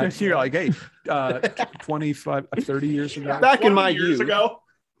do that. You're like, hey, 25, 30 years ago. Back in 20 my years youth. ago.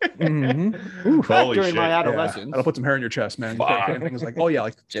 Mhm. Holy During shit. my Yeah, adolescence. I'll put some hair in your chest, man. Fuck. Things like, oh yeah,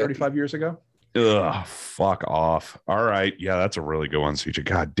 like 35 years ago. Ugh, fuck off. All right. Yeah, that's a really good one, CJ.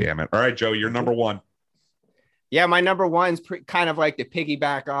 God damn it. All right, Joe, you're number one. Yeah, my number one's kind of like to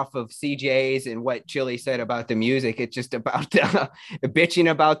piggyback off of CJ's and what Chili said about the music. It's just about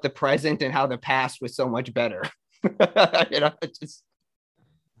bitching about the present and how the past was so much better. Just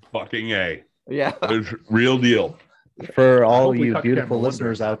fucking A. Yeah. Real deal. For all hope we you tucked beautiful in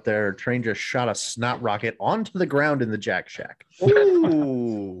listeners wonder. out there, Train just shot a snot rocket onto the ground in the Jack Shack.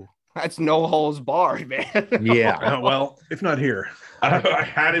 Ooh, that's no holes barred, man. Yeah. Well, if not here, I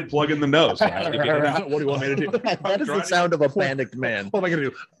had it plug in the nose. So I had to get it out. what do you want me to do? That is the sound of a panicked man. What am I going to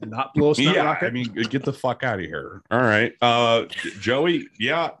do? Not blow a snot Yeah, rocket? I mean, get the fuck out of here. All right. Joey,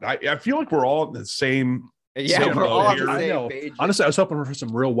 yeah, I feel like we're all in the same. Yeah, Same we're all on here. the I same know. page. Honestly, I was hoping for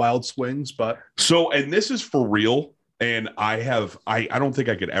some real wild swings, but So, and this is for real. And I don't think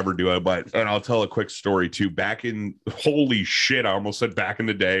I could ever do it, and I'll tell a quick story too. Back in, holy shit, I almost said back in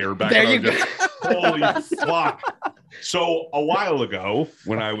the day or back There in you the holy fuck. So a while ago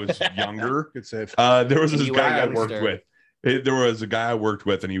when I was younger, good save. there was And this you were a guy I worked youngster. with. There was a guy I worked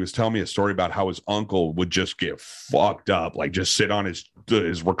with, and he was telling me a story about how his uncle would just get fucked up, like just sit on his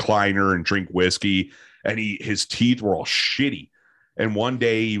recliner and drink whiskey, and his teeth were all shitty. And one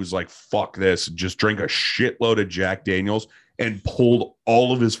day he was like, fuck this, just drink a shitload of Jack Daniels and pulled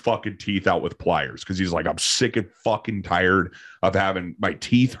all of his fucking teeth out with pliers because he's like, I'm sick and fucking tired of having my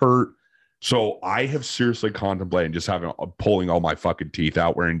teeth hurt. So I have seriously contemplated just pulling all my fucking teeth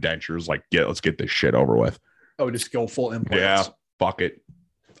out, wearing dentures. Like, let's get this shit over with. Oh, just go full implants. Yeah, fuck it.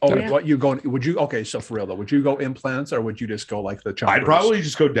 Oh, Yeah. what you going? Would you? Okay, so for real though, would you go implants or would you just go like the chompers? I'd probably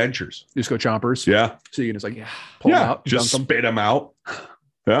just go dentures. just go chompers. Yeah. So you can just like pull them out, just dunk them. spit them out.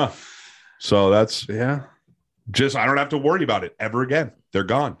 Yeah. So that's Yeah. just, I don't have to worry about it ever again. They're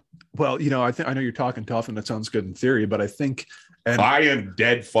gone. Well, I know you're talking tough, and that sounds good in theory, but I think, and I am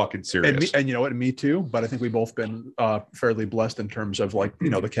dead fucking serious. and you know what, me too. But I think we've both been fairly blessed in terms of like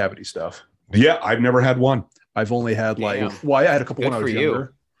the cavity stuff. Yeah, I've never had one. I've only had like, Damn. well, I had a couple Good when I was for you.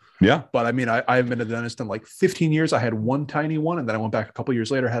 younger. Yeah. But I mean, I haven't been to the dentist in like 15 years. I had one tiny one, and then I went back a couple years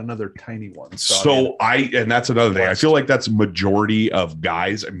later, had another tiny one. So and that's another thing. I feel like that's majority of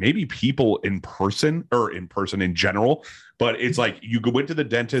guys, and maybe people in person in general. But it's like you go into the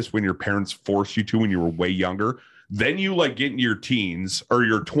dentist when your parents forced you to when you were way younger. Then you like get into your teens or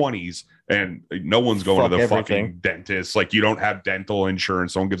your 20s, and no one's going to the everything. fucking dentist. Like you don't have dental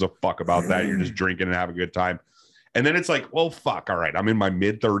insurance. No one gives a fuck about that. You're just drinking and having a good time. And then it's like, well, fuck. All right, I'm in my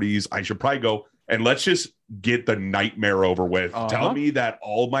mid 30s. I should probably go and let's just get the nightmare over with. Uh-huh. Tell me that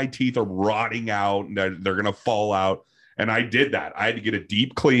all my teeth are rotting out and they're going to fall out. And I did that. I had to get a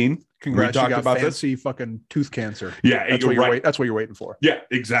deep clean. congrats, we you talked got about this. fancy fucking tooth cancer. Yeah, That's you're what you're right. that's what you're waiting for. Yeah,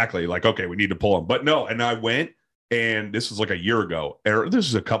 exactly. Like, okay, we need to pull them. But no, and I went, and this was like a year ago, or this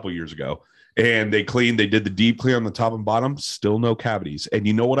is a couple years ago. And they did the deep clean on the top and bottom, still no cavities. And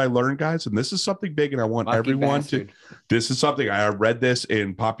you know what I learned, guys? And this is something big, and I want Lucky everyone bastard. this is something I read this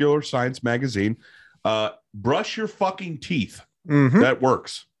in Popular Science magazine. Brush your fucking teeth. Mhm. That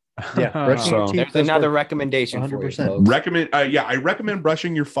works. Yeah. Brushing your So- teeth There's does another work. recommendation for you. 100%. folks. Recommend I recommend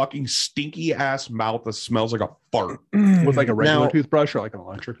brushing your fucking stinky ass mouth that smells like a fart. With like a regular Now, toothbrush or like an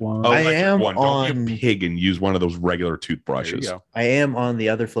electric one. I Electric am one. Don't on- be a pig and use one of those regular There you toothbrushes. go. I am on the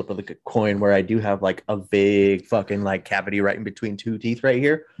other flip of the coin where I do have like a big fucking like cavity right in between two teeth right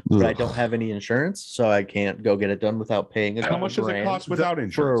here, but I Ugh. don't have any insurance, so I can't go get it done without paying a How couple much does it grand. cost without For a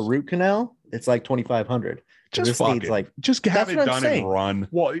insurance? root canal? It's like 2,500. Just this fuck needs it. like, Just have That's it what I'm done saying. and run.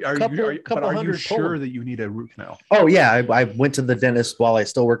 Well, Couple but are you hundred sure total. that you need a root canal? oh yeah, I went to the dentist while I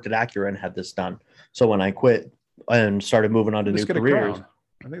still worked at Acura and had this done. So when I quit and started moving on to Just new get a careers, crown.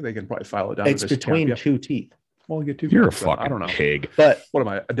 I think they can probably file it down. it's to just between cap you. two teeth. Well, you get 2. You're a crowns, but fucking I don't know. pig. But What am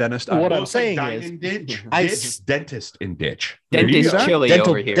I? A dentist? What Well, I'm it's like saying dine is- and ditch. I Ditch, s- dentist and ditch. Dentist There you go. chili dental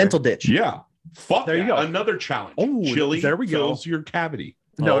over here. dental ditch. Yeah. Fuck There you that. go. Another challenge. Oh, Chili there we go. fills your cavity.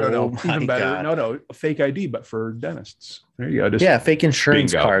 No. Oh my Even better. God. No. Fake ID, but for dentists. There you go. Just, Yeah, fake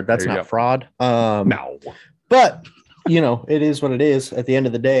insurance Bingo. card. That's There you not go. fraud. No. But it is what it is. At the end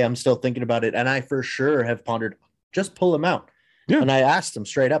of the day, I'm still thinking about it, and I for sure have pondered just pull them out. Yeah. And I asked them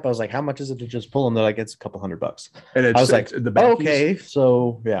straight up. I was like, "How much is it to just pull them?" They're like, "It's a couple $100." And it's, I was like, it's the backies. Okay,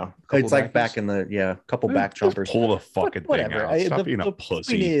 so yeah, Couple it's like back backies? in the couple Yeah, back Just chompers. pull the fucking thing Whatever. out. Stop being a Point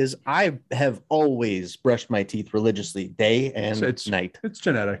pussy. is, I have always brushed my teeth religiously, day and It's- night. It's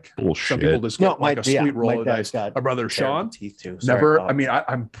genetic. Bullshit. Some people just No, get like a yeah, sweet roll my of dad's dice. got My brother terrible Sean teeth too. Sorry, never. Bob. I mean,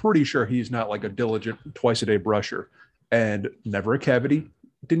 I'm pretty sure he's not like a diligent twice a day brusher, and never a cavity.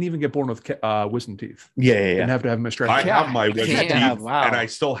 didn't even get born with wisdom teeth. Yeah, yeah, Didn't yeah. have to have them I extracted. Yeah. have my wisdom Damn, teeth, wow. and I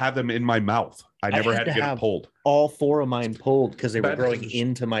still have them in my mouth. I never had to get them pulled. All 4 of mine pulled because they were Bad growing news.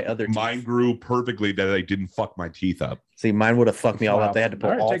 into my other teeth. Mine grew perfectly that I didn't fuck my teeth up. See, mine would have fucked me all Wow. up. They had to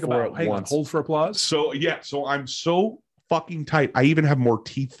pull all take a 4 bow. at Hang on, once. hold for applause. So so I'm so fucking tight. I even have more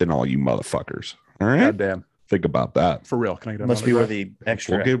teeth than all you motherfuckers. All right, God damn. think about that. For real. Can I get Must be where another the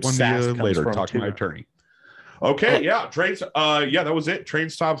extra We'll get one to sass you comes later. from, Talk to too. my attorney. Okay, yeah, trains. Yeah, that was it.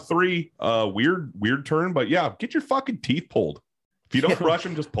 Trains top 3. Weird turn, but yeah, get your fucking teeth pulled. If you don't brush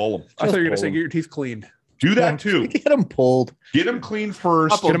them, just pull them. I thought you were gonna Just say pull get your teeth cleaned. Do that too. Get them pulled. Get them clean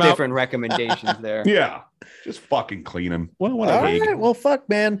first. Couple Get 'em out. different recommendations there. Yeah, just fucking clean them. Well, All whatever. right. Well, fuck,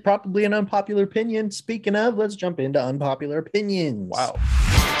 man. Probably an unpopular opinion. Speaking of, let's jump into unpopular opinions. Wow.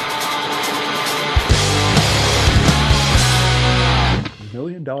 $1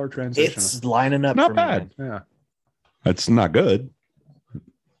 million transition. It's lining up. Not for me, bad. man. Yeah. That's not good.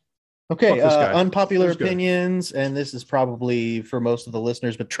 Okay, Fuck this guy. unpopular Who's good? opinions, and this is probably for most of the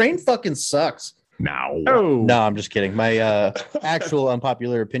listeners, but Train fucking sucks. Now. Oh. No, I'm just kidding. My actual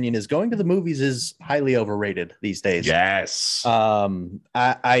unpopular opinion is going to the movies is highly overrated these days. Yes.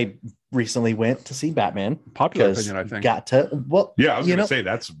 I recently went to see Batman. Popular because opinion, I think. got to yeah, I was you gonna know, say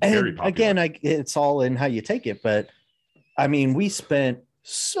that's very and popular. again, it's all in how you take it, but I mean, we spent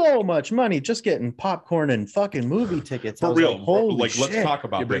so much money just getting popcorn and fucking movie tickets. I for was real, like, holy let's shit. talk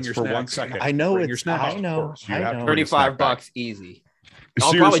about You bring this your for 1 snacks. second. I know Bring your it's. snacks. I know. Of course, you I have to know. bring your snack back. $35 easy.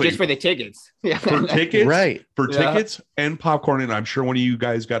 Oh, probably just for the tickets. Yeah. for tickets, Right. For Yeah. tickets and popcorn, and I'm sure one of you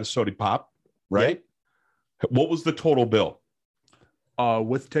guys got a soda pop, right? What was the total bill?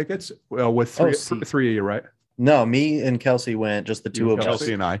 With tickets, with Oh, three of you, right? No, me and Kelsey went, just the two You of and us.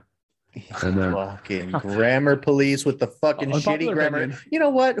 Chelsea and I. And then- Fucking grammar police with the fucking Unpopular shitty grammar. opinion. You know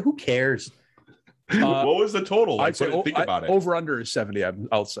what? Who cares? What was the total? Like, I'd say think about it. over under is 70.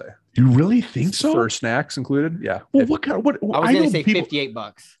 I'll say You really think so? for snacks included. Yeah. Well, If- what kind of what? I was know going to say people-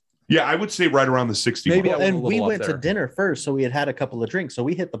 $58. Yeah, I would say right around the 60. Maybe mark. I went a And we little went up to there. dinner first, so we had a couple of drinks. So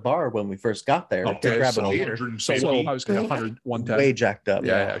we hit the bar when we first got there to Okay, grab so a beer. 150. so I was going to 100, 110. Way jacked up.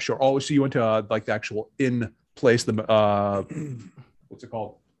 Yeah, yeah, sure. Oh, so you went to like the actual in place, the what's it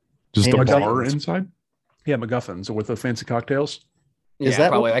called? Just the Ain't bar McGuffins. inside. Yeah, MacGuffins with the fancy cocktails. Is Yeah, that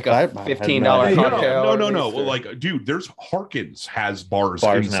probably what- like a I- I $15 had no idea. cocktail? No, at no. least, Well, or- like, dude, there's Harkins has bars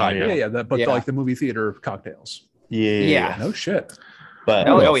Bars now, inside. Yeah. Yeah, yeah, but Yeah. like the movie theater cocktails. Yeah. No shit. But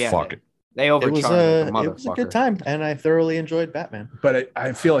Oh, yeah. Fuck it. They it was, overcharged it the was a motherfucker. good time, and I thoroughly enjoyed Batman. But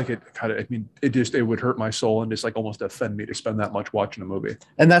I feel like it kind of, I mean, it would hurt my soul and just like almost offend me to spend that much watching a movie.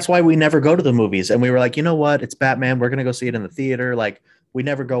 And that's why we never go to the movies. And we were like, you know what? It's Batman. We're gonna go see it in the theater. Like, we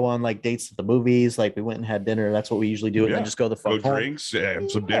never go on like dates to the movies. Like, we went and had dinner. That's what we usually do, and Yeah. then just go the Go fuck home. drinks, have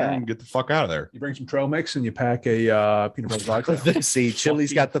some dinner, Yeah. and get the fuck out of there. You bring some trail mix and you pack a peanut butter vodka. See,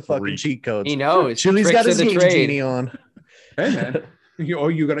 Chili's got the fucking freak. cheat codes. He knows. Chili's Tricks got his of the game trade. genie on. Hey man,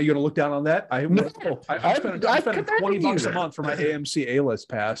 you're gonna look down on that? I'm No, spending I $20 commend you. a month for my AMC A-list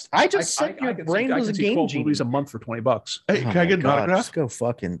pass. I just said your can brain I was can a see game 12 genie. movies a month for $20. Hey, Oh can I my get an God, autograph? Just go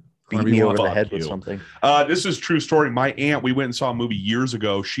fucking beat Wanna be me one? over the Fuck head with you. something. This is true story. My aunt, we went and saw a movie years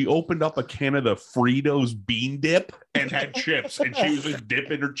ago. She opened up a can of the Fritos bean dip and had chips, and she was just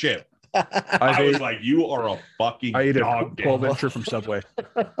dipping her chip. I was like, "You are a fucking I ate a dog, 12-incher from Subway.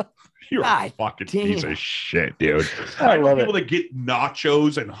 You're a God fucking piece damn. of shit, dude." I know love people that get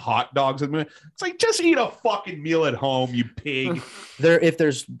nachos and hot dogs. It's like, just eat a fucking meal at home, you pig. If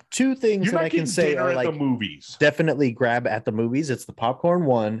there's two things You're that not I can getting say dinner are at like the movies. definitely grab at the movies, it's the popcorn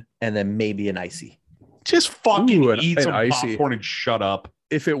one, and then maybe an icy. Just fucking Ooh, eat an some icy. popcorn and shut up.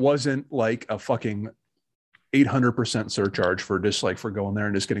 If it wasn't like a fucking 800% surcharge for just like for going there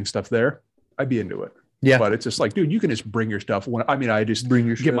and just getting stuff there, I'd be into it. Yeah. But it's just like, dude, you can just bring your stuff. I just Bring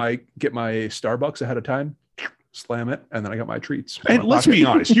your get my Starbucks ahead of time, slam it, and then I got my treats. And let's be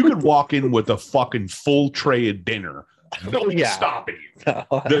honest, you could walk in with a fucking full tray of dinner. No one's Yeah. stopping you.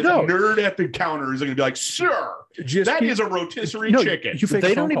 The nerd at the counter is going to be like, "Sir, that is a rotisserie chicken."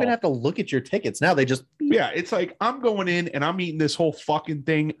 They don't even have to look at your tickets now. They just Yeah, it's like, I'm going in and I'm eating this whole fucking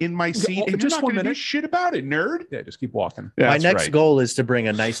thing in my seat, and you're just not 1 going to do minute. shit about it, nerd. Yeah, just keep walking. my That's next right. goal is to bring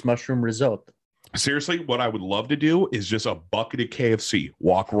a nice mushroom risotto. Seriously, what I would love to do is just a bucket of KFC.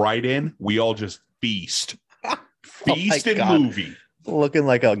 Walk right in. We all just feast. Feast and God. movie. Looking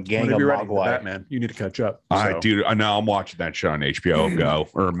like a gang Whenever of you're ready for Mogwai. Batman, you need to catch up. I So, dude, now I'm watching that shit on HBO Go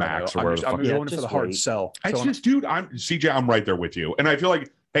or Max or I'm wherever just, the I'm fuck. Yeah, going for just the hard wait. sell. It's So just, dude, I'm CJ, I'm right there with you. And I feel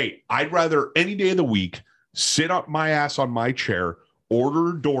like, hey, I'd rather any day of the week sit up my ass on my chair,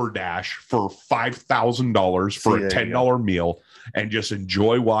 order DoorDash for $5,000 for See, a there you $10 meal, and just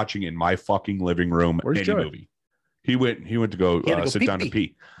enjoy watching in my fucking living room Where's any Joey? movie. He went to go, He had to go sit down to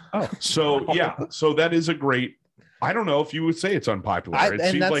pee. Oh, So yeah, so that is a great. I don't know if you would say it's unpopular. It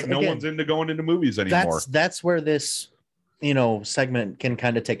and seems that's, like no again, one's into going into movies anymore. That's where this, segment can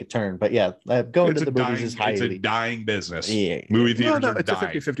kind of take a turn. But yeah, going to the movies is It's a highly. dying business. Yeah. Movie no, theaters no, are it's a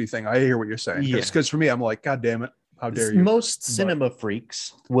dying. 50-50 thing. I hear what you're saying. Yeah. Because for me, I'm like, God damn it. How dare you? Most cinema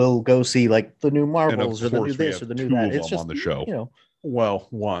freaks will go see like the new And of Marvels or the new course, we this have or the new two that. of It's them just on the show. Well,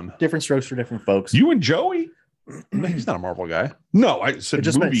 one. different strokes for different folks. You and Joey? He's not a Marvel guy. No, I said It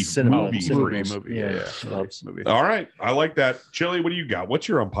just meant movie. cinema. Movie. Cinema. freaks. Movie. Yeah. Yeah. Movie. All right, I like that. Chili, what do you got? What's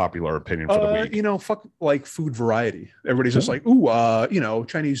your unpopular opinion for the week? Fuck like food variety. Everybody's just like, ooh,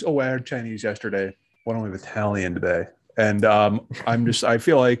 Chinese. Oh, I had Chinese yesterday. Why don't we have Italian today? And I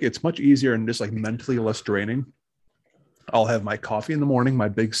feel like it's much easier and just like mentally less draining. I'll have my coffee in the morning, my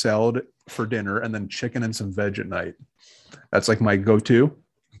big salad for dinner, and then chicken and some veg at night. That's like my go-to.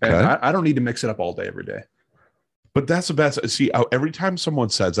 And Okay. I don't need to mix it up all day, every day. But that's the best. See, every time someone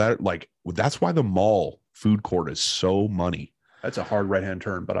says that, like, that's why the mall food court is so money. That's a hard right-hand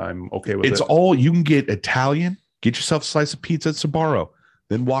turn, but I'm okay with It's it. all you can get Italian, get yourself a slice of pizza at Sbarro,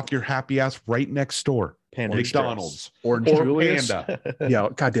 then walk your happy ass right next door. Panda McDonald's Orange or Julius. Panda. Yeah,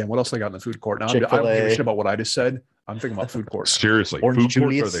 goddamn. What else I got in the food court? Now I don't give a Chick-fil-A. shit about what I just said. I'm thinking about food courts. Seriously, Orange food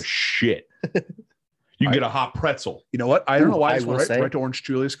Julius. courts are the shit. You can get a hot pretzel. You know what? I don't know why I I just will went say, right to Orange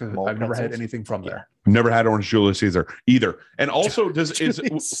Julius because mall I've never had pretzels. anything from there. Never had Orange Julius either. And also, is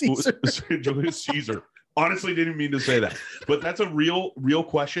Julius Caesar. Julius Caesar? Honestly, didn't mean to say that, but that's a real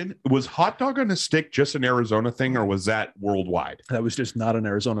question. Was hot dog on a stick just an Arizona thing, or was that worldwide? That was just not an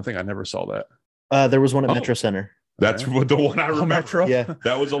Arizona thing. I never saw that. There was one at Oh. Metro Center. That's what the one I remember. Metro? Yeah.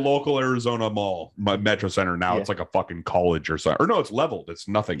 That was a local Arizona mall, Metro Center. Now Yeah. it's like a fucking college or something. Or no, it's leveled. It's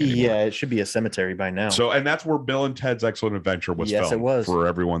nothing anymore. Yeah, it should be a cemetery by now. So, and that's where Bill and Ted's Excellent Adventure was Yes, it filmed. was. For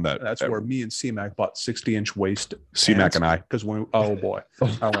everyone that That's where me and C-Mac bought 60-inch waist. C-Mac and I. Because when oh boy.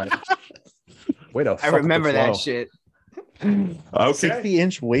 All right. Wait a I remember that shit. Okay.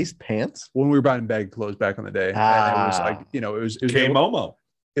 60-inch waist pants. When we were buying bag clothes back in the day. And it was like, it was K Momo.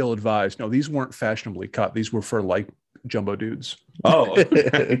 ill-advised. No, these weren't fashionably cut. These were for like jumbo dudes. Oh.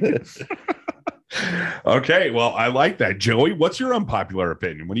 Okay. Well, I like that. Joey, what's your unpopular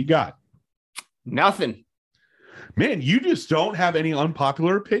opinion? What do you got? Nothing. Man, you just don't have any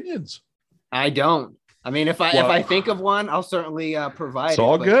unpopular opinions. I don't. I mean, if I think of one, I'll certainly provide. It's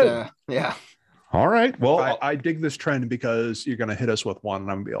all but, good. Yeah. All right. Well, I dig this trend because you're going to hit us with one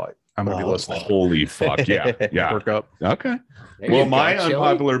and I'm going to be listening. holy fuck. Yeah. Yeah. Work up. Okay. There Well, you my go, Chili.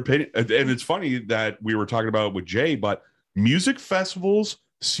 unpopular opinion, and it's funny that we were talking about it with Jay, but music festivals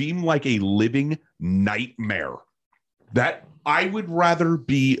seem like a living nightmare. That I would rather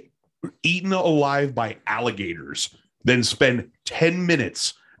be eaten alive by alligators than spend 10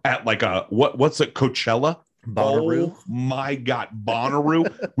 minutes at like a what's it, Coachella? Bonnaroo. Oh my God,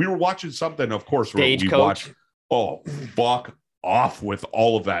 Bonnaroo. We were watching something, of course, where we Stagecoach. watched. Oh, fuck off with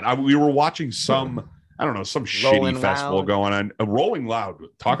all of that. We were watching some, I don't know, some Rolling shitty festival Loud. going on. Rolling Loud.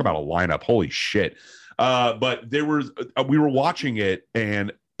 Talk about a lineup. Holy shit. But there was, we were watching it,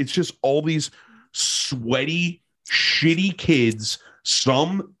 and it's just all these sweaty, shitty kids.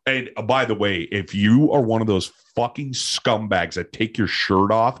 Some, and by the way, if you are one of those fucking scumbags that take your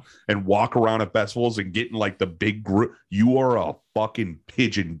shirt off and walk around at festivals and get in like the big group, you are a fucking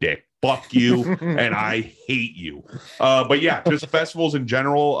pigeon dick. Fuck you, and I hate you. But yeah, just festivals in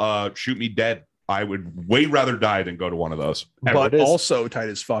general, shoot me dead. I would way rather die than go to one of those. But it is. also tight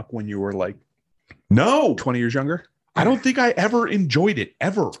as fuck when you were like No, 20 years younger. I don't think I ever enjoyed it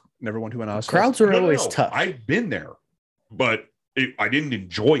ever. Never went to an Oscar. Crowds are No, always tough. I've been there, but I didn't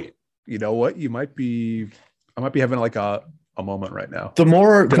enjoy it. You know what? I might be having like a moment right now. the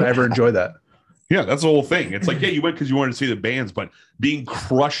more Did I ever enjoy that? Yeah, that's the whole thing. It's like, yeah, you went because you wanted to see the bands, but being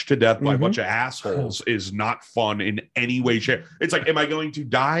crushed to death by a bunch of assholes is not fun in any way, shape. It's like, am I going to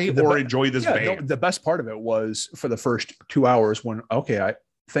die or enjoy this band? The best part of it was for the first 2 hours when,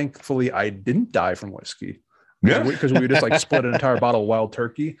 thankfully I didn't die from whiskey. Yeah. Because we just like split an entire bottle of Wild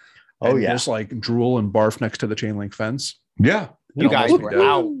Turkey. Oh, and yeah. just like drool and barf next to the chain link fence. Yeah. You guys almost were dead.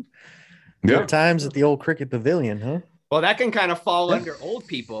 out. Good Yeah. times at the old cricket pavilion, huh? Well, that can kind of fall under old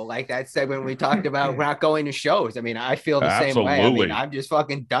people, like that segment we talked about not going to shows. I mean, I feel the same way. I Absolutely. mean, I'm just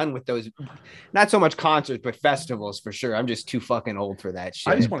fucking done with those, not so much concerts, but festivals for sure. I'm just too fucking old for that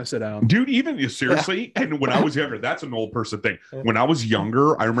shit. I just want to sit down. Dude, even seriously, and when I was younger, that's an old person thing. When I was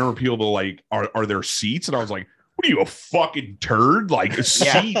younger, I remember people like, are there seats? And I was like, what are you, a fucking turd? Like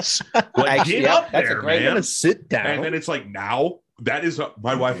seats. Like, Actually, get yeah, up that's a there, great- I'm man. gonna sit down. And then it's like now that is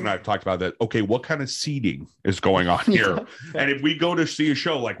my wife and I have talked about that. Okay, what kind of seating is going on here? And if we go to see a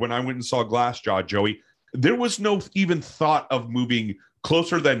show, like when I went and saw Glassjaw, Joey, there was no even thought of moving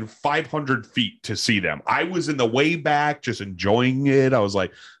closer than 500 feet to see them. I was in the way back, just enjoying it. I was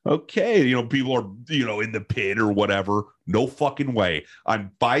like, okay, people are, in the pit or whatever. No fucking way.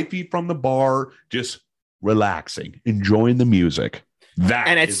 I'm 5 feet from the bar, just relaxing, enjoying the music. That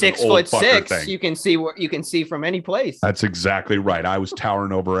and at is an 6'6", thing. you can see from any place. That's exactly right. I was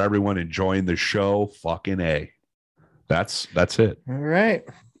towering over everyone, enjoying the show. Fucking A. That's it. All right.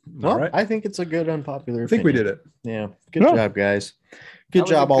 Well, All right. I think it's a good unpopular I think we opinion. did it. Yeah. Good Yeah. job, guys. That Good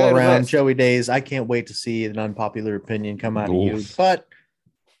was a job all good around. list. Joey Days. I can't wait to see an unpopular opinion come out of you, Oof. but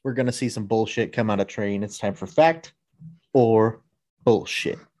we're going to see some bullshit come out of Train. It's time for fact or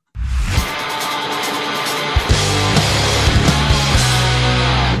bullshit.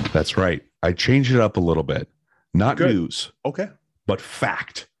 That's right. I changed it up a little bit. Not Good. news, Okay. but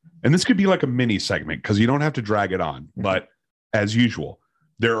fact. And this could be like a mini segment because you don't have to drag it on. But as usual,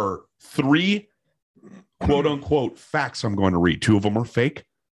 there are 3 quote unquote facts I'm going to read. 2 of them are fake.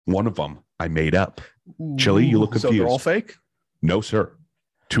 1 of them I made up. Chili, you look So they're all confused. fake? No, sir.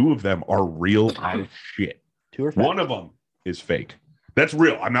 2 of them are real as shit. 2 or 5. 1 of them is fake. That's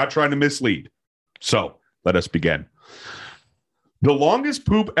real. I'm not trying to mislead. So let us begin. The longest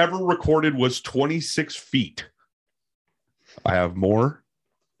poop ever recorded was 26 feet. I have more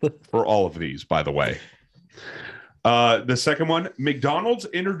for all of these, by the way. The second one, McDonald's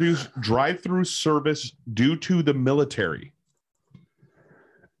introduced drive-through service due to the military.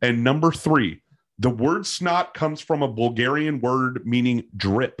 And number 3, the word snot comes from a Bulgarian word meaning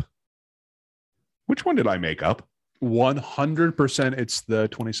drip. Which one did I make up? 100% it's the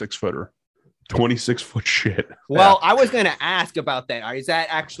 26 footer. 26-foot shit. Well, I was going to ask about that. Is that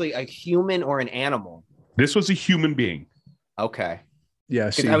actually a human or an animal? This was a human being. Okay.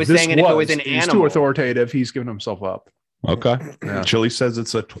 Yeah, see, I was this saying if it was an he's too animal. authoritative. He's giving himself up. Okay. Yeah. Chili says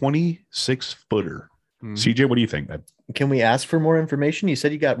it's a 26-footer. Hmm. CJ, what do you think, man? Can we ask for more information? You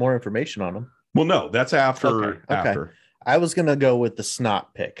said you got more information on them. Well, no, that's after. Okay. After. I was going to go with the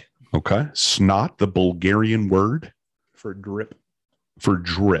snot pick. Okay. Snot, the Bulgarian word For drip. for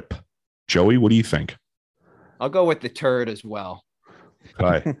drip. Joey, what do you think? I'll go with the turd as well.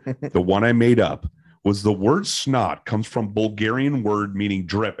 Okay. The one I made up was the word snot comes from Bulgarian word meaning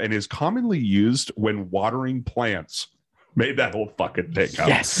drip and is commonly used when watering plants. Made that whole fucking thing up.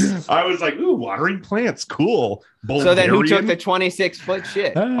 Yes. I was like, ooh, watering plants. Cool. So then who took Bulgarian? the 26-foot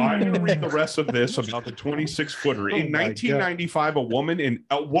shit? I'm going to read the rest of this about the 26-footer. In my 1995, a woman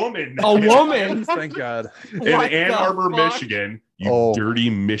A woman? Thank God. in What Ann the Arbor, fuck? Michigan, you Oh. dirty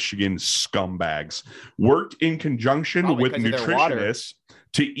Michigan scumbags, worked in conjunction Probably with 'cause of their water. nutritionists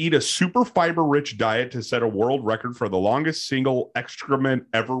to eat a super fiber rich diet to set a world record for the longest single excrement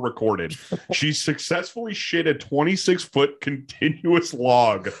ever recorded. She successfully shit a 26-foot continuous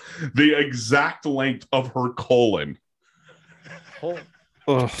log, the exact length of her colon. How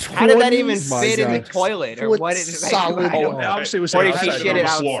did that even My fit in the God. told or Foot what? Did solid. Oh, obviously, it was Or did she outside shit of it the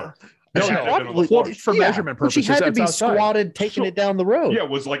out? floor. No, It no. had to have been on the floor. For measurement Well, purposes, she had to that's be outside. squatted, taking So- it down the road. Yeah, it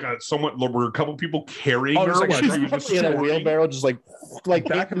was like there were a couple people carrying Oh, her. just like while a she was truck. just in a squirting. wheelbarrow, just like Back painting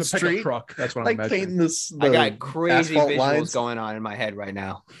in the the pickup street, truck. That's what I'm like imagining. painting this. I got crazy asphalt visuals lines. going on in my head right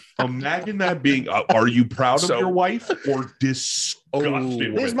now. Imagine that being. Are you proud So- of your wife or disgusted?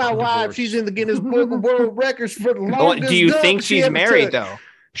 There's with my her? wife. divorce. She's in the Guinness Book of World Records for the Well, longest. do you dump think she she's ever married took. though?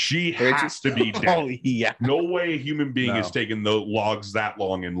 She Or has to be Oh dead. yeah. No way a human being No. is taking the logs that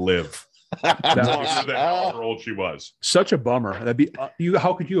long and live longer than however old she was. Such a bummer. That'd be you.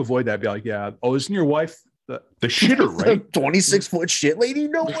 How could you avoid that? Be like, yeah. Oh, isn't your wife? The shitter, right? 26-foot shit lady.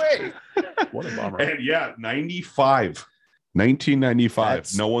 No way. What a bummer. And yeah, 1995.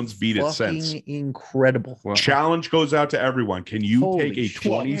 That's No one's beat it since. Fucking incredible. Well, Challenge goes out to everyone. Can you Holy take a shit.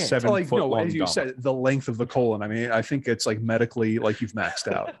 27 like, foot no, long as you dump? said, the length of the colon. I mean, I think it's like medically, like you've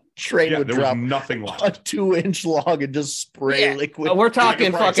maxed out. Train Yeah, would there was drop nothing a left. 2-inch log and just spray Yeah. liquid. We're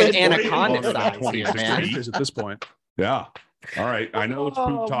talking Right, fucking it's anaconda longer than size here, 26 man. feet. Is at this point. Yeah. All right. I know it's poop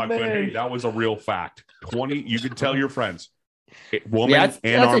Oh, talk, but man. hey, that was a real fact. 20. You can tell your friends. Woman, Yeah,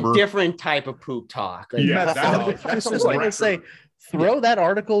 Ann that's a Arbor. different type of poop talk. Like, Yeah, I that's was going to say, throw that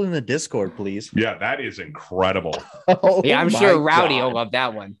article in the Discord, please. Yeah, that is incredible. Oh, yeah, I'm my sure Rowdy God. will love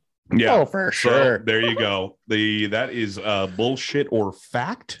that one. Yeah. Oh, for So sure. there you go. That is bullshit or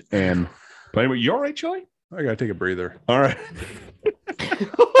fact. And but anyway, you all right, Chili? I gotta take a breather. All right.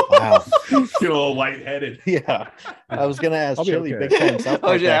 Wow. Get a little lightheaded. Yeah. I was going to ask I'll be Chili okay. big time. South Oh,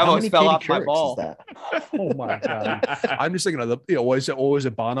 Park yeah, guy, I how almost many fell Katie off my Courics ball. is that? Oh my god. I'm just thinking of the. What was it? What was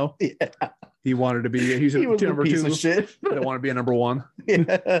it? Bono. Yeah. He wanted to be. He's He was a number piece 2. of shit. I don't want to be a number 1. Yeah.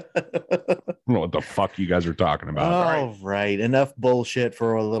 I don't know what the fuck you guys are talking about. All right. All right, enough bullshit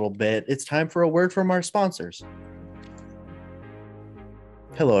for a little bit. It's time for a word from our sponsors.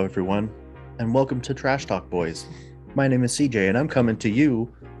 Hello, everyone, and welcome to Trash Talk Boys. My name is CJ, and I'm coming to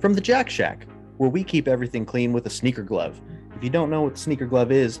you from the Jack Shack, where we keep everything clean with a sneaker glove. If you don't know what the sneaker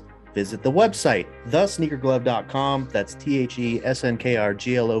glove is, visit the website, thesneakerglove.com. That's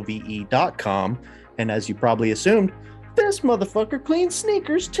THESNKRGLOVE.com. And as you probably assumed, this motherfucker cleans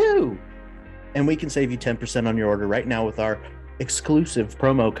sneakers too. And we can save you 10% on your order right now with our exclusive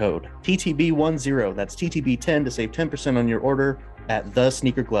promo code TTB10. That's TTB10 to save 10% on your order at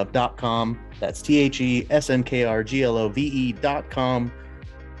thesneakerglove.com. That's THESNKRGLOVE.com.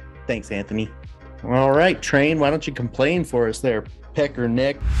 Thanks, Anthony. All right, Train, why don't you complain for us there, Pecker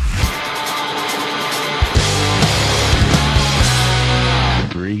Nick?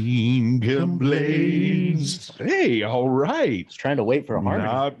 Green complaints. Hey, all right. Just trying to wait for a harmony.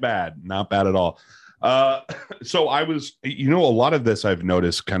 Not bad at all. So I was, a lot of this I've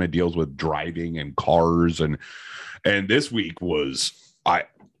noticed kind of deals with driving and cars, and this week was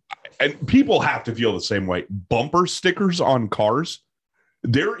and people have to feel the same way. Bumper stickers on cars.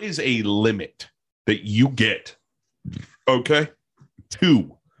 There is a limit that you get. Okay,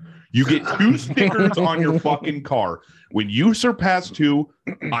 2. You get 2 stickers on your fucking car. When you surpass 2,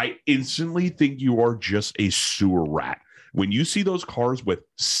 I instantly think you are just a sewer rat. When you see those cars with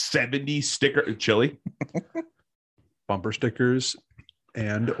 70 sticker chili, Bumper stickers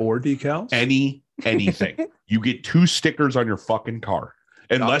and or decals. Anything. You get 2 stickers on your fucking car.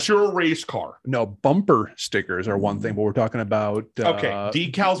 Unless you're a race car. No, bumper stickers are one thing, but we're talking about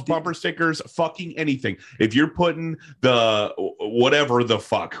decals, bumper stickers, fucking anything. If you're putting the whatever the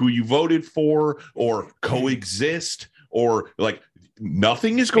fuck who you voted for or coexist or like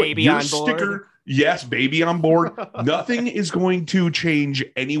nothing is going Baby your on board. sticker. Yes, baby on board. Nothing is going to change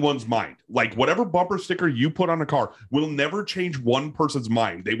anyone's mind. Like whatever bumper sticker you put on a car will never change one person's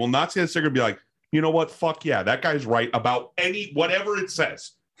mind. They will not see that sticker and be like, you know what? Fuck yeah, that guy's right about whatever it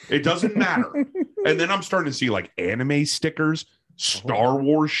says. It doesn't matter. And then I'm starting to see like anime stickers, Star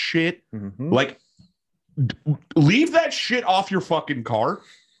Wars shit. Mhm. Like, leave that shit off your fucking car.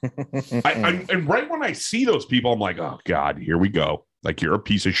 And right when I see those people, I'm like, oh God, here we go. Like, you're a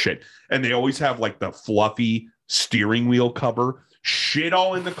piece of shit. And they always have like the fluffy steering wheel cover, shit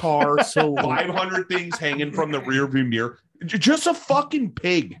all in the car. So 500 things hanging from the rear view mirror. Just a fucking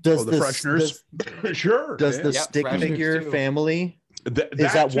pig. does the the fresheners? Sure. Does the Yep, stick fresheners figure too. family, is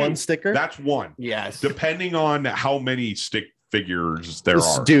that too. one sticker? That's one. Yes. Depending on how many stick figures there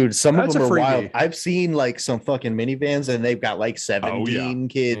are. Dude, some That's of a them are wild. freebie. I've seen like some fucking minivans and they've got like 17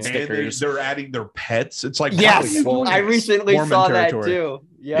 kid And stickers. they're adding their pets. It's like, Yes. wow, I recently Mormon saw territory. that too.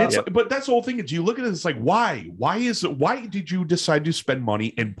 Yeah. It's, but that's the whole thing. Is you look at it, it's like, why did you decide to spend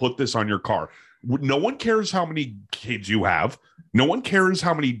money and put this on your car? No one cares how many kids you have. No one cares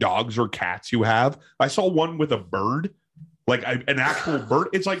how many dogs or cats you have. I saw one with a bird, like an actual bird.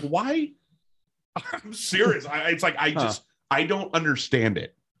 It's like, why? I'm serious. I don't understand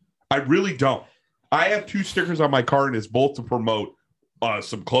it. I really don't. I have 2 stickers on my car, and it's both to promote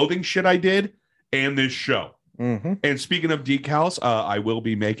some clothing shit I did and this show. Mhm. And speaking of decals, I will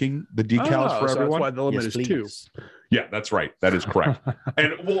be making the decals for so everyone. That's why the limit Yes, is 2. please. Yeah, that's right. That is correct.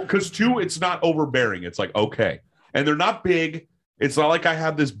 And well, because 2, it's not overbearing. It's like, okay. And they're not big. It's not like I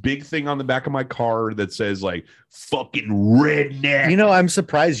have this big thing on the back of my car that says like fucking redneck. You know, I'm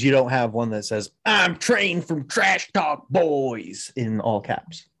surprised you don't have one that says, I'm trained from Trash Talk Boys in all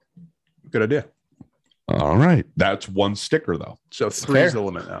caps. Good idea. All right. That's one sticker though. So 3 Fair. is the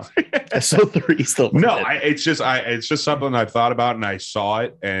limit now. So 3 still. No, it's just something I've thought about, and I saw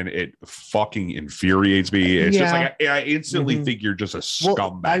it and it fucking infuriates me. It's just Yeah. like I instantly Mhm. think you're just a Well,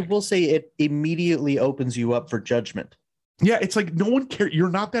 scumbag. I will say it immediately opens you up for judgment. Yeah, it's like no one cares. You're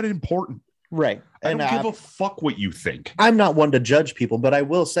not that important. Right. I And don't give a fuck what you think. I'm not one to judge people, but I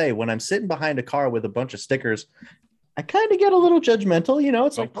will say when I'm sitting behind a car with a bunch of stickers, I kind of get a little judgmental. You know,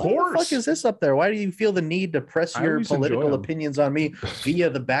 it's Of like, what the course. fuck is this up there? Why do you feel the need to press I your always enjoy political them. opinions on me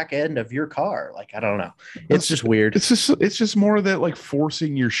via the back end of your car? Like, I don't know. It's just weird. It's just more of that like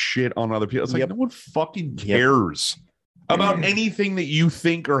forcing your shit on other people. It's like Yep. no one fucking Yep. cares about anything that you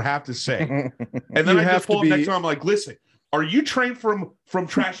think or have to say. And then You I have just pull to up next be- time. I'm like, listen, are you trained from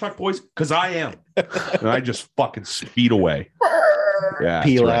Trash Talk Boys? Because I am. And I just fucking speed away. Yeah,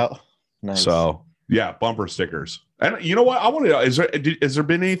 Peel that's right. out. Nice. So yeah, bumper stickers. And you know what? I want to know: has there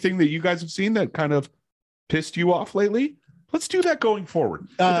been anything that you guys have seen that kind of pissed you off lately? Let's do that going forward.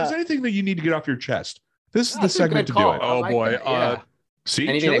 If there's anything that you need to get off your chest, this is the That's a segment good to do call. it. I Oh like boy. that, yeah. See,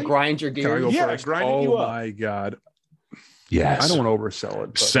 Anything Chili? that grinds your Can I go gears. Yeah, first? grinding you Oh up. my god. Yes. I don't want to oversell it.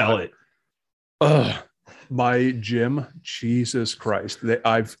 But Sell it. Ugh. My gym, Jesus Christ.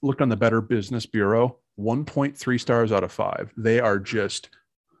 I've looked on the Better Business Bureau, 1.3 stars out of 5. They are just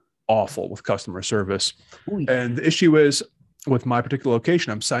awful with customer service. Ooh. And the issue is with my particular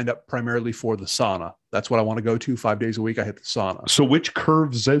location, I'm signed up primarily for the sauna. That's what I want to go to 5 days a week. I hit the sauna. So which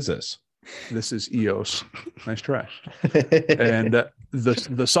curves is this? This is EOS. Nice trash. And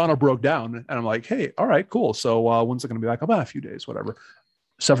the sauna broke down, and I'm like, hey, all right, cool. So when's it going to be back? About a few days, whatever.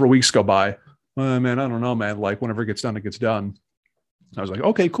 Several weeks go by. Man, I don't know, man. Like whenever it gets done, it gets done. I was like,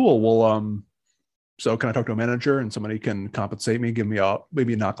 okay, cool. Well, so can I talk to a manager and somebody can compensate me, give me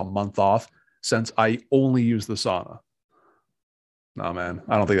maybe knock a month off since I only use the sauna? No, man,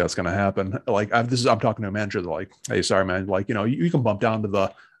 I don't think that's going to happen. Like I'm talking to a manager. They're like, hey, sorry, man. Like, you can bump down to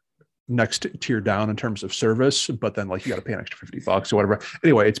the next tier down in terms of service, but then like you got to pay an extra $50 or whatever.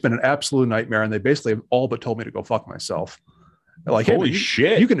 Anyway, it's been an absolute nightmare. And they basically have all but told me to go fuck myself. Like, Holy hey,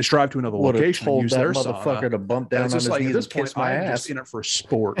 shit. you can just drive to another Would have location and told use that their motherfucker sauna. to bump And down it's on just his like at knees this and point, kiss my I'm ass. just in it for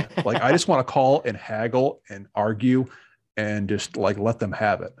sport. Like I just want to call and haggle and argue and just like let them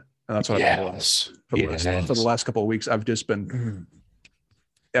have it. And that's what I've been doing for the last couple of weeks. I've just been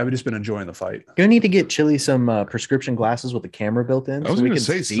enjoying the fight. Gonna need to get Chili some prescription glasses with a camera built in. I was so we going can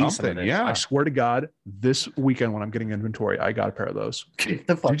to say see some of something. this. Yeah. I swear to God, this weekend when I'm getting inventory, I got a pair of those. Get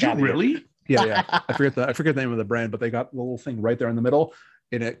the fuck Did you out of here. really? Yeah. I forget the name of the brand, but they got the little thing right there in the middle,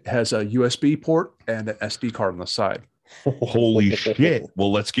 and it has a USB port and an SD card on the side. Holy shit.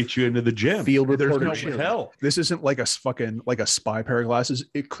 Well, let's get you into the gym. Field There's reporter no Chili. hell. This isn't like a spy pair of glasses.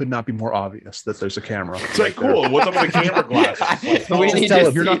 It could not be more obvious that there's a camera. It's like, cool. What's up with the camera glasses? Like, We Just need tell to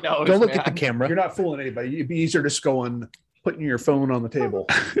him, you're see not, those, go look at the man. camera. You're not fooling anybody. It'd be easier just going, putting your phone on the table.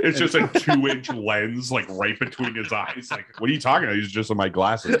 it's just a 2-inch lens, like right between his eyes. Like, what are you talking about? These are just my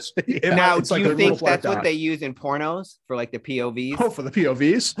glasses. Now, It's do like a you little think black that's what dot. they use in pornos for like the POVs? Oh, for the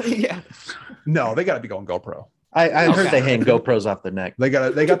POVs? yeah. No, they got to be going GoPro. I heard Okay. they hang GoPros off the neck. They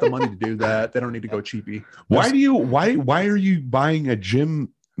got the money to do that. They don't need to go cheapy. Why are you buying a gym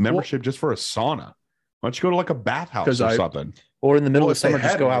membership just for a sauna? Why don't you go to like a bathhouse 'Cause or something? Or in the middle Well, of if they summer, had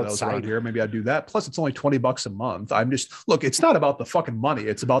just go any of those around outside. here, maybe I'd do that. Plus, it's only $20 a month. Look, it's not about the fucking money.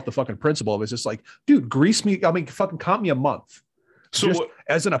 It's about the fucking principle of it. It's just like, dude, grease me. I mean, fucking comp me a month. So Just what-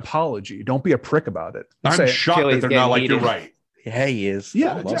 as an apology. Don't be a prick about it. I'm Say, shocked that Chili's they're not getting like, you're heated. right. Yeah, he is.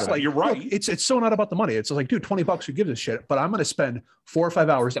 yeah, I love just it. like You're right. look, it's so not about the money. It's like, dude, $20, who gives a shit? But I'm going to spend 4 or 5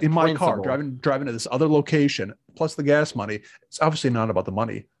 hours The in my car principle. driving to this other location, plus the gas money. It's obviously not about the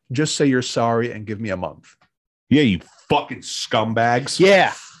money. Just say you're sorry and give me a month, Yeah, you fucking scumbags.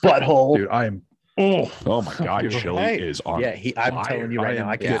 Yeah, butthole. dude. I am. Oh my God, Dude, Chili hey. is on. Yeah, I'm fire. telling you right now,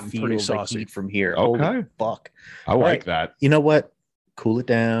 I getting can pretty feel the saucy. heat from here. Okay. Holy fuck. I like Right. that. You know what? Cool it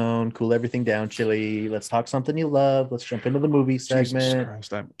down. Cool everything down, Chili. Let's talk something you love. Let's jump into the movie Jesus segment.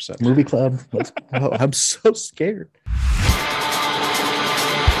 Christ, I'm upset. Movie club. Let's go. I'm so scared.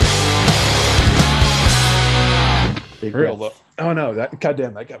 Big Real breath. though. Oh no, that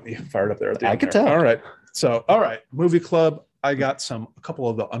goddamn that got me fired up there. At the I end could there. tell. All right. So, all right, movie club. I got a couple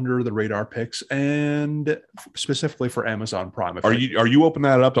of the under the radar picks, and specifically for Amazon Prime. Are you opening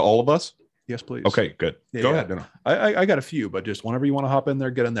that up to all of us? Yes, please. Okay, good. Yeah, Go yeah. ahead. No. I got a few, but just whenever you want to hop in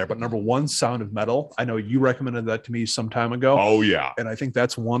there, get in there. But number one, Sound of Metal. I know you recommended that to me some time ago, Oh yeah. and I think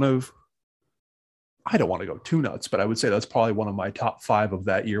that's one of. I don't want to go too nuts, but I would say that's probably one of my top 5 of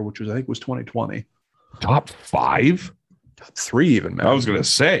that year, which was I think was 2020. Top 5? Top 3 even, man. I was gonna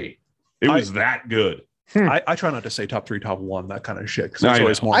say it was that good. I try not to say top 3, top 1, that kind of shit, because I it's know.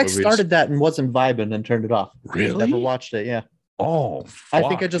 always more I movies. started that and wasn't vibing and turned it off. Really? Never watched it. Yeah. Oh, I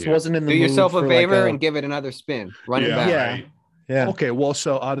think I fuck, just dude. wasn't in the Do mood yourself for a favor like and give it another spin. Run it Yeah, back. Yeah. right. yeah. Okay, well,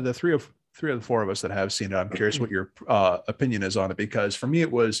 so out of the three of the 4 of us that have seen it, I'm curious what your opinion is on it, because for me it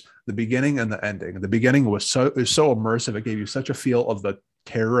was the beginning and the ending. The beginning was so immersive; it gave you such a feel of the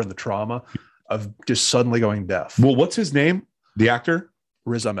terror and the trauma of just suddenly going deaf. Well, what's his name? The actor?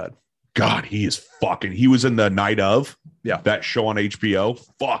 Riz Ahmed. God, he is fucking. He was in the Night of. Yeah. That show on HBO.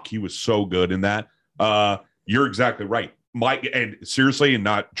 Fuck, he was so good in that. You're exactly right. And seriously, and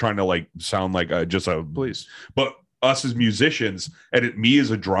not trying to like sound like just a Please. but us as musicians and me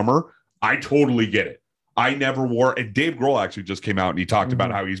as a drummer, I totally get it. I never wore, and Dave Grohl actually just came out and he talked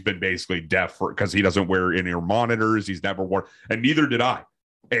about how he's been basically deaf because he doesn't wear in-ear monitors. He's never worn, and neither did I.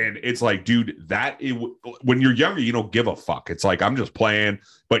 And it's like, dude, when you're younger, you don't give a fuck. It's like, I'm just playing,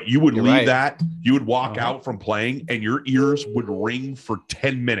 but you would You're leave right. that, you would walk Uh-huh. out from playing and your ears would ring for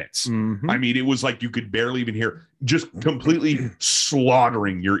 10 minutes. Mhm. I mean, it was like you could barely even hear, just completely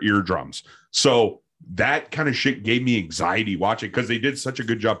slaughtering your eardrums. So that kind of shit gave me anxiety watching because they did such a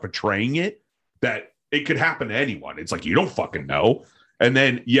good job portraying it that it could happen to anyone. It's like, you don't fucking know. And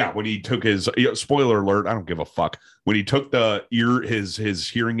then, yeah, when he took his spoiler alert, I don't give a fuck. When he took his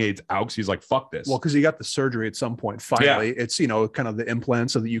hearing aids out, he's like, fuck this. Well, because he got the surgery at some point. Finally, it's, kind of the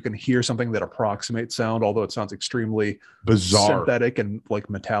implant so that you can hear something that approximates sound, although it sounds extremely bizarre, synthetic and like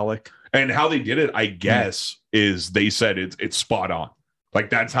metallic. And how they did it, I guess, is they said it's spot on.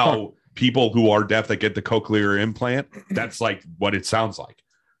 Like that's how people who are deaf that get the cochlear implant, that's like what it sounds like.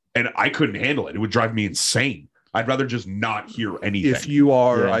 And I couldn't handle it. It would drive me insane. I'd rather just not hear anything. If you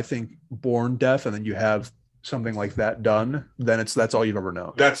are, I think, born deaf and then you have something like that done, then that's all you've ever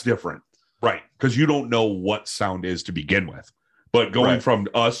known. That's different. Right. Because you don't know what sound is to begin with. But going from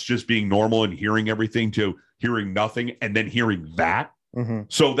us just being normal and hearing everything to hearing nothing and then hearing that. Mm-hmm.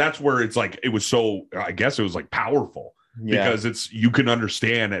 So that's where it's like, it was so, I guess it was like powerful because you can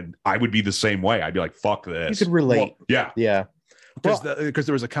understand. And I would be the same way. I'd be like, fuck this. You could relate. Well, yeah. Because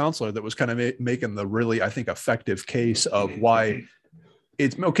there was a counselor that was kind of making the really, I think, effective case of why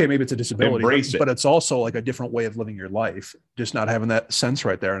it's okay. Maybe it's a disability, but it's also like a different way of living your life, just not having that sense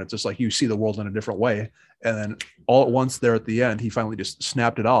right there. And it's just like you see the world in a different way. And then all at once there at the end, he finally just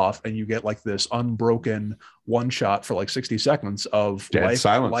snapped it off. And you get like this unbroken one shot for like 60 seconds of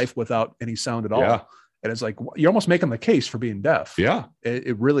life without any sound at all. Yeah. And it's like, you're almost making the case for being deaf. Yeah.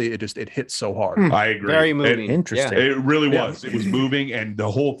 It really hits so hard. I agree. Very moving. Interesting. It really was. It was moving. And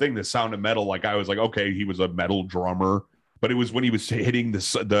the whole thing, the sound of metal, like I was like, okay, he was a metal drummer, but it was when he was hitting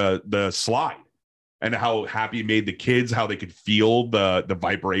the slide and how happy it made the kids, how they could feel the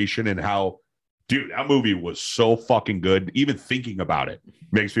vibration and how, dude, that movie was so fucking good. Even thinking about it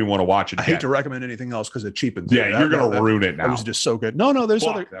makes me want to watch it. I hate to recommend anything else because it cheapens. Yeah, you're gonna ruin it now. It was just so good. No, there's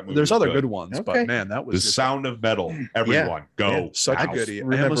other good ones, but man, that was the sound of metal. Everyone, go. Such a goodie.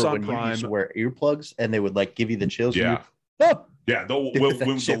 Remember Amazon when Prime. you used to wear earplugs and they would like give you the chills? Yeah. Yeah, Dude,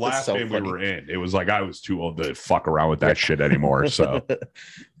 the last game we were in, it was like I was too old to fuck around with that shit anymore. So,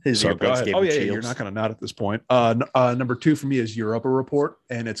 His go earbuds ahead. gave Oh him yeah, chills. you're not going to nod at this point. Number 2 for me is Europa Report,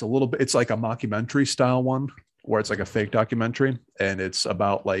 and it's it's like a mockumentary style one where it's like a fake documentary, and it's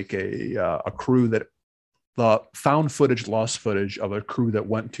about like a crew that the found footage, lost footage of a crew that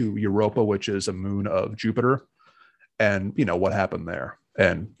went to Europa, which is a moon of Jupiter, and what happened there.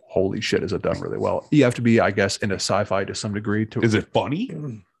 And holy shit, is it done really well? You have to be, I guess, into sci-fi to some degree. is it funny?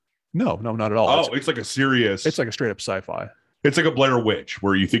 No, not at all. Oh, it's like a serious. It's like a straight up sci-fi. It's like a Blair Witch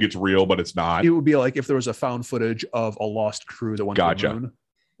where you think it's real, but it's not. It would be like if there was a found footage of a lost crew that went to the moon,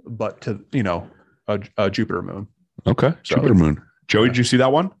 but to a Jupiter moon. Okay, So- Jupiter Moon. Joey, did you see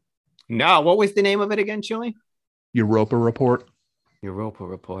that one? No, what was the name of it again, Chili? Europa Report. Europa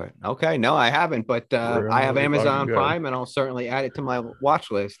Report. Okay, no, I haven't, but I have Really Amazon fucking good. Prime, and I'll certainly add it to my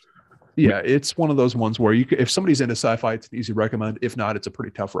watch list. Yeah, it's one of those ones where if somebody's into sci-fi, it's an easy recommend. If not, it's a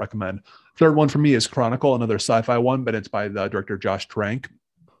pretty tough recommend. Third one for me is Chronicle, another sci-fi one, but it's by the director Josh Trank.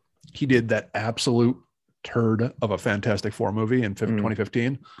 He did that absolute turd of a Fantastic Four movie in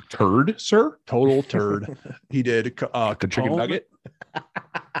 2015. Turd, sir? Total turd. He did The chicken Capone. nugget?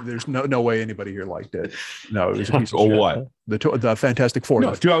 There's no way anybody here liked it. No, it was a piece of Oh, shit. what? The Fantastic Four.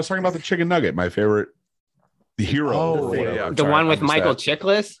 No, dude, I was talking about the chicken nugget, my favorite, the hero. Oh, or whatever. yeah. I'm The sorry, one I with missed Michael that.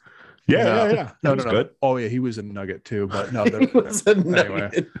 Chiklis? Yeah, No. yeah. No, That was good. Oh yeah, he was a nugget too, but no, He was a anyway,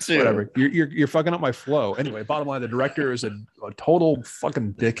 nugget too. whatever. You're fucking up my flow. Anyway, bottom line, the director is a total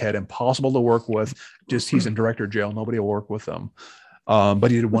fucking dickhead, impossible to work with. Just he's in director jail. Nobody will work with him.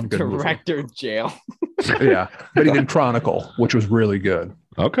 But he did one good Director jail. movie. Yeah, but he did Chronicle, which was really good.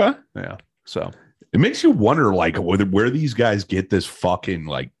 Okay. Yeah, so It makes you wonder, like, where these guys get this fucking,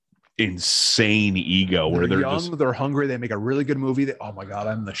 like, insane ego where they're they're young, just, they're hungry. They make a really good movie. Oh my god,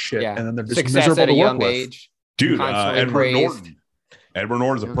 I'm the shit, Yeah. and then they're just Success miserable at a to work young with. age. dude, constantly Edward praised. Norton. Edward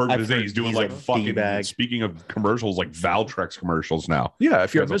Norton's a perfect I've example. heard He's doing he's like a fucking, D-bag. speaking of commercials, like Valtrex commercials now. Yeah,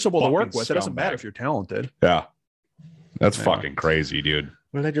 if you're Guy's a miserable to work fucking with, it doesn't matter scumbag. if you're talented. Yeah. That's Yeah. fucking crazy, dude.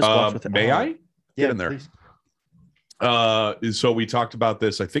 What did I just watch with it? May I? Yeah, in there. please. So we talked about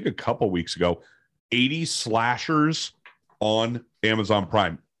this, I think, a couple weeks ago. 80 slashers on Amazon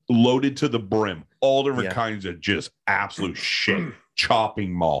Prime, loaded to the brim, all different Yeah. kinds of just absolute shit,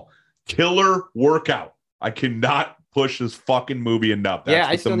 chopping mall, killer workout. I cannot push this fucking movie enough. That's Yeah,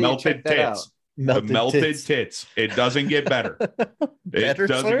 I with still the need to melted check that out. tits. The melted tits. It doesn't get better. Better, It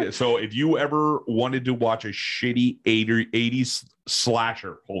doesn't sir? get, so if you ever wanted to watch a shitty 80s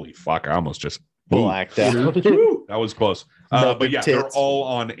slasher, holy fuck, I almost just Blacked out. Woo, that was close. But Melted yeah, they're tits. all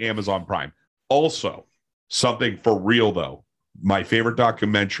on Amazon Prime. Also, something for real though, my favorite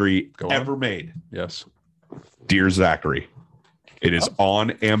documentary Go on. ever made, Yes. Dear Zachary. It is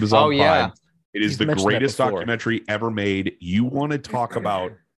on Amazon Oh, yeah. Prime. It is You've the mentioned that greatest before. documentary ever made. You want to talk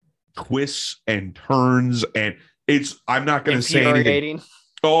about twists and turns, and I'm not going to say anything. Infuriating.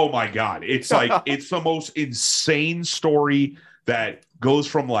 Oh my God. It's like, it's the most insane story that goes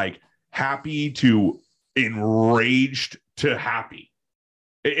from like happy to enraged to happy.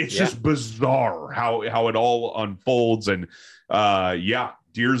 It's just bizarre how it all unfolds. And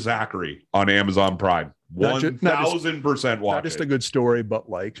Dear Zachary on Amazon Prime. 1000% watch Not just it. a good story, but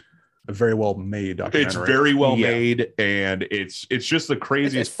like a very well made documentary. It's very well made, and it's just the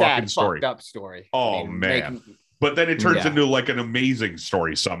craziest It's a sad, fucking story. fucked up story. Oh, man. But then it turns into like an amazing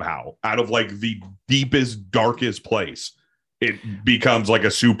story somehow. Out of like the deepest, darkest place, it becomes like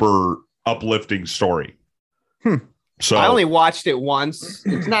a super uplifting story. So I only watched it once.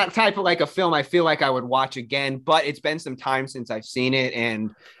 It's not type of like a film I feel like I would watch again, but it's been some time since I've seen it,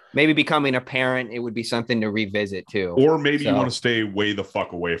 and maybe becoming a parent, it would be something to revisit too. Or maybe you want to stay way the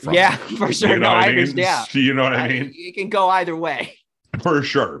fuck away from it. it. For sure. You know what I mean? understand. You know what I mean? It can go either way. For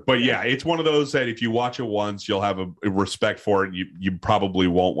sure. But yeah, it's one of those that if you watch it once, you'll have a respect for it. You probably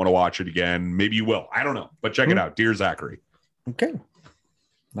won't want to watch it again. Maybe you will. I don't know. But check it out. Dear Zachary. Okay.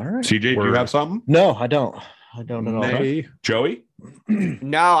 All right. CJ, do you have something? No, I don't. I don't at all. Nay. Joey?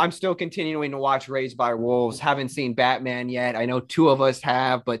 No, I'm still continuing to watch Raised by Wolves. Haven't seen Batman yet. I know two of us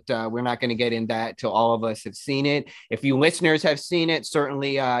have, but we're not going to get into that till all of us have seen it. If you listeners have seen it,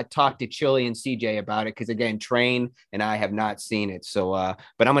 certainly talk to Chili and CJ about it, because again, Train and I have not seen it. So,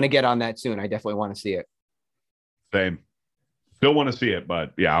 but I'm going to get on that soon. I definitely want to see it. Same. Still want to see it,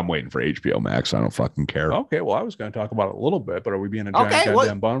 but yeah, I'm waiting for HBO Max. I don't fucking care. Okay, well, I was going to talk about it a little bit, but are we being a giant Okay,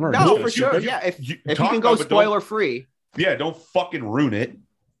 goddamn bummer? No, No, for sure. you- Yeah, if you you talk can go about it, but don't- spoiler free. Yeah, don't fucking ruin it,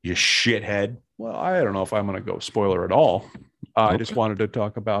 you shithead. Well, I don't know if I'm going to go spoiler at all. I just wanted to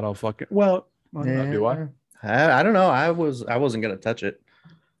talk about how fucking do I? I don't know. I wasn't gonna touch it.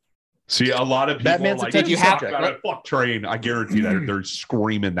 See, a lot of people Batman's a like, touchy you talk subject, about it, fuck Train. I guarantee that they're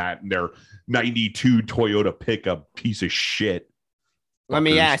screaming that in their 92 Toyota pickup piece of shit. Let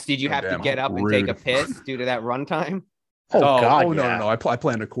me Fuckers. ask, did you have to Goddamn get up and take a rude. piss due to that runtime? Oh, God, no, yeah. no. I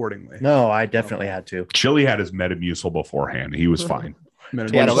planned accordingly. No, I definitely had to. Chili had his Metamucil beforehand. He was fine.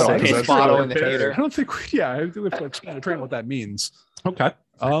 Minute He had a little 26. piss That's bottle really in the piss. theater. I don't think. I do have to explain to Train what that means. Okay.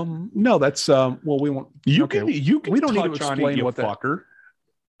 No, that's well, we won't. You okay. can We don't need to touch on it, explain you what that. fucker.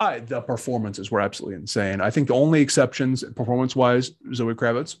 The performances were absolutely insane. I think the only exceptions, performance-wise, Zoe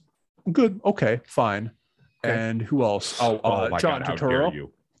Kravitz, good, okay, fine. Okay. And who else? Oh my John God, how Turturro. dare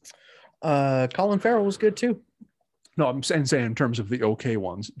you? Colin Farrell was good too. No, I'm saying in terms of the okay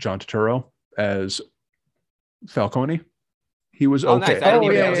ones, John Turturro as Falcone. He was Oh, okay. nice. I didn't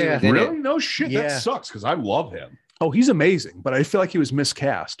even yeah, know he yeah, was in Really? it. No shit. Yeah. That sucks because I love him. Oh, he's amazing, but I feel like he was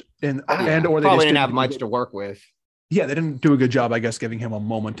miscast, and or they Probably just didn't have do a much good- to work with. Yeah, they didn't do a good job, I guess, giving him a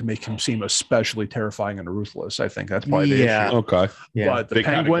moment to make him seem especially terrifying and ruthless. I think that's probably the Yeah. issue. Okay. Yeah. But the They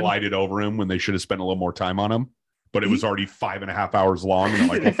kind of Penguin, glided over him when they should have spent a little more time on him, but it was already 5.5 hours long. And I'm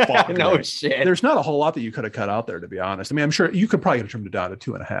like, well, fuck. No man. shit. there's not a whole lot that you could have cut out there, to be honest. I mean, I'm sure you could probably have trimmed it down to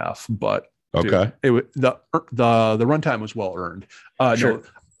 2.5, but dude, Okay. the runtime was well earned. Sure.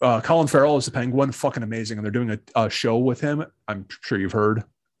 No, Colin Farrell is the Penguin, fucking amazing, and they're doing a show with him. I'm sure you've heard.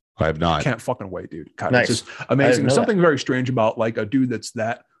 I have not. Can't fucking wait, dude. God, Nice. it's just I amazing. didn't know There's something very strange about like a dude that's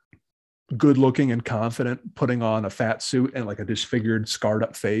that good looking and confident putting on a fat suit and like a disfigured, scarred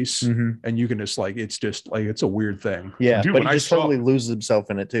up face, Mhm. and you can just like it's just like it's a weird thing. Yeah, Dude, but when he I just saw- totally loses himself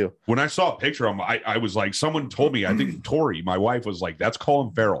in it too. When I saw a picture of him, I was like, someone told me, I think Tori, my wife, was like, that's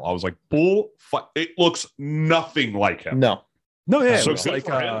Colin Farrell. I was like, it looks nothing like him. No. No, yeah, So it was good like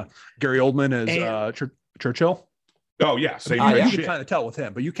for him. Gary Oldman as And- Churchill. Oh, yeah. Same I mean, kind of you shit. can kind of tell with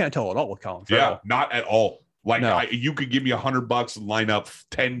him, but you can't tell at all with Colin Yeah, Farrell. not at all. Like, No. you could give me $100 and line up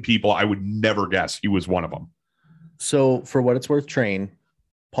 10 people. I would never guess he was one of them. So for what it's worth, Train,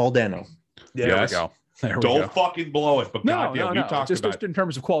 Paul Dano. Yeah, Yes. there we go. There we Don't go. fucking blow it. But No, goddamn, no, we no. talked Just about in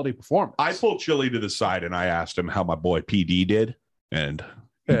terms of quality performance. I pulled Chili to the side and I asked him how my boy PD did, and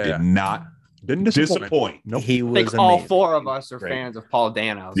he Yeah. did not Didn't disappoint. disappoint. Nope. He I was think all amazing. four of us are Great. fans of Paul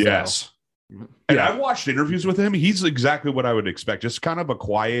Dano. So. Yes. And I've watched interviews with him. He's exactly what I would expect. Just kind of a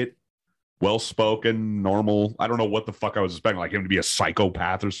quiet, well-spoken, normal. I don't know what the fuck I was expecting, like him to be a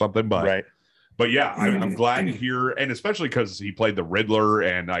psychopath or something. But Right. but yeah, I'm glad to hear, and especially because he played the Riddler,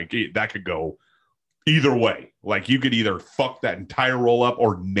 and like that could go either way. Like you could either fuck that entire role up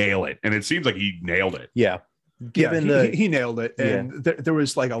or nail it, and it seems like he nailed it. Yeah. Given yeah, the he nailed it, and there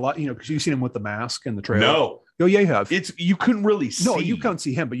was like a lot, because you've seen him with the mask in the trailer. No, Oh yeah, you have. it's you couldn't really see. No, you can't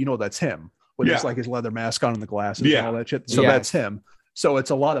see him, but you know that's him. With Yeah. his like his leather mask on and the glasses Yeah. and all that shit. So Yeah. that's him. So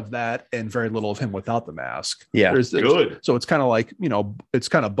it's a lot of that and very little of him without the mask. Yeah. There's Good. So it's kind of like, it's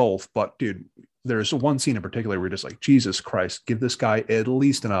kind of both. But dude, there's one scene in particular where you're just like, Jesus Christ, give this guy at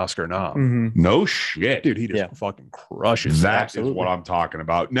least an Oscar nom. Mm-hmm. No shit. Dude, he just fucking crushes. That Absolutely. is what I'm talking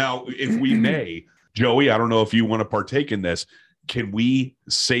about. Now, if we may, Joey, I don't know if you want to partake in this. Can we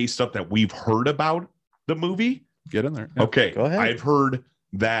say stuff that we've heard about the movie? Get in there. Yeah. Okay. Go ahead. I've heard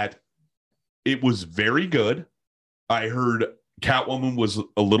that it was very good. I heard Catwoman was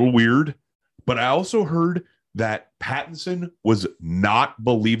a little weird, but I also heard that Pattinson was not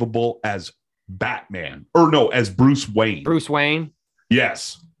believable as Batman, or no, as Bruce Wayne. Bruce Wayne.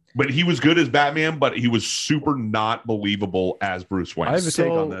 Yes. But he was good as Batman, but he was super not believable as Bruce Wayne. I have a take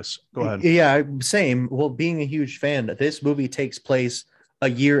So- on this. Go ahead. Yeah, same. Well, being a huge fan, this movie takes place a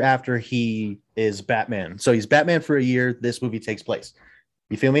year after he is Batman. So he's Batman for a year. This movie takes place.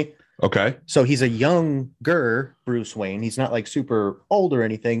 You feel me? Okay. So he's a younger Bruce Wayne. He's not like super old or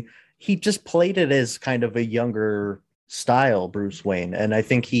anything. He just played it as kind of a younger style Bruce Wayne. And I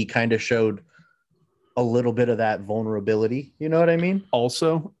think he kind of showed a little bit of that vulnerability. You know what I mean?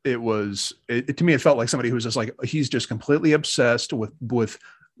 Also, to me, it felt like somebody who was just like, he's just completely obsessed with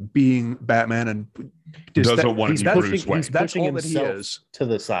being Batman and just Doesn't want to be Bruce Wayne. That's pushing all that he himself is. to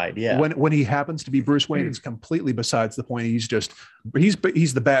the side. Yeah. When he happens to be Bruce Wayne, it's completely besides the point. He's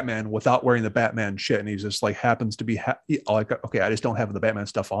the Batman without wearing the Batman shit, and he's just like happens to be like, okay, I just don't have the Batman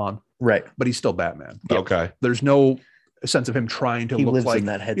stuff on, right. but he's still Batman. Okay. There's no sense of him trying to He look lives like in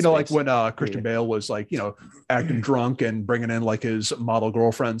that headspace. like when Christian Bale was like, acting drunk and bringing in like his model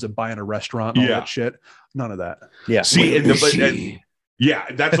girlfriends and buying a restaurant and all Yeah. that shit. None of that. Yeah. See, yeah,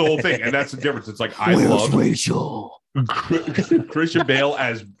 that's the whole thing. And that's the difference. It's like I love Rachel? Christian Bale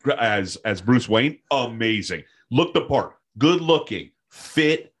as Bruce Wayne. Amazing. Look the part. Good looking,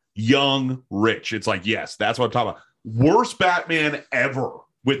 fit, young, rich. It's like, yes, that's what I'm talking about. Worst Batman ever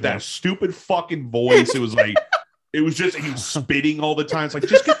with that stupid fucking voice. It was like, it was just, he was spitting all the time. It's like,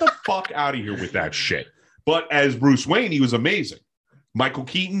 just get the fuck out of here with that shit. But as Bruce Wayne, he was amazing. Michael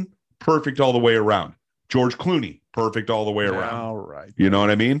Keaton, perfect all the way around. George Clooney, perfect all the way around. All right. You know what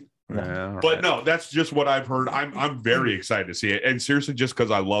I mean? Yeah, all But right. no, that's just what I've heard. I'm very excited to see it. And seriously, just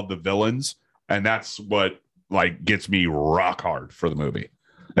because I love the villains, and that's what like gets me rock hard for the movie.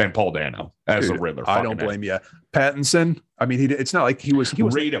 And Paul Dano as the Dude, Riddler. I don't blame you. Pattinson. I mean, it's not like he was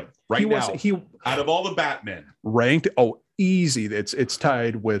Rate him right he now. was he Out of all the Batmen, ranked. Oh, easy. It's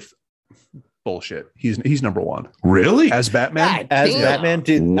tied with bullshit. He's number one really? as Batman. God As damn. Batman,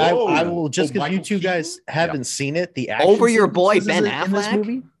 dude, I Whoa. will just Oh, because you Michael two guys Keaton? haven't seen it. The action Over your boy sequences Ben in this Affleck?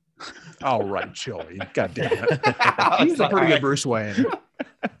 movie. All right, Joey. God damn it. He's a pretty good Bruce Wayne.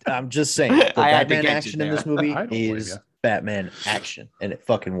 I'm just saying, the I had to Batman get you action in there. this movie I don't blame is ya. Batman action, and it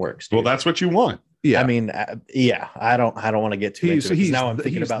fucking works. Dude. Well, that's what you want. Yeah. I mean, yeah. I don't want to get too He's- into it 'cause he's now I'm the-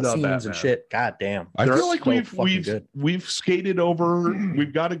 thinking he's about the scenes Batman. and shit. God damn. I They're feel like so fucking good. we've skated over.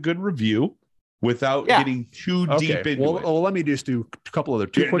 We've got a good review without Yeah. getting too Okay. deep into it. Well, let me just do a couple other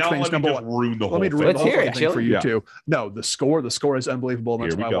two Yeah, quick now things. let me Number just one. ruin the whole Let me thing. do Let's the hear whole it, thing for Chili. you Yeah. too. No, the score is unbelievable. And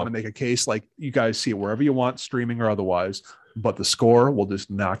that's Here we why I go. want to make a case. Like you guys see it wherever you want, streaming or otherwise. But the score will just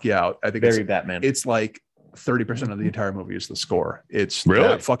knock you out. I think Very Batman. it's like 30% of the entire movie is the score. It's Really?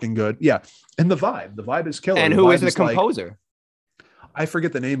 that fucking good. Yeah. And the vibe is killer. And The who vibe is the like- composer? I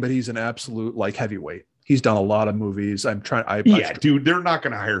forget the name, but he's an absolute like heavyweight. He's done a lot of movies. Yeah, dude, they're not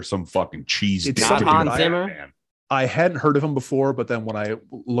going to hire some fucking cheese. It's dick not to do Hans that, Zimmer? man. I hadn't heard of him before, but then when I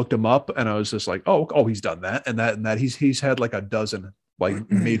looked him up and I was just like, oh, he's done that and that and that. He's had like a dozen like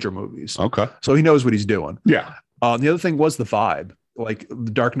major movies. Okay. So he knows what he's doing. Yeah. The other thing was the vibe. Like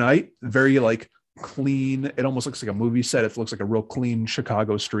The Dark Knight, very like clean. It almost looks like a movie set. It looks like a real clean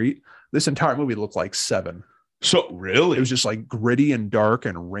Chicago street. This entire movie looked like Seven. So really, It was just like gritty and dark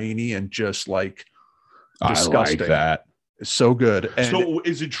and rainy and just like disgusting. I like that. so good. And So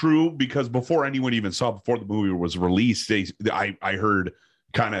is it true? Because before anyone even saw, before the movie was released, I heard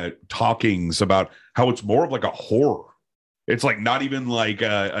kind of talkings about how it's more of like a horror. It's like not even like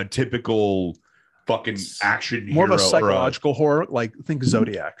a typical fucking action more of hero a or psychological horror, like think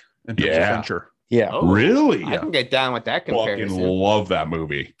Zodiac in terms Yeah. of Fincher. Yeah. Oh, Really? I can get down with that Fucking comparison. love that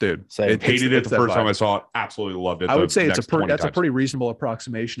movie. Dude, Same. Hated it it's the that first time vibe. I saw it. Absolutely loved it. I the would say it's next 20 that's a times. pretty reasonable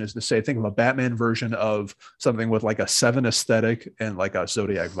approximation, is to say think of a Batman version of something with like a Seven aesthetic and like a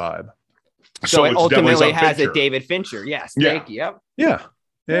Zodiac vibe. So it it's definitely ultimately some has Fincher. a David Fincher. Yes. Yeah. Thank you. Yep. Yeah.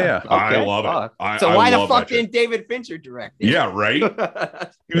 Yeah. I Okay, love it. fuck. I- So I why the love fuck that shit. didn't David Fincher direct it? Yeah, right. He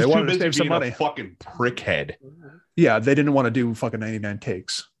They was too wanted to busy save some being money. a fucking prickhead. Yeah. They didn't want to do fucking 99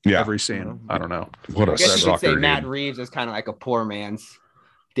 takes Yeah. every scene. I don't know. What a I guess you could say sucker, Matt dude. Reeves is kind of like a poor man's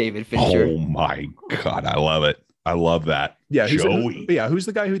David Fincher. Oh my god, I love it. I love that. Yeah, Joey. who's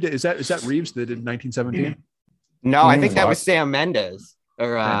the guy who did? Is that Reeves that did 1917? No, I think that was Sam Mendes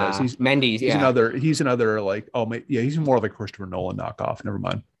or Mendes. He's another like he's more like Christopher Nolan knockoff. Never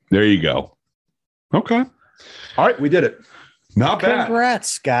mind. There you go. Okay. All right, we did it. Not bad.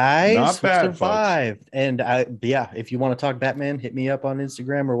 Congrats, guys. Not bad, Survived. Folks. And if you want to talk Batman, hit me up on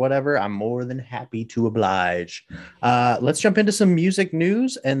Instagram or whatever. I'm more than happy to oblige. Let's jump into some music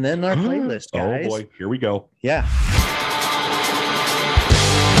news and then our playlist, guys. Oh boy, here we go. Yeah.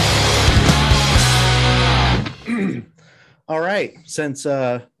 All right. Since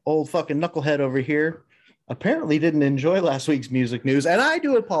old fucking knucklehead over here apparently didn't enjoy last week's music news, and I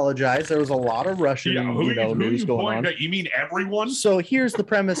do apologize. There was a lot of Russian, news going on. You mean everyone? So here's the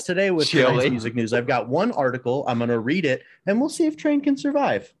premise today with tonight's music news. I've got one article. I'm going to read it, and we'll see if Train can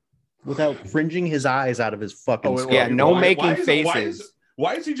survive without fringing his eyes out of his fucking skull. Yeah, making faces.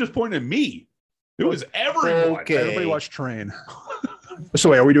 Why is he just pointing at me? It was everyone. Okay. Everybody watch Train.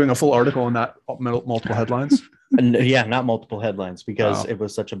 So wait, are we doing a full article and not multiple headlines? Yeah, not multiple headlines because it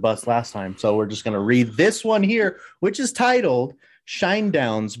was such a bust last time. So we're just going to read this one here, which is titled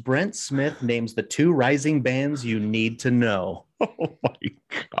Shinedown's Brent Smith names the 2 rising bands you need to know. Oh my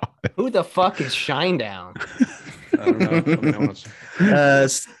God. Who the fuck is Shinedown? I don't know.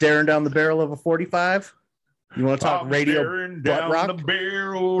 Staring down the barrel of a 45. You want to talk radio butt rock? The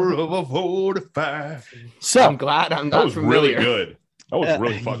barrel of a 45. So I'm glad I'm not that was familiar. really good. That was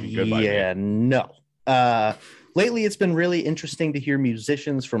really fucking good. Yeah, no. Lately, it's been really interesting to hear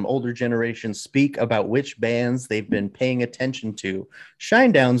musicians from older generations speak about which bands they've been paying attention to.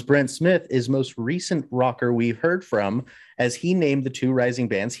 Shinedown's Brent Smith is most recent rocker we've heard from, as he named the 2 rising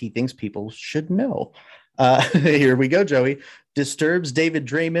bands he thinks people should know. Here we go, Joey. Disturbed's David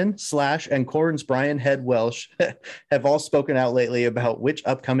Draymond, Slash, and Korn's Brian Head Welsh have all spoken out lately about which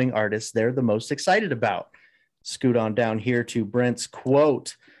upcoming artists they're the most excited about. Scoot on down here to Brent's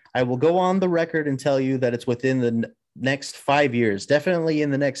quote. I will go on the record and tell you that it's within the next 5 years, definitely in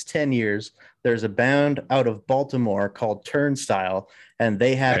the next 10 years. There's a band out of Baltimore called Turnstile, and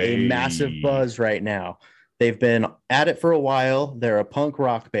they have a massive buzz right now. They've been at it for a while. They're a punk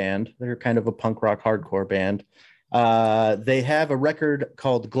rock band. They're kind of a punk rock hardcore band. They have a record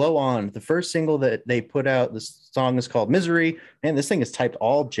called Glow On. The first single that they put out, the song is called Misery. Man, this thing is typed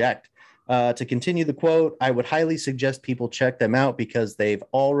all jacked. To continue the quote, I would highly suggest people check them out because they've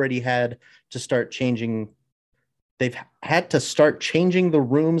already had to start changing. They've had to start changing the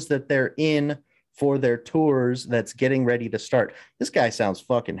rooms that they're in for their tours that's getting ready to start. This guy sounds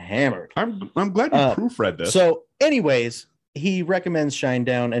fucking hammered. I'm glad you proofread this. So anyways, he recommends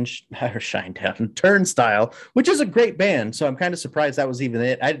Shinedown and Turnstile, which is a great band. So I'm kind of surprised that was even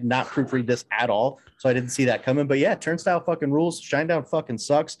it. I did not proofread this at all, so I didn't see that coming. But yeah, Turnstile fucking rules. Shinedown fucking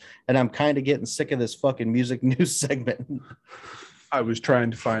sucks, and I'm kind of getting sick of this fucking music news segment. I was trying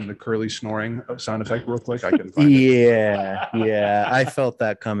to find the curly snoring sound effect real quick. I couldn't find it. Yeah, I felt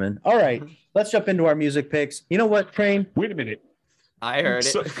that coming. All right, let's jump into our music picks. You know what, Train? Wait a minute. I heard it.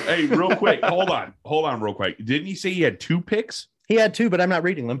 So, hey, real quick. Hold on real quick. Didn't he say he had 2 picks? He had 2, but I'm not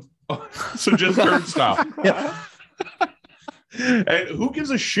reading them. So just Turnstile. Yeah. And who gives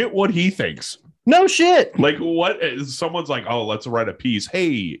a shit what he thinks? No shit. Like what? Someone's like, oh, let's write a piece.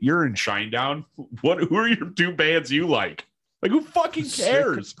 Hey, you're in Shinedown. Who are your 2 bands you like? Like who fucking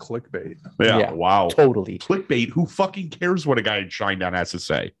cares? Clickbait. Yeah. Wow. Totally. Clickbait. Who fucking cares what a guy in Shinedown has to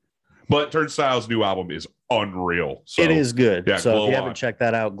say? But Turnstile's new album is unreal. So, it is good. Yeah, so if you On. haven't checked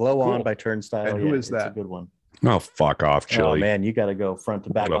that out, Glow On by Turnstile. And who is it's that? a good one. Oh, fuck off, Chili. Oh man, you got to go front to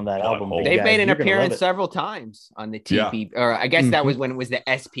back What a on that butthole. album. big They've guy. made an You're gonna love appearance it. several times on the TP, or I guess that was when it was the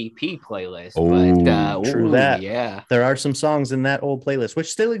SPP playlist. Oh, but true that. Yeah. There are some songs in that old playlist,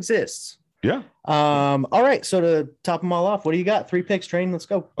 which still exists. Yeah. All right. So to top them all off, what do you got? 3 picks, Train. Let's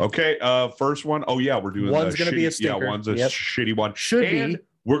go. Okay. First one. Oh yeah, we're doing One's gonna be a shitty- stinker. Yeah, one's a Yep. shitty one. Should and be.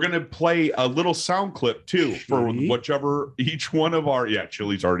 we're gonna play a little sound clip too for Shitty. whichever each one of our. Yeah,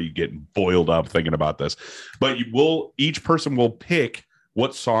 Chili's already getting boiled up thinking about this, but each person will pick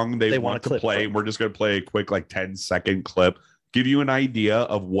what song they want want a to clip play. from. We're just gonna play a quick 10-second clip, give you an idea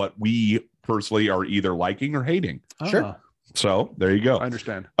of what we personally are either liking or hating. Sure. So there you go. I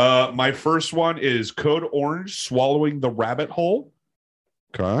understand. My first one is Code Orange, Swallowing the Rabbit Hole.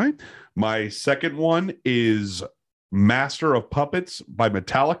 Okay. My second one is Master of Puppets by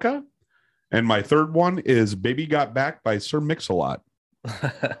Metallica. And my third one is Baby Got Back by Sir Mix-a-Lot.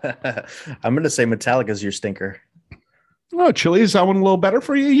 I'm going to say Metallica's your stinker. Oh, Chili, is that one a little better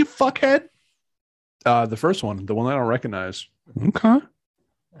for you, you fuckhead? The first one, the one I don't recognize. Okay.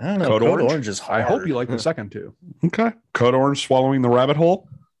 I don't know. Code Code Orange? Orange is I hard. hope you like the second 2. Okay. Code Orange, Swallowing the Rabbit Hole.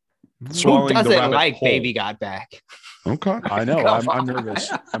 Who Swallowing the doesn't rabbit like whole. Baby Got Back? Okay. I know. Come I'm on.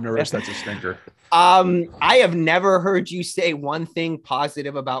 nervous. I'm nervous. That's a stinker. I have never heard you say one thing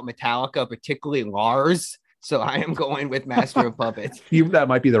positive about Metallica, particularly Lars. So I am going with Master of Puppets. That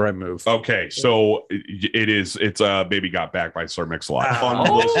might be the right move. Okay, so it's Baby Got Back by Sir Mix-a-Lot. Oh.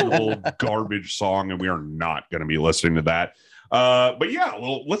 Unlistenable garbage song, and we are not going to be listening to that. But yeah,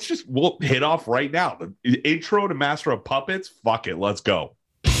 well, we'll hit off right now. The intro to Master of Puppets. Fuck it, let's go.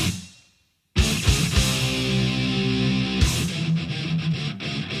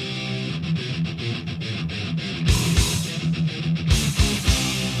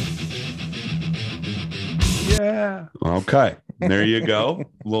 Yeah. Okay, there you go.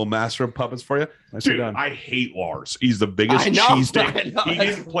 Little Master of Puppets for you. Nicely Dude, done. I hate Lars. He's the biggest I know, cheese I dick. know, He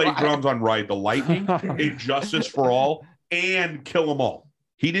that's didn't play why. drums on Ride the Lightning, Injustice for All, and Kill 'Em All.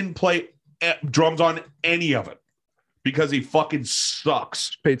 He didn't play drums on any of it because he fucking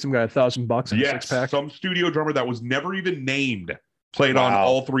sucks. Paid some guy $1,000 and a Yes, 6-pack. some studio drummer that was never even named played on Wow.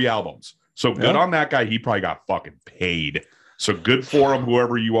 all 3 albums. So good Yeah. on that guy. He probably got fucking paid. So good for him,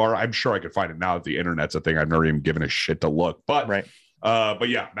 whoever you are. I'm sure I could find it now that the internet's a thing. I've never even given a shit to look. But Right. but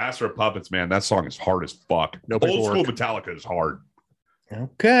yeah, Master of Puppets, man, that song is hard as fuck. No Old paperwork. school Metallica is hard.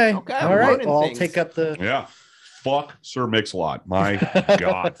 Okay. Okay, All I'm right. learning Well, I'll things. take up the. Yeah. Fuck Sir Mix-a-Lot. My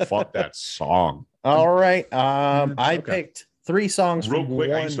God. Fuck that song. All right. I Okay. picked 3 songs Real from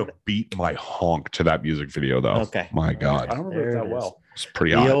quick, I one. used to beat my honk to that music video, though. Okay. My I God. don't remember There that it well. It's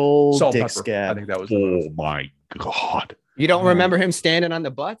pretty The hot. old Salt dick pepper. I scab. think that was the move. Oh my God. You don't remember him standing on the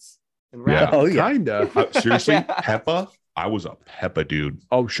butts? And Yeah. rapping? Oh yeah. Kinda. Seriously, Yeah. Peppa? I was a Peppa dude.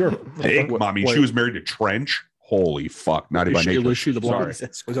 Oh, sure. Thick What- mommy. what- She was married to Trench. Holy fuck. Not Is even she, nature. was she the blonde?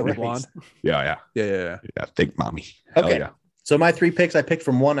 Jesus Was that the Christ. blonde? Yeah, yeah. Yeah. Yeah. Thick mommy. Hell Okay. yeah. So my 3 picks I picked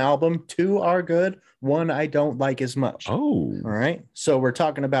from one album. 2 are good. 1 I don't like as much. Oh. All right. So we're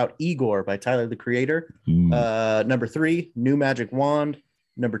talking about Igor by Tyler the Creator. Number 3, New Magic Wand.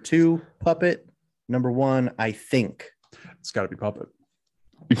 Number 2, Puppet. Number 1, I Think. It's got to be Puppet.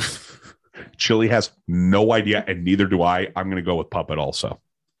 Chili has no idea, and neither do I. I'm going to go with Puppet also.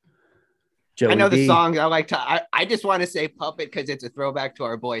 Joey I know the D. song. I like to. I just want to say Puppet because it's a throwback to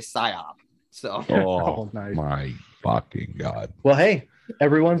our boy Psyop. So Oh, nice. my fucking God. Well, hey,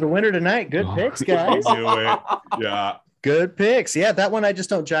 everyone's a winner tonight. Good Oh, picks, guys. I knew it. Yeah. Good picks. Yeah, that one I just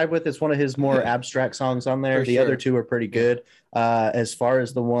don't jive with. It's one of his more abstract songs on there. For The sure. other 2 are pretty good. As far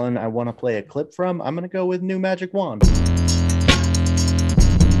as the one I want to play a clip from, I'm going to go with New Magic Wand.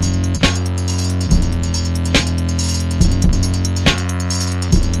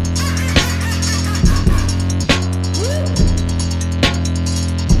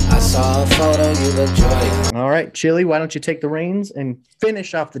 I saw a photo, you look joyous. All right, Chili, why don't you take the reins and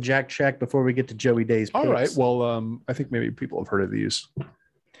finish off the Jack Shack before we get to Joey Day's picks? All right. Well, I think maybe people have heard of these.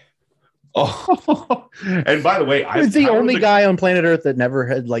 Oh, and by the way, He's the Tyler only guy on planet Earth that never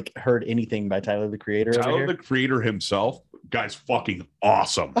had heard anything by Tyler the Creator over Tyler here. the Creator himself, guy's fucking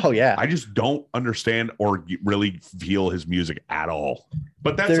awesome. Oh yeah, I just don't understand or really feel his music at all.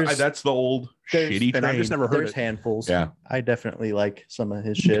 But There's- that's the old there's- shitty And I train. just never heard there's it. handfuls. Yeah. I definitely like some of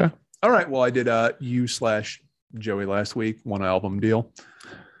his shit. Okay. All right. Well, I did you/Joey last week, 1 album deal.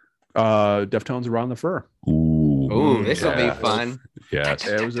 Deftones Around the Fur. ooh, this will yes. be fun. Yes.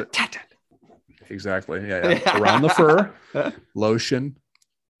 It was exactly. Yeah. Around the Fur, Lotion,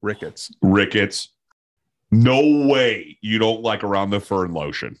 Ricketts. Ricketts. No way you don't like Around the Fur and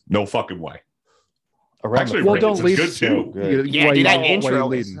Lotion. No fucking way. Around Actually, the Well, Ricketts don't lead is good too. Good. Yeah, dude, that why you intro.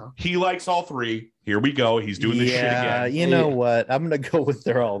 leading? He likes all 3. Here we go. He's doing this shit Yeah, again. you know what? I'm gonna go with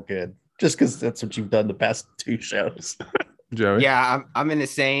they're all good, just because that's what you've done the past 2 shows. Joey. Yeah, I'm in the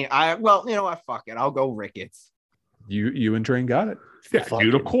same. Well, you know what? Fuck it. I'll go Ricketts. You and Train got it. Yeah,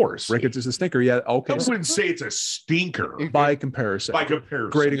 dude, of course. Ricketts is a stinker. Yeah. Okay. I wouldn't say it's a stinker By comparison. by comparison.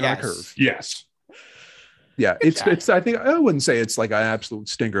 Grading on Yes. a curve. Yes. Yeah. It's. I think I wouldn't say it's like an absolute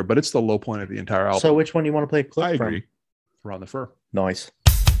stinker, but it's the low point of the entire album. So which one do you want to play a clip I from? agree. Around the Fur. Nice.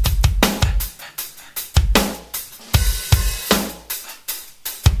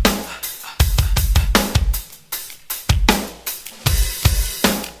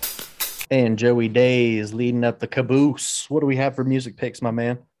 And Joey Day is leading up the caboose. What do we have for music picks, my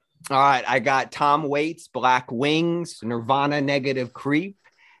man? All right, I got Tom Waits, Black Wings, Nirvana, Negative Creep,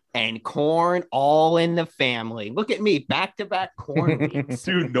 and Corn, all in the family. Look at me, back-to-back Corn weeks.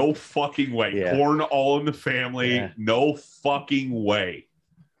 Dude, no fucking way. Yeah. Corn all in the family. Yeah. No fucking way.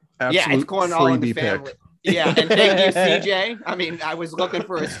 Yeah, it's Corn all in the freebie pick. family. Yeah, and thank you, CJ. I mean, I was looking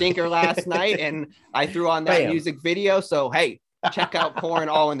for a stinker last night, and I threw on that Bam. music video. So, hey, check out Corn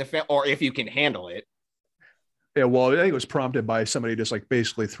all in the family, or if you can handle it. Yeah, well, I think it was prompted by somebody just like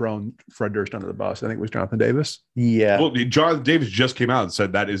basically throwing Fred Durst under the bus. I think it was Jonathan Davis. Yeah. Well, Jonathan Davis just came out and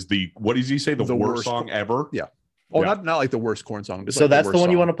said that is what does he say? The worst song ever? Yeah. Oh, Yeah. not like the worst Korn song. Just So like that's the worst one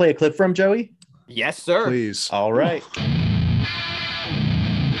you song. want to play a clip from, Joey? Yes, sir. Please. All right.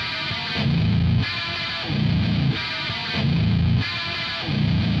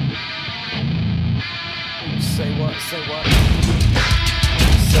 Say what? Say what?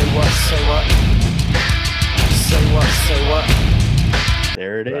 Say what? Say what? Say what? Say what?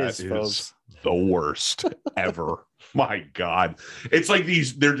 There it That is, folks. the worst ever. My God. It's like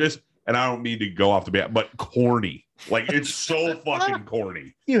they're just, and I don't mean to go off the bat, but corny. Like it's so fucking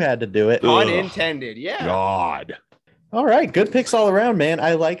corny. You had to do it. Pun Ugh. intended. Yeah. God. All right. Good picks all around, man.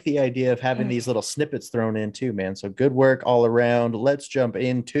 I like the idea of having these little snippets thrown in too, man. So good work all around. Let's jump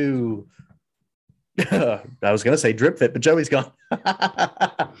into. I was going to say drip fit, but Joey's gone.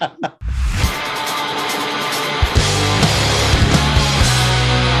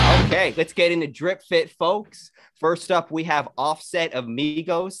 Okay, let's get into drip fit, folks. First up, we have Offset of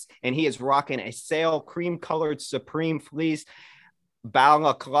Migos, and he is rocking a sail cream colored Supreme Fleece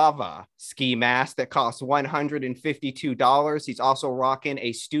balaclava ski mask that costs $152. He's also rocking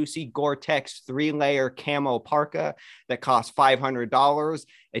a Stussy Gore-Tex 3-layer camo parka that costs $500.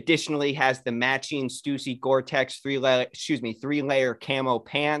 Additionally, has the matching Stussy Gore-Tex 3-layer camo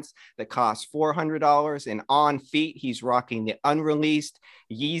pants that cost $400. And on feet, he's rocking the unreleased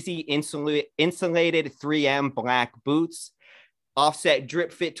Yeezy insulated 3M black boots. Offset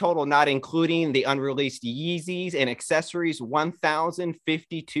drip fit total, not including the unreleased Yeezys and accessories,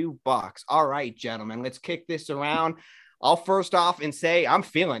 $1,052. All right, gentlemen, let's kick this around. I'll first off and say I'm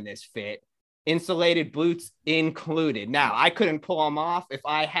feeling this fit. Insulated boots included. Now, I couldn't pull them off. If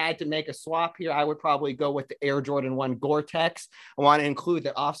I had to make a swap here, I would probably go with the Air Jordan 1 Gore-Tex. I want to include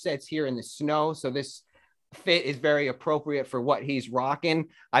the Offsets here in the snow, so this fit is very appropriate for what he's rocking.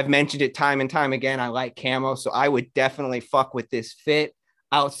 I've mentioned it time and time again. I like camo, so I would definitely fuck with this fit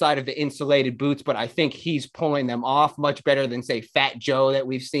outside of the insulated boots, but I think he's pulling them off much better than, say, Fat Joe that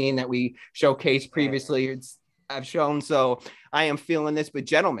we've seen, that we showcased previously. I've shown. So I am feeling this, but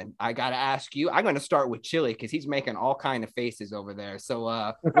gentlemen, I got to ask you, I'm going to start with Chili because he's making all kind of faces over there. So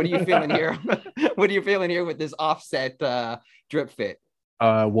what are you feeling here? What are you feeling here with this Offset drip fit?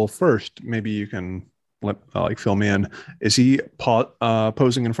 Well, first, maybe you can fill me in. Is he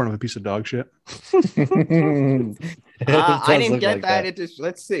posing in front of a piece of dog shit? I didn't get that. It just,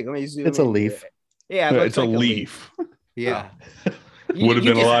 let's see. Let me zoom. It's a leaf. Yeah, It's a leaf. Yeah. Would have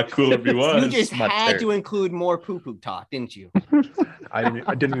been a lot cooler if he was. You just Much had dirt. to include more poo-poo talk, didn't you? I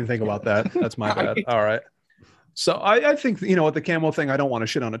didn't even think about that. That's my bad. All right. So I think, with the camo thing, I don't want to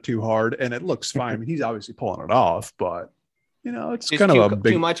shit on it too hard, and it looks fine. I mean, he's obviously pulling it off, but it's Just kind of a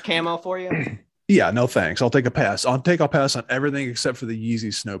big. too much camo for you. Yeah, no thanks. I'll take a pass. I'll take a pass on everything except for the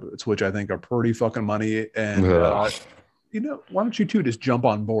Yeezy snow boots, which I think are pretty fucking money. And why don't you two just jump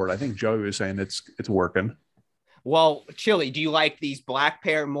on board? I think Joey was saying it's working. Well, Chili, do you like these black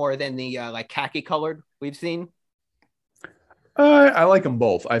pair more than the like khaki colored we've seen? I like them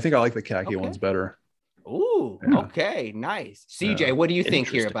both. I think I like the khaki Okay. ones better. Ooh, Yeah. okay, nice. CJ, Yeah. what do you think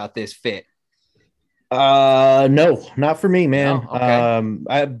here Interesting. about this fit? No, not for me, man. No?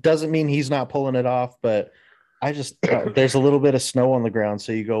 Okay. It doesn't mean he's not pulling it off, but I just there's a little bit of snow on the ground,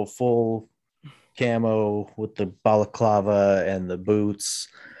 so you go full camo with the balaclava and the boots.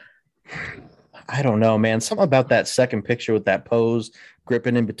 I don't know, man. Something about that second picture with that pose,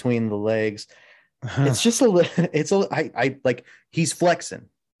 gripping in between the legs. It's just I like he's flexing,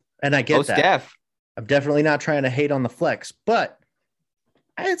 and I get Oh, that. Steph. I'm definitely not trying to hate on the flex, but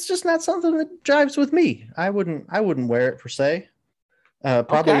it's just not something that jives with me. I wouldn't wear it per se.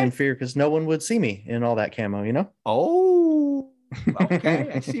 Probably Okay. in fear because no one would see me in all that camo, Oh,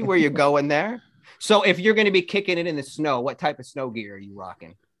 okay. I see where you're going there. So if you're going to be kicking it in the snow, what type of snow gear are you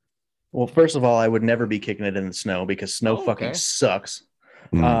rocking? Well, first of all, I would never be kicking it in the snow because snow Oh, fucking okay. sucks.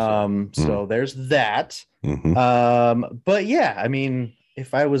 Mm. So there's that. Mhm. But yeah, I mean,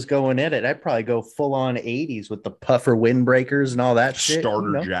 if I was going at it, I'd probably go full on 80s with the puffer windbreakers and all that shit.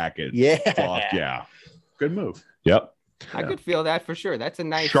 Starter jacket. Yeah. Fuck yeah. Good move. Yep. I could feel that for sure. That's a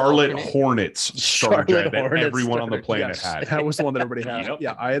nice Charlotte alternate. Hornets starter Charlotte jacket that Hornets everyone on the starter- planet Yes, had. that was the one that everybody had. Yep.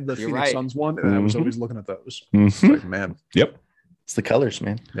 Yeah, I had the You're Phoenix right. Suns one, and I was Mhm. always looking at those. Mhm. It's like, man, Yep. It's the colors,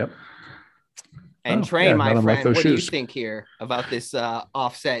 man. And Oh, Train, yeah, my nothing like friend, those what do you shoes. think here about this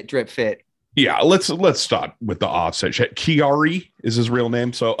Offset drip fit? Yeah, let's stop with the offset shit. Kiari is his real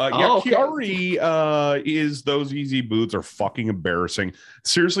name. So okay. Kiari is those easy boots are fucking embarrassing.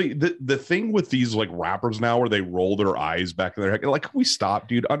 Seriously, the thing with these like rappers now where they roll their eyes back in their head, like, can we stop,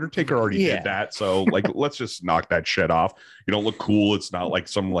 dude? Undertaker already did that. So like let's just knock that shit off. You don't look cool. It's not like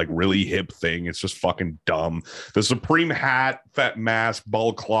some like really hip thing. It's just fucking dumb. The Supreme hat, fat mask,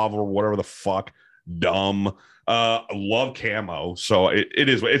 balaclava, or whatever the fuck, dumb. Love camo, so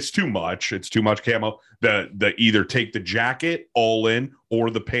it's too much. It's too much camo. The either take the jacket all in or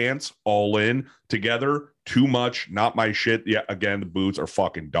the pants all in together. Too much, not my shit. Yeah, again, the boots are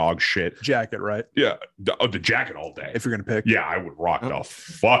fucking dog shit. Jacket, right? Yeah, the jacket all day. If you're gonna pick, yeah, I would rock the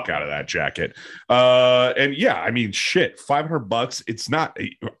fuck out of that jacket. And yeah, I mean, shit, $500. It's not.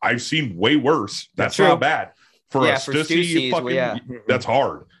 I've seen way worse. That's not bad for a Stussy. Fucking, that's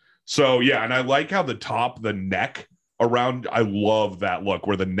hard. So yeah, and I like how the neck around, I love that look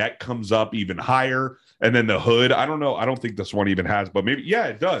where the neck comes up even higher, and then the hood. I don't know. I don't think this one even has, but maybe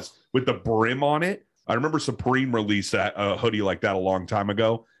it does with the brim on it. I remember Supreme released that hoodie like that a long time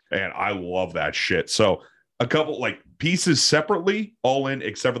ago, and I love that shit. So a couple like pieces separately, all in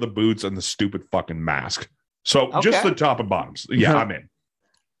except for the boots and the stupid fucking mask. So just the top and bottoms. Yeah, I'm in.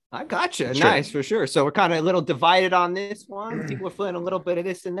 I gotcha. Nice, for sure. So we're kind of a little divided on this one. People are feeling a little bit of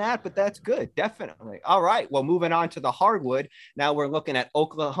this and that, but that's good. Definitely. All right. Well, moving on to the hardwood. Now we're looking at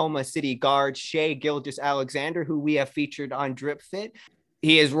Oklahoma City guard Shai Gilgeous-Alexander, who we have featured on Drip Fit.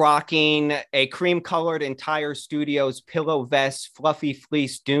 He is rocking a cream-colored Entire Studios pillow vest, fluffy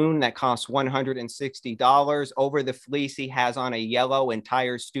fleece dune that costs $160. Over the fleece, he has on a yellow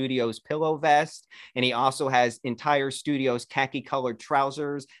Entire Studios pillow vest, and he also has Entire Studios khaki-colored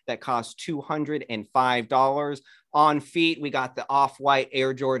trousers that cost $205. On feet, we got the off-white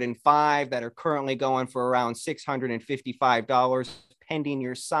Air Jordan 5 that are currently going for around $655. Pending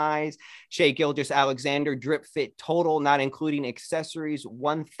your size. Shai Gilgeous-Alexander Drip Fit total, not including accessories,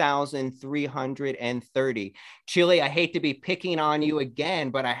 $1,330. Chili, I hate to be picking on you again,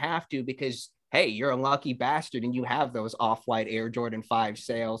 but I have to because, hey, you're a lucky bastard and you have those off-white Air Jordan 5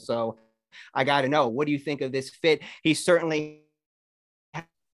 sales. So I got to know, what do you think of this fit? He certainly...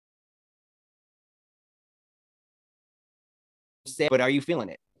 But are you feeling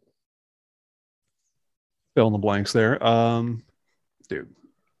it? Fill in the blanks there. Dude,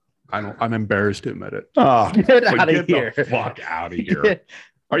 I'm embarrassed to admit it. Oh, get out of here! The fuck out of here!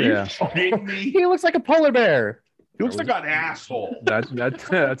 Are you kidding me? He looks like a polar bear. He looks like an asshole.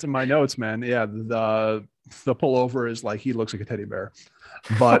 That's in my notes, man. Yeah, the pullover is like he looks like a teddy bear.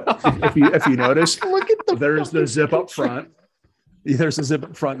 But if you notice, look at there's the zip up front. There's a zip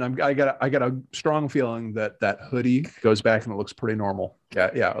up front, and I got a strong feeling that hoodie goes back and it looks pretty normal.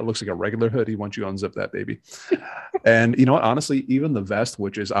 Yeah, it looks like a regular hoodie once you unzip that baby. And you know what? Honestly, even the vest,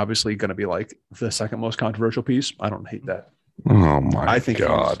 which is obviously going to be like the second most controversial piece, I don't hate that. Oh my! I think he's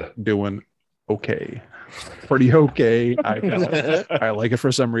doing okay, pretty okay. I like it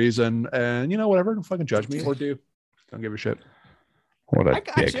for some reason, and you know, whatever. Don't fucking judge me or don't give a shit. What a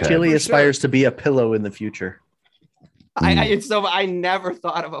dickhead. Chili aspires to be a pillow in the future. I never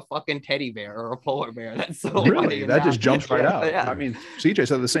thought of a fucking teddy bear or a polar bear. That's so really funny. That just jumps right out. Yeah. I mean, CJ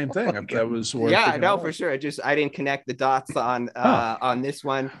said the same thing. That was for sure. I didn't connect the dots on this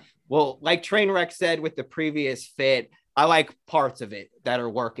one. Well, like Trainwreck said with the previous fit, I like parts of it that are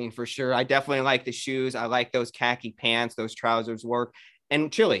working for sure. I definitely like the shoes. I like those khaki pants. Those trousers work.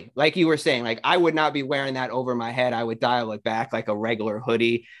 And Chili, like you were saying, like I would not be wearing that over my head. I would dial it back like a regular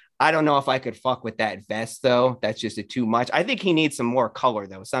hoodie. I don't know if I could fuck with that vest, though. That's just too much. I think he needs some more color,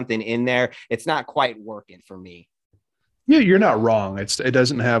 though. Something in there. It's not quite working for me. Yeah, you're not wrong. It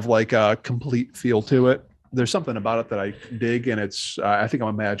doesn't have like a complete feel to it. There's something about it that I dig, and it's I think I'm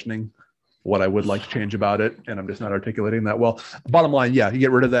imagining what I would like to change about it, and I'm just not articulating that well. Bottom line, yeah, you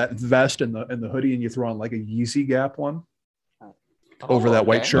get rid of that vest and the hoodie, and you throw on like a Yeezy Gap one over that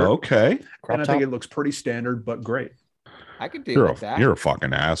white shirt. Okay. And I think it looks pretty standard, but great. I could deal with that. You're a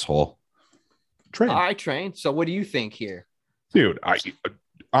fucking asshole. Train. All right, Train. So what do you think here? Dude,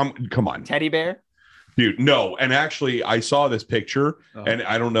 come on. Teddy bear? Dude, no. And actually, I saw this picture, and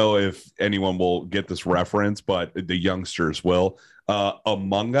I don't know if anyone will get this reference, but the youngsters will.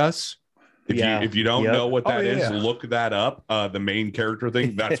 Among Us. If you don't know what that is, look that up. The main character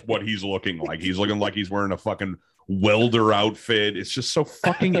thing, that's what he's looking like. He's looking like he's wearing a fucking welder outfit. It's just so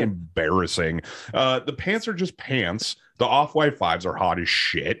fucking embarrassing. The pants are just pants. The off-white 5s are hot as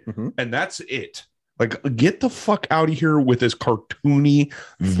shit, and that's it. Like, get the fuck out of here with this cartoony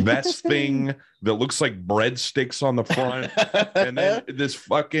vest thing that looks like breadsticks on the front, and then this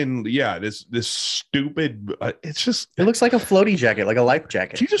fucking this stupid. It's just It looks like a floaty jacket, like a life can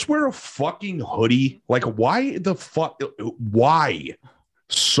jacket. you just wear a fucking hoodie? Like, why the fuck? Why?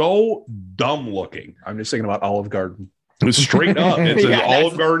 So dumb looking. I'm just thinking about Olive Garden. Straight up, it's Yeah, an that's-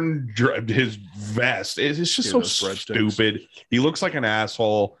 Olive Garden. His vest. It's just Yeah, so those breadsticks. stupid. He looks like an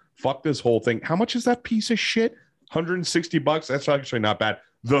asshole. Fuck this whole thing. How much is that piece of shit? $160. That's actually not bad.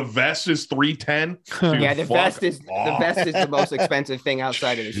 The vest is $310. Yeah, the vest is the most expensive thing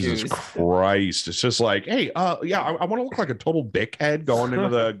outside of the Jesus shoes. Christ. It's just like, hey, I want to look like a total dickhead going into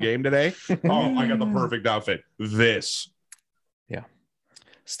the game today. Oh, I got the perfect outfit. This.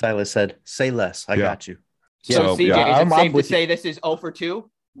 Stylist said, "Say less. I Yeah. got you." So, So, CJ, yeah, is I'm it safe to with you. say this is 0 for 2?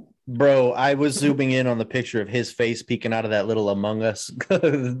 Bro, I was zooming in on the picture of his face peeking out of that little Among Us.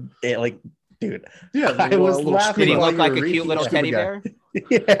 Like, dude, Yeah, I was laughing Did he while look you like were a cute reading little that. teddy guy. bear?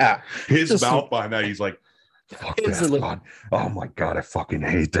 Yeah. His Just- mouth behind that, he's like, fuck It's this, a little- God. Oh my God, I fucking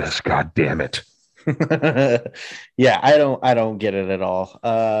hate this. God damn it. Yeah, I don't get it at all.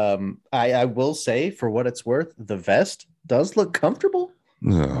 I will say, for what it's worth, the vest does look comfortable.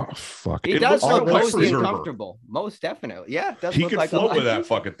 Oh, fuck. He It does looks look like a life cozy and preserver. comfortable. Most definitely. Yeah, it does He look could like float a with that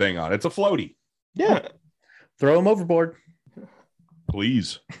fucking thing on. It's a floaty. Yeah. Throw him overboard.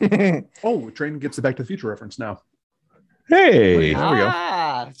 Please. Oh, Train gets the Back to the Future reference now. Hey. There we go.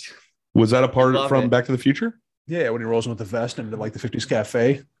 Ah, Was that a part Love from it. Back to the Future? Yeah, when he rolls in with the vest into like the 50s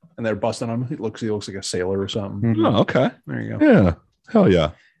cafe and they're busting him. He looks like a sailor or something. Mhm. Oh, okay. There you go. Yeah. Hell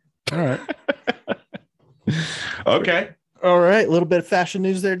yeah. All right. Okay. All right, a little bit of fashion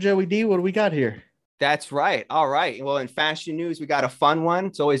news there, Joey D. What do we got here? that's right. All right. Well, in fashion news, we got a fun one.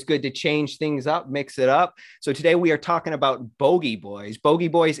 It's always good to change things up, mix it up. So today we are talking about Bogey Boys. Bogey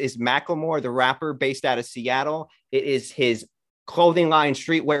Boys is Macklemore, the rapper based out of Seattle. It is his clothing line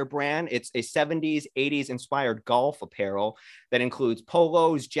streetwear brand. It's a 70s, 80s inspired golf apparel that includes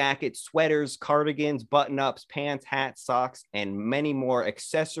polos, jackets, sweaters, cardigans, button-ups, pants, hats, socks, and many more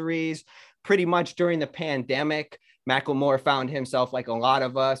accessories. Pretty much during the pandemic, Macklemore found himself, like a lot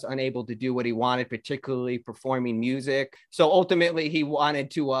of us, unable to do what he wanted, particularly performing music. So ultimately, he wanted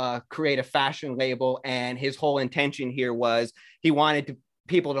to create a fashion label, and his whole intention here was he wanted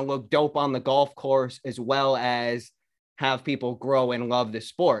people to look dope on the golf course, as well as have people grow and love the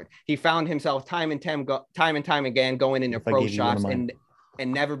sport. He found himself time and time again going into If I pro gave you one of shops mine.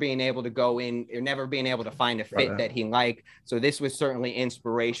 and never being able to go in, or never being able to find a fit Right. that he liked. So this was certainly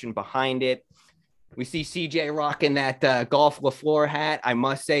inspiration behind it. We see CJ rocking that Golf LaFleur hat. I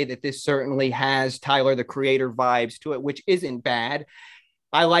must say that this certainly has Tyler, the Creator vibes to it, which isn't bad.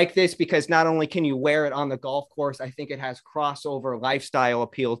 I like this because not only can you wear it on the golf course, I think it has crossover lifestyle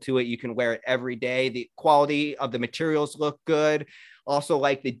appeal to it. You can wear it every day. The quality of the materials look good. Also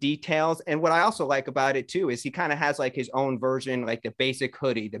like the details. And what I also like about it too is he kind of has like his own version, like the basic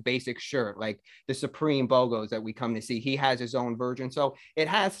hoodie, the basic shirt, like the Supreme BOGOs that we come to see. He has his own version. So it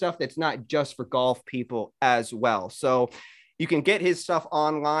has stuff that's not just for golf people as well. So you can get his stuff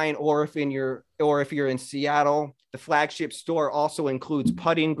online, or if you're in Seattle, the flagship store also includes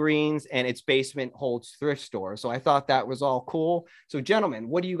putting greens, and its basement holds thrift store. So I thought that was all cool. So gentlemen,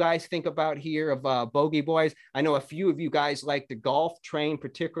 what do you guys think about here of Bogey Boys? I know a few of you guys like the golf train,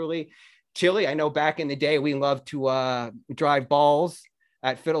 particularly. Chili, I know back in the day, we loved to drive balls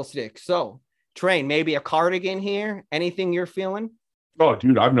at Fiddlesticks. So Train, maybe a cardigan here. Anything you're feeling? Oh,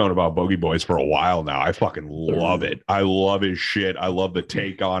 dude, I've known about Bogey Boys for a while now. I fucking love it. I love his shit. I love the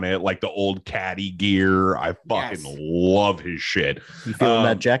take on it, like the old caddy gear. I fucking Yes. love his shit. You feeling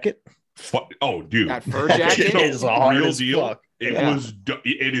that Um, jacket? Oh, dude, That fur That jacket? shit is hard real as deal. fuck. It Yeah.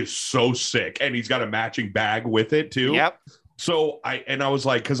 it is so sick, and he's got a matching bag with it too. Yep. So I was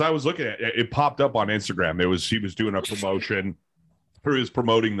like, because I was looking at it, it popped up on Instagram. He was doing a promotion, or he was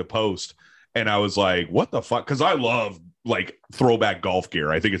promoting the post, and I was like, what the fuck? Because I love like throwback golf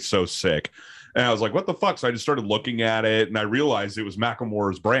gear. I think it's so sick. And I was like, what the fuck? So I just started looking at it, and I realized it was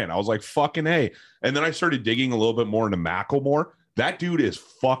Macklemore's brand. I was like, fucking A. And then I started digging a little bit more into Macklemore. That dude is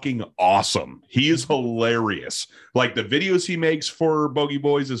fucking awesome. He is hilarious. Like the videos he makes for Bogey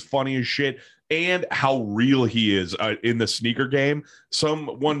Boys is funny as shit. And how real he is in the sneaker game.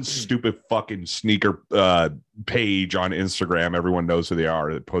 One stupid fucking sneaker page on Instagram, everyone knows who they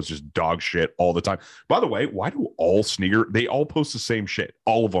are, that posts just dog shit all the time. By the way, why do they all post the same shit?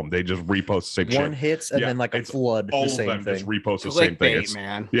 All of them, they just repost the same One shit. hits and Yeah, then like a it's flood. All The of same them just thing. repost the same thing. Clickbait,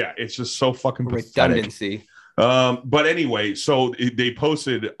 man. Yeah, it's just so fucking pathetic. Redundancy. But anyway, so they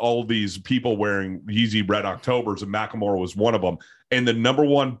posted all these people wearing Yeezy Red Octobers, and Macklemore was one of them. And the number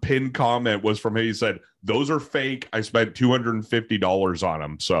one pinned comment was from him. He said, "Those are fake. I spent $250 on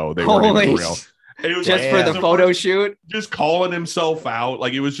them, so they weren't even real." It was just for the photo shoot, just calling himself out.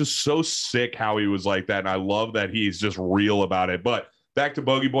 Like, it was just so sick how he was like that. And I love that he's just real about it. But back to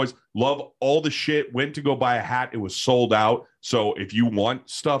Bogey Boys, love all the shit. Went to go buy a hat. It was sold out. So if you want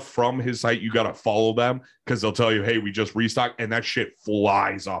stuff from his site, you got to follow them because they'll tell you, hey, we just restocked. And that shit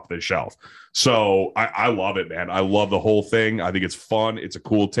flies off the shelf. So I love it, man. I love the whole thing. I think it's fun. It's a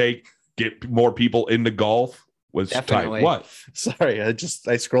cool take. Get more people into golf. Was Definitely. tight. What? Sorry,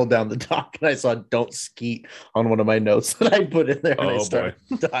 I scrolled down the doc and I saw "don't skeet" on one of my notes that I put in there, and I started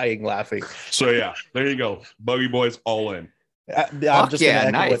dying laughing. So yeah, there you go. Buggy Boys all in. I'm just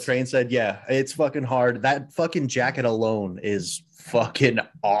gonna echo what Train said. Yeah, it's fucking hard. That fucking jacket alone is fucking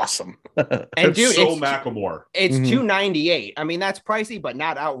awesome. And dude, so Macklemore. It's $298. I mean, that's pricey, but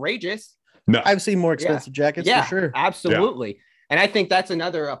not outrageous. No, I've seen more expensive jackets for sure. Absolutely. Yeah. And I think that's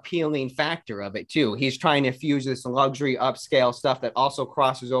another appealing factor of it too. He's trying to fuse this luxury upscale stuff that also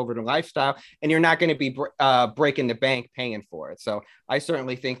crosses over to lifestyle, and you're not going to be breaking the bank paying for it. So I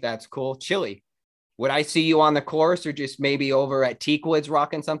certainly think that's cool. Chili, would I see you on the course or just maybe over at Teakwoods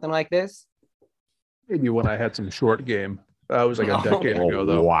rocking something like this? Maybe when I had some short game. That was like a decade ago,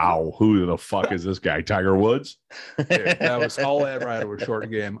 though. Wow. Who the fuck is this guy? Tiger Woods? Yeah, that was all I ever had was short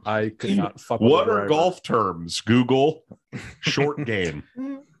game. I could not fuck with what are golf terms? Google short game.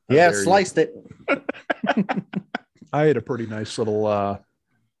 Yeah, sliced it. I had a pretty nice little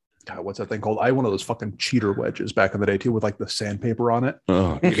what's that thing called? I had one of those fucking cheater wedges back in the day too, with like the sandpaper on it.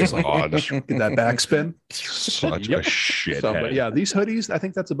 Oh, just like get that backspin. Such a shit. So, but yeah, these hoodies, I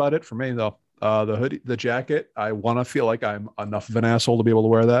think that's about it for me though. The hoodie, the jacket, I want to feel like I'm enough of an asshole to be able to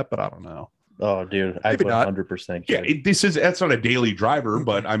wear that, but I don't know. Oh, dude, I 100%. Yeah, that's not a daily driver,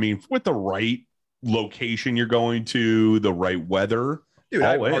 but I mean, with the right location you're going to, the right weather, dude,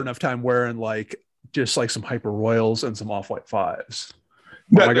 I have a hard enough time wearing like just like some Hyper Royals and some Off-White 5s.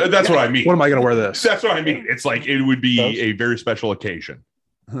 That's what I mean. What am I going to wear this? That's what I mean. It's like it would be a very special occasion.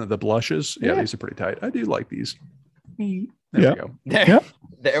 The blushes, yeah, these are pretty tight. I do like these. There we go.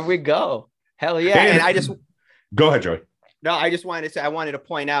 There we go. Hell yeah. And I just go ahead, Joey. No, I just wanted to say, I wanted to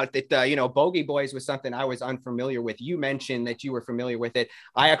point out that, Bogey Boys was something I was unfamiliar with. You mentioned that you were familiar with it.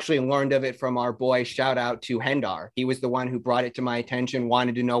 I actually learned of it from our boy, shout out to Hendar. He was the one who brought it to my attention,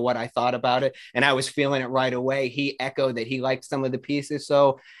 wanted to know what I thought about it. And I was feeling it right away. He echoed that he liked some of the pieces.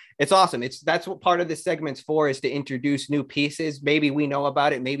 So it's awesome. That's what part of this segment's for, is to introduce new pieces. Maybe we know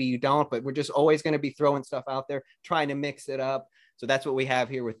about it, maybe you don't, but we're just always going to be throwing stuff out there, trying to mix it up. So that's what we have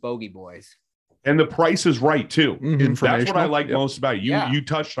here with Bogey Boys. And the price is right too. That's what I like most about it. You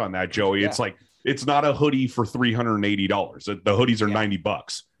touched on that, Joey. It's like, it's not a hoodie for $380. The hoodies are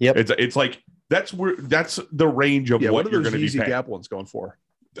 $90. Yep. It's like that's the range of what you're going to be paying. Gap ones going for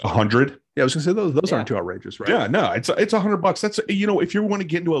 100. Yeah, I was gonna say those aren't too outrageous, right? Yeah, no, it's $100. That's, if you want to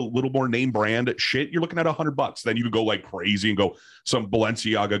get into a little more name brand shit, you're looking at $100. Then you can go like crazy and go some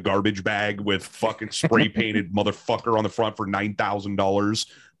Balenciaga garbage bag with fucking spray painted motherfucker on the front for $9,000.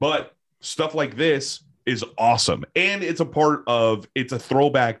 But stuff like this is awesome. And it's a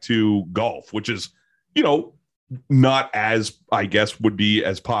throwback to golf, which is, not as, I guess, would be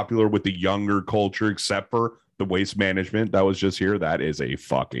as popular with the younger culture, except for the Waste Management that was just here. That is a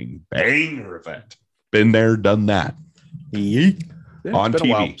fucking banger event. Been there, done that. Yeah, on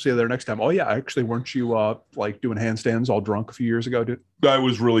TV. See you there next time. Oh yeah, actually, weren't you like doing handstands all drunk a few years ago, dude? I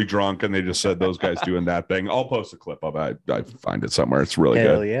was really drunk, and they just said those guys doing that thing. I'll post a clip of it. I find it somewhere. It's really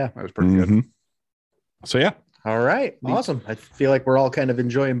good. Yeah, that was pretty good. So yeah. All right, awesome. I feel like we're all kind of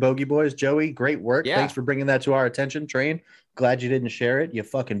enjoying Bogey Boys. Joey, great work. Yeah. Thanks for bringing that to our attention. Train, glad you didn't share it. You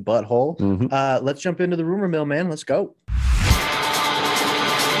fucking butthole. Let's jump into the rumor mill, man. Let's go.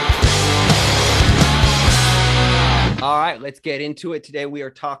 All right, let's get into it. Today we are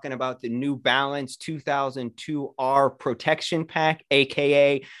talking about the New Balance 2002R Protection Pack,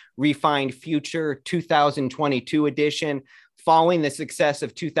 aka Refined Future 2022 edition. Following the success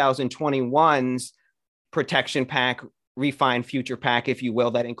of 2021's Protection Pack, Refined Future Pack, if you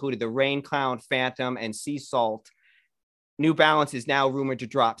will, that included the Rain Cloud, Phantom, and Sea Salt. New Balance is now rumored to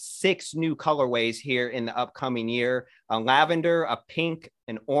drop 6 new colorways here in the upcoming year: a lavender, a pink,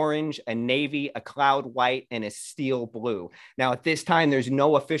 an orange, a navy, a cloud white, and a steel blue. Now, at this time, there's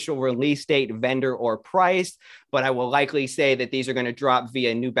no official release date, vendor, or price, but I will likely say that these are going to drop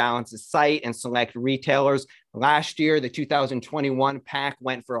via New Balance's site and select retailers. Last year, the 2021 pack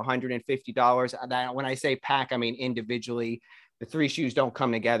went for $150. When I say pack, I mean individually. The 3 shoes don't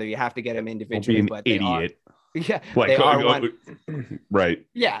come together. You have to get them individually. Don't be an idiot. Yeah, Like, they are one. right.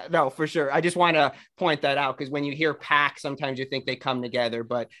 Yeah, no, for sure. I just want to point that out because when you hear pack, sometimes you think they come together,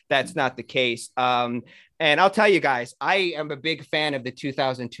 but that's not the case. And I'll tell you guys, I am a big fan of the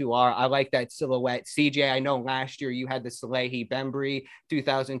 2002R. I like that silhouette. CJ, I know last year you had the Salehi Bembry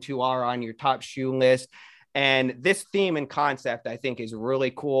 2002R on your top shoe list. And this theme and concept, I think, is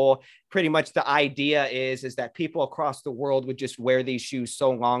really cool. Pretty much the idea is that people across the world would just wear these shoes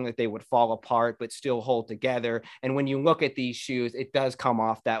so long that they would fall apart, but still hold together. And when you look at these shoes, it does come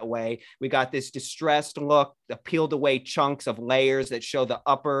off that way. We got this distressed look, the peeled away chunks of layers that show the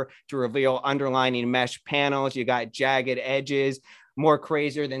upper to reveal underlining mesh panels. You got jagged edges, more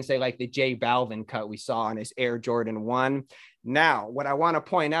crazier than, say, like the J Balvin cut we saw on his Air Jordan 1. Now, what I want to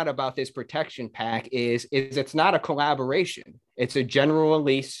point out about this protection pack is it's not a collaboration. It's a general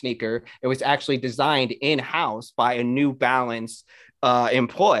release sneaker. It was actually designed in-house by a New Balance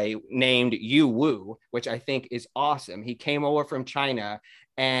employee named Yu Wu, which I think is awesome. He came over from China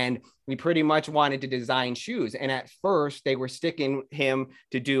and we pretty much wanted to design shoes. And at first they were sticking him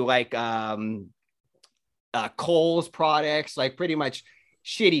to do like Kohl's products, like pretty much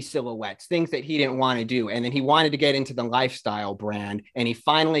shitty silhouettes, things that he didn't want to do. And then he wanted to get into the lifestyle brand and he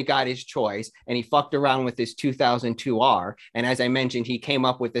finally got his choice and he fucked around with this 2002R. And as I mentioned, he came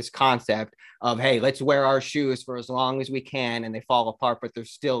up with this concept of, hey, let's wear our shoes for as long as we can and they fall apart, but they're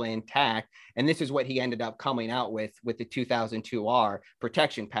still intact. And this is what he ended up coming out with the 2002R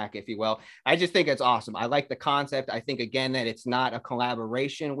protection pack, if you will. I just think it's awesome. I like the concept. I think, again, that it's not a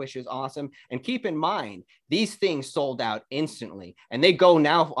collaboration, which is awesome. And keep in mind, these things sold out instantly and they go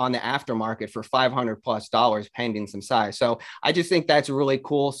now on the aftermarket for $500+ pending some size. So I just think that's really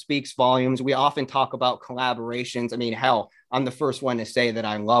cool. Speaks volumes. We often talk about collaborations. I mean, hell, I'm the first one to say that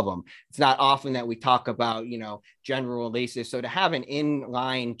I love them. It's not often that we talk about, general releases. So to have an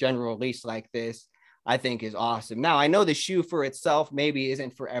inline general release like this, I think is awesome. Now, I know the shoe for itself maybe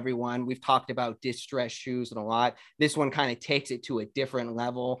isn't for everyone. We've talked about distressed shoes a lot. This one kind of takes it to a different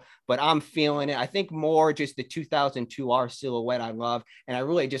level, but I'm feeling it. I think more just the 2002R silhouette I love. And I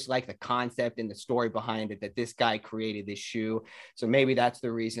really just like the concept and the story behind it, that this guy created this shoe. So maybe that's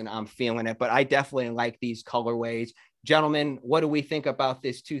the reason I'm feeling it, but I definitely like these colorways. Gentlemen, what do we think about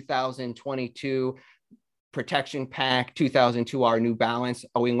this 2022 protection pack 2002R New Balance?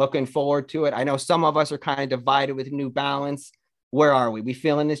 Are we looking forward to it? I know some of us are kind of divided with New Balance. Where are we? We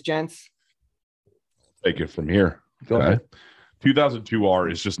feeling this, gents? Take it from here. Go ahead.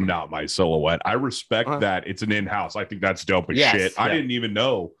 2002R is just not my silhouette. I respect that it's an in-house. I think that's dope as shit. I didn't even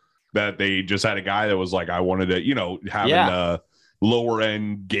know that they just had a guy that was like, I wanted to, having lower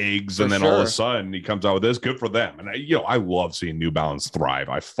end gigs, and then all of a sudden he comes out with this. Good for them. And I love seeing New Balance thrive.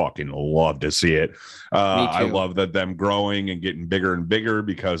 I fucking love to see it. I love that them growing and getting bigger and bigger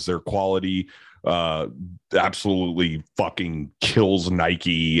because their quality absolutely fucking kills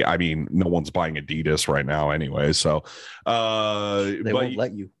Nike. I mean, no one's buying Adidas right now anyway, so they won't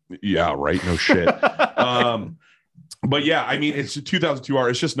let you. Yeah, right. No shit. But yeah, I mean, it's a 2002R.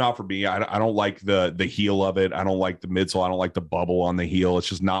 It's just not for me. I don't like the heel of it. I don't like the midsole. I don't like the bubble on the heel. It's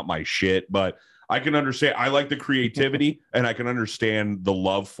just not my shit. But I can understand. I like the creativity, and I can understand the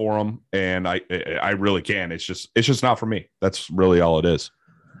love for them. And I really can. It's just not for me. That's really all it is.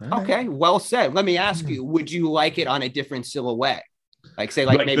 Okay, well said. Let me ask you: would you like it on a different silhouette, like say,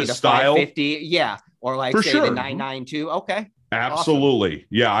 like maybe the style? 550? Yeah, or like For say sure. the 992. Okay. Absolutely. Awesome.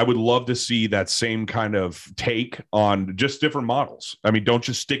 Yeah, I would love to see that same kind of take on just different models. I mean, don't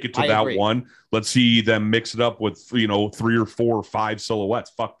just stick it to that one. Let's see them mix it up with, 3 or 4 or 5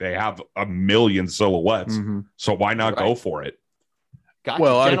 silhouettes. Fuck, they have a million silhouettes. Mm-hmm. So why not go for it? Gotcha.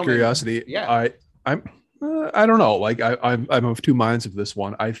 Well, out of Gentlemen, curiosity, yeah. I don't know. Like I'm of two minds of this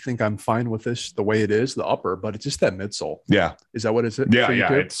one. I think I'm fine with this the way it is, the upper, but it's just that midsole. Yeah. Is that what it's? Yeah. for you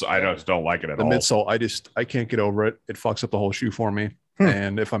too? I just don't like it at The all. midsole, I can't get over it. It fucks up the whole shoe for me.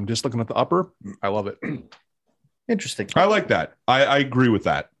 And if I'm just looking at the upper, I love it. Interesting. I like that. I agree with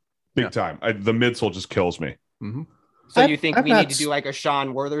that. Big time. The midsole just kills me. Mm-hmm. So you think we need to do like a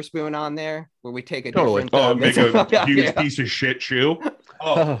Sean Witherspoon on there, where we take a different? Make a huge piece of shit shoe.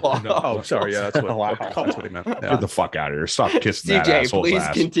 Oh, no. Oh, sorry. Yeah, that's what, Wow. that's what he meant. Yeah. Get the fuck out of here. Stop kissing that CJ, asshole's please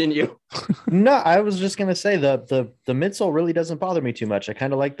ass. continue. No, I was just gonna say the midsole really doesn't bother me too much. I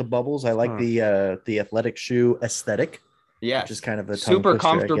kind of like the bubbles. I like the athletic shoe aesthetic. Yeah, which is kind of a tongue super twister,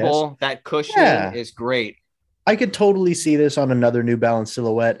 I guess. comfortable. That cushion is great. I could totally see this on another New Balance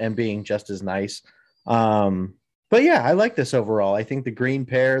silhouette and being just as nice. But yeah, I like this overall. I think the green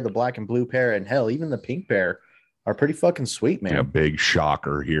pair, the black and blue pair, and hell, even the pink pair are pretty fucking sweet, man. Yeah, big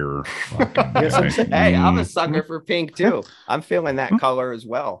shocker here. Yes, I'm saying. Hey, I'm a sucker for pink too. I'm feeling that color as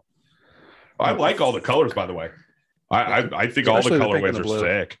well. I like all the colors, by the way. I think all the Especially the pink colorways and the are blue.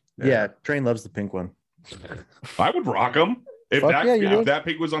 sick. Yeah, Train loves the pink one. I would rock them. If Fuck that, yeah, you if would. that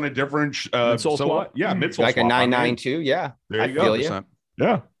pink was on a different Midsole silhouette, swap? yeah, midsole Like a swap. I'm in. 992. Yeah. There I you feel go. you. 100%.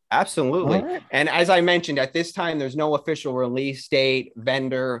 Yeah. Absolutely. All right. And as I mentioned, at this time, there's no official release date,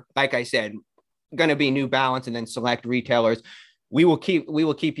 vendor. Like I said, going to be New Balance and then select retailers. We will keep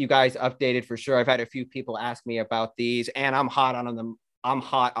you guys updated for sure. I've had a few people ask me about these, and I'm hot on them. I'm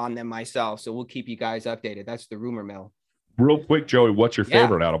hot on them myself. So we'll keep you guys updated. That's the rumor mill. Real quick, Joey, what's your Yeah.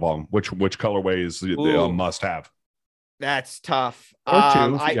 favorite out of all them? Which colorway is the Ooh. must have? That's tough. Or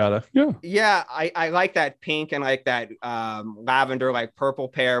two, if I- you gotta. Yeah, I like that pink and like that lavender, like purple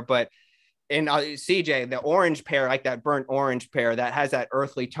pair, but in CJ, the orange pair, like that burnt orange pair that has that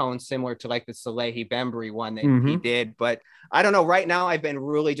earthly tone similar to like the Salehi Bembry one that he did. But I don't know. Right now, I've been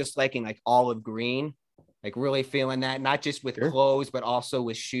really just liking like olive green, like really feeling that, not just with clothes, but also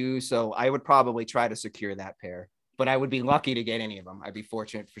with shoes. So I would probably try to secure that pair, but I would be lucky to get any of them. I'd be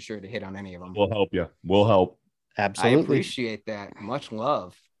fortunate for sure to hit on any of them. We'll help you. We'll help. I Absolutely. appreciate that. Much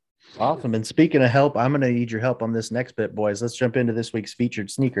love. Awesome. And speaking of help, I'm going to need your help on this next bit, boys. Let's jump into this week's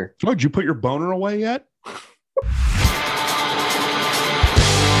featured sneaker. Oh, did you put your boner away yet?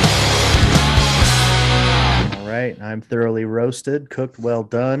 All right. I'm thoroughly roasted, cooked, well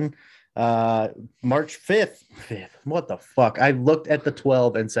done. March 5th. What the fuck? I looked at the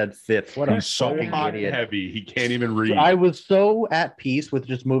 12 and said 5th. What a He's so fucking hot and idiot. heavy. He can't even read. I was so at peace with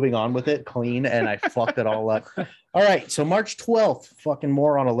just moving on with it clean, and I fucked it all up. All right, so March 12th, fucking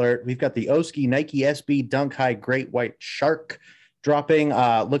moron alert. We've got the Oski Nike SB Dunk High Great White Shark dropping.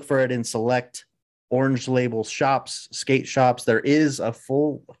 Look for it in select orange label shops, skate shops. There is a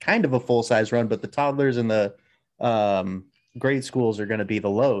full size run, but the toddlers and the grade schools are going to be the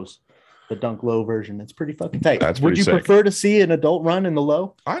lows. The dunk low version. It's pretty fucking tight. That's Would pretty you sick. prefer to see an adult run in the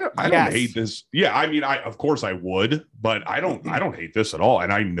low? I don't Yes. hate this. Yeah, I mean, of course I would, but I don't hate this at all.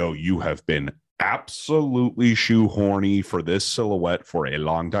 And I know you have been absolutely shoehorny for this silhouette for a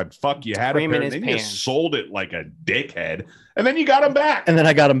long time. Fuck, you had a Cream pair, in and his then you pants. sold it like a dickhead, and then you got them back. And then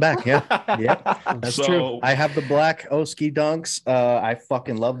I got them back. Yeah. Yeah. That's So- true. I have the black Oski dunks. I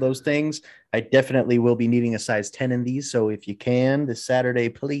fucking love those things. I definitely will be needing a size 10 in these. So if you can this Saturday,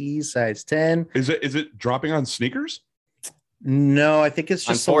 please, size 10. Is it dropping on sneakers? No, I think it's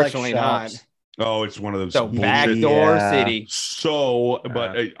just select Unfortunately not. shops. Oh, it's one of those So bullshit- backdoor Yeah. city. So,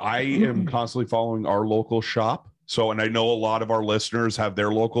 but I am constantly following our local shop. So, and I know a lot of our listeners have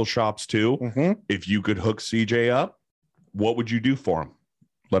their local shops too. Mhm. If you could hook CJ up, what would you do for him?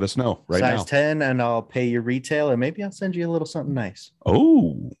 Let us know right Size now. 10, and I'll pay your retail, and maybe I'll send you a little something nice.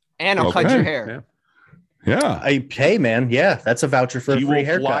 Oh, And I'll cut Okay. your hair. yeah. Hey, man. Yeah, that's a voucher for a He free will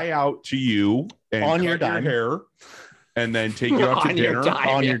haircut. fly out to you and On cut your dime. hair and then take you out to On your dinner. dime.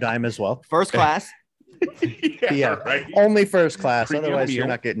 On your dime as well. First class. Yeah. right. Only first class. Premium Otherwise, you're meal.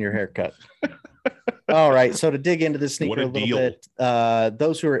 not getting your hair cut. All right. So to dig into this What sneaker a a little deal. bit,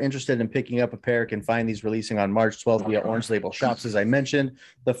 those who are interested in picking up a pair can find these releasing on March 12th via Orange Label shops, as I mentioned.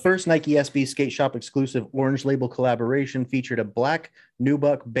 The first Nike SB Skate Shop exclusive Orange Label collaboration featured a black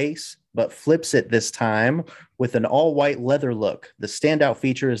nubuck base, but flips it this time with an all-white leather look. The standout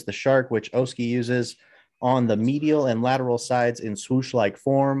feature is the shark, which Oski uses on the medial and lateral sides in swoosh-like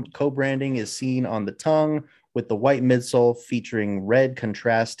form. Co-branding is seen on the tongue with the white midsole featuring red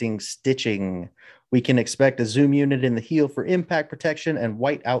contrasting stitching. We can expect a zoom unit in the heel for impact protection and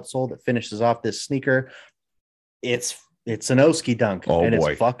white outsole that finishes off this sneaker. It's an Oski dunk, Oh, and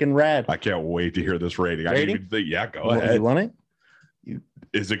boy. it's fucking rad. I can't wait to hear this rating. I Rating? didn't even think, yeah, go You ahead. want it?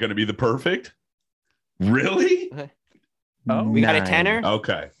 Is it going to be the perfect? Really? Oh, We got a 9. tenner.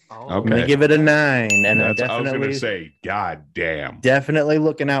 Okay. Oh. I'm gonna give it a 9, and I'm That's, I was going definitely to say, God damn. definitely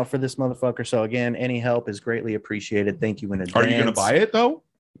looking out for this motherfucker. So again, any help is greatly appreciated. Thank you in advance. Are you going to buy it though?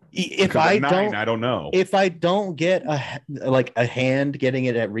 If Because I at 9, don't, I don't know. if I don't get a hand getting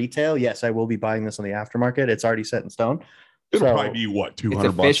it at retail, yes, I will be buying this on the aftermarket. It's already set in stone. It'll so- probably be what,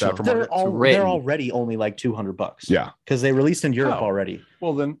 200 bucks official. after They're, market? written. they're already only like $200. Yeah. because they released in Europe Oh. already.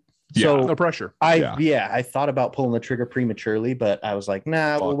 Well, then, So no pressure. I thought about pulling the trigger prematurely, but I was like,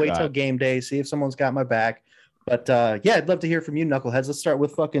 nah, we'll Fuck wait that. till game day, see if someone's got my back. But yeah, I'd love to hear from you, knuckleheads. Let's start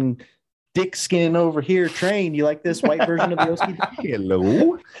with fucking dick skin over here. Train, you like this white version of the Oski?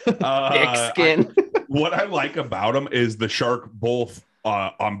 Hello. Dick skin. What I like about them is the shark both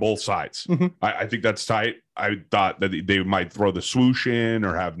on both sides. Mhm. I think that's tight. I thought that they might throw the swoosh in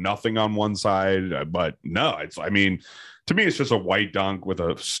or have nothing on one side, but no, to me, it's just a white dunk with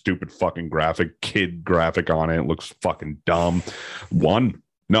a stupid fucking kid graphic on it. It looks fucking dumb.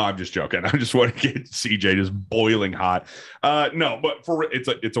 No, I'm just joking. I just want to get CJ just boiling hot. No, but for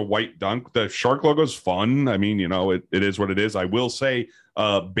it's a white dunk. The shark logo is fun. I mean, it is what it is. I will say,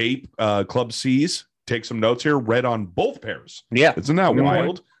 Bape Club C's, take some notes here. Red on both pairs. Yeah. Isn't that Good wild?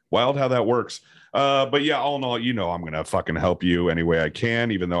 point. Wild how that works. But yeah, all in all, I'm gonna fucking help you any way I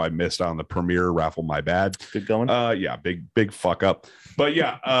can, even though I missed on the premiere raffle. My bad. Good going. Yeah, big fuck up. But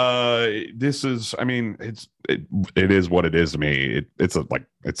yeah, this is. I mean, it is what it is to me. It's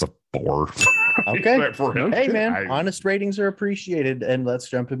a 4. Okay. For him. Hey man, honest ratings are appreciated. And let's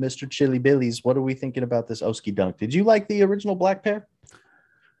jump to Mr. Chili Billy's. What are we thinking about this Oski dunk? Did you like the original black pair?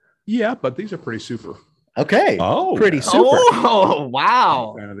 Yeah, but these are pretty super. Okay. Oh, pretty super. Oh,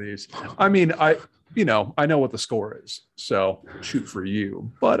 wow. Fan of these. I mean, I know what the score is, so shoot for you.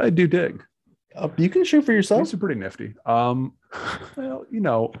 But I do dig. You can shoot for yourself. These are pretty nifty. Well,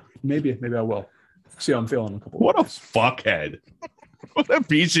 maybe I will see how I'm feeling in a couple. What a days. fuckhead! What a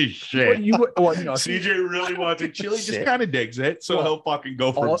piece of shit. CJ CJ really wants it. Chili just Shit. kind of digs it, so he'll fucking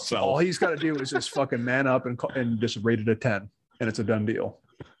go for himself. all he's got to do is just fucking man up and just rate it a 10, and it's a done deal.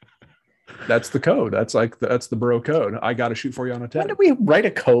 That's the code. That's the bro code. I got to shoot for you on a 10. When did we write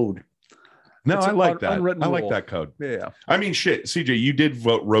a code? No, It's I an like that. unwritten I like rule. that code. Yeah. I mean, shit, CJ, you did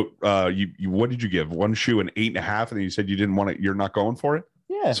wrote. You what did you give? One shoe an 8.5, and then you said you didn't want it. You're not going for it.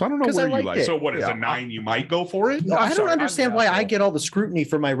 Yeah. So I don't know 'cause where I you liked like. it. So what is Yeah. a 9? You might go for it. No, I don't sorry, understand I'm why the I asshole. get all the scrutiny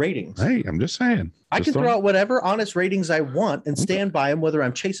for my ratings. Hey, I'm just saying. I Just can don't- throw out whatever honest ratings I want and stand by them, whether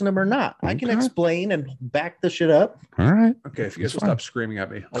I'm chasing them or not. I can Okay. explain and back the shit up. All right. Okay, if you guys That's will fine. stop screaming at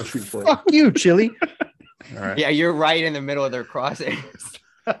me, I'll shoot for you. Fuck you, Chili. All right. Yeah, you're right in the middle of their crosshairs.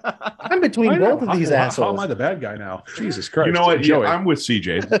 I'm between I know. both of these How am assholes. I the bad guy now? Jesus Christ. You know what? Yeah, Joey, I'm with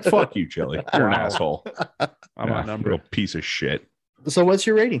CJ. Fuck you, Chili. You're an Wow. asshole. I'm Yeah, outnumbered. real piece of shit. So what's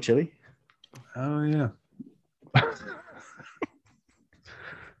your rating, Chili? Oh yeah.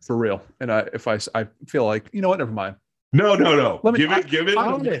 For real. And I feel like, you know what? Never mind. No. Let me- give it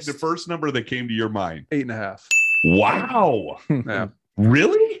honest. the first number that came to your mind. 8.5. Wow. Yeah.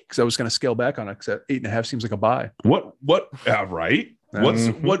 Really? Because I was going to scale back on it. Because 8.5 seems like a buy. What? Right?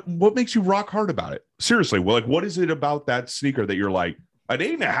 What makes you rock hard about it? Seriously, what is it about that sneaker that you're like, an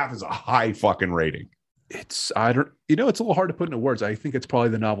 8.5 is a high fucking rating? It's it's a little hard to put into words. I think it's probably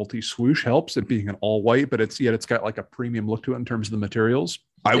the novelty swoosh helps it being an all white, but it's got like a premium look to it in terms of the materials.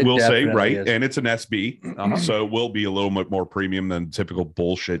 I It will say, definitely right? is. And it's an SB, Uh-huh. so it will be a little bit more premium than typical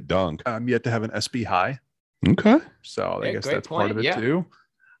bullshit dunk. I'm yet to have an SB high, Okay. so I Yeah, guess great that's part point, of it yeah. too.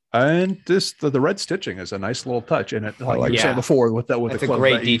 And the red stitching is a nice little touch in it, like like you that. said before, with That's the a club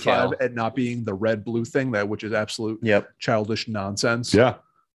great 95 detail. and not being the red blue thing which is absolute Yep. childish nonsense. Yeah.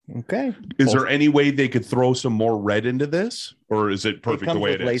 Okay. Is there any way they could throw some more red into this, or is it perfect It the comes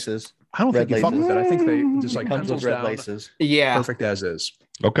way with it is? laces. I don't Red think you fuck laces. with it. I think they just It like comes with pencils red down, laces. Yeah. perfect as is.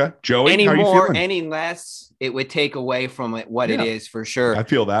 Okay, Joey, Any how you more, feeling? any less, it would take away from it what it Yeah. is for sure. I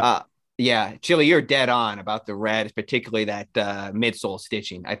feel that. Yeah, Chili, you're dead on about the red, particularly that midsole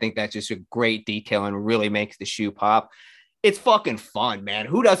stitching. I think that's just a great detail and really makes the shoe pop. It's fucking fun, man.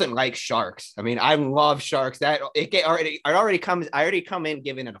 Who doesn't like sharks? I mean, I love sharks. That I already come in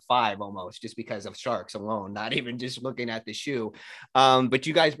giving it a 5 almost just because of sharks alone, not even just looking at the shoe. But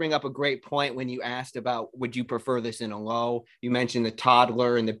you guys bring up a great point when you asked about would you prefer this in a low? You mentioned the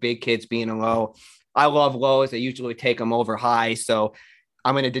toddler and the big kids being a low. I love lows. I usually take them over high, so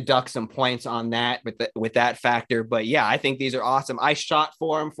I'm going to deduct some points on that with that factor. But yeah, I think these are awesome. I shot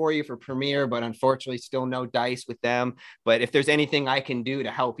for them for you for Premiere, but unfortunately still no dice with them. But if there's anything I can do to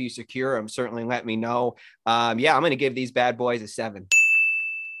help you secure them, certainly let me know. Yeah, I'm going to give these bad boys a 7.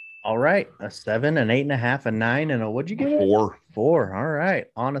 All right. A 7, an 8.5, a 9, and a what'd you give it? 4. 4. All right.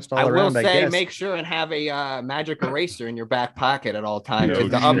 Honest all I will around, I say, guess. make sure and have a magic eraser in your back pocket at all times. No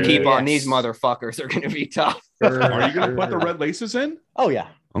The shit. upkeep on these Yes. motherfuckers are going to be tough. Are you going to put the red laces in? Oh yeah.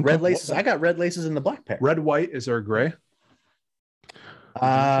 Okay. Red laces. I got red laces in the black pair. Red, white, is there a gray?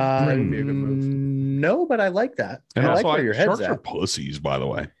 Gray would be a good move. No, but I like that. And I like also, where your head's sharks are at. pussies, by the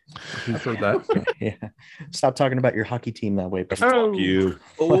way. We've heard that. Yeah. Stop talking about your hockey team that way. Fuck you.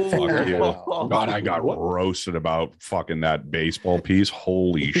 Fuck you. Oh. God, I got roasted about fucking that baseball piece.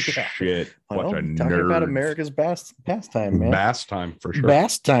 Holy Yeah. shit. Well, Bunch of talking about nerds. America's pastime, man. Bass time for sure.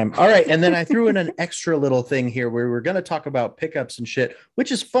 Bass time. All right. And then I threw in an extra little thing here where we're going to talk about pickups and shit,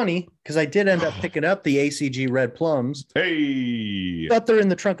 which is funny because I did end up picking up the ACG red plums, Hey. but they're in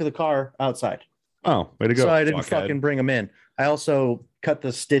the trunk of the car outside. Oh, way to go. So I didn't fuckhead. fucking bring them in. I also cut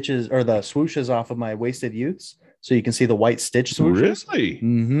the stitches or the swooshes off of my Wasted Youths so you can see the white stitch swooshes.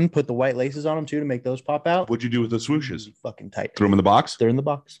 Really? Put the white laces on them too to make those pop out. What'd you do with the swooshes? Fucking tight. Threw them in the box? They're in the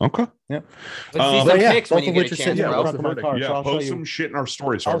box. Okay. Let's see But some yeah, pics when both you of get which a are chance, sitting in bro. front of my car. Yeah, so I'll show post you. some shit in our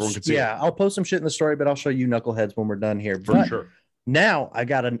story so everyone can see. Yeah, I'll post some shit in the story, but I'll show you knuckleheads when we're done here. For But sure. now I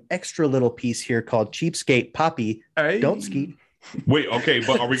got an extra little piece here called Cheapskate Poppy. Hey. Don't skeet. Wait, okay,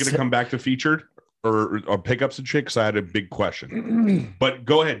 but are we going to come back to featured or pickups and shit? Because I had a big question. But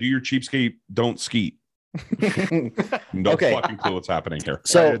go ahead, do your cheapskate. Don't skeet. No Okay. fucking clue what's happening here.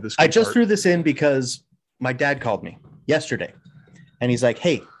 So this I just part. threw this in because my dad called me yesterday and he's like,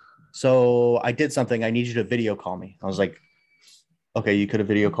 hey, so I did something. I need you to video call me. I was like, okay, you could have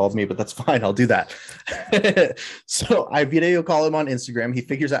video called me, but that's fine. I'll do that. So I video call him on Instagram. He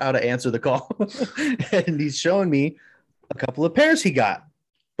figures out how to answer the call and he's showing me a couple of pairs he got,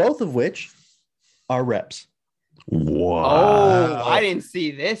 both of which are reps. Wow. Oh, I didn't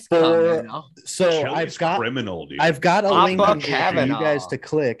see this coming. Oh, So Chili's criminal, dude. I've got a link Papa in here for you Kavanaugh. guys to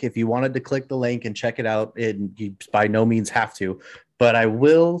click if you wanted to click the link and check it out. And you by no means have to, but I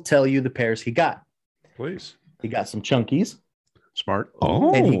will tell you the pairs he got. Please. He got some chunkies Smart.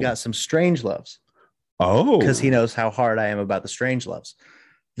 Oh. and he got some strange loves Oh. because he knows how hard I am about the strange loves.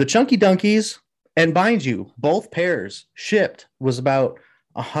 The chunky donkeys, and mind you, both pairs shipped was about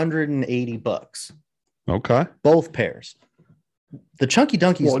 $180. Okay. Both pairs. The chunky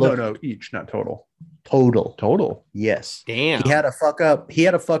donkeys Well, look no, each, not total. total. Total. Yes. damn. He had a fuck up. He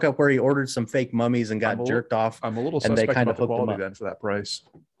had a fuck up where he ordered some fake mummies and got I'm a- jerked off. I'm a little And they suspect kinda about the hooked him quality up. then for that price.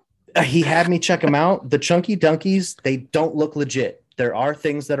 He had me check them out. The chunky donkeys, they don't look legit. There are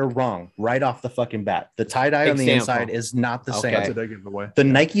things that are wrong right off the fucking bat. The tie dye on the Example. inside is not the Okay. That's same. a big giveaway. The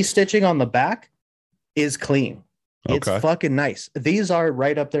Nike stitching on the back is clean. It's Okay. fucking nice. These are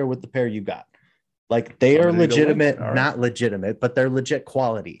right up there with the pair you got. Like they are Somebody need a link? legitimate, All right. not legitimate, but they're legit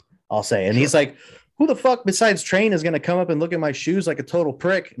quality. I'll say. And he's like, who the fuck besides Train is going to come up and look at my shoes like a total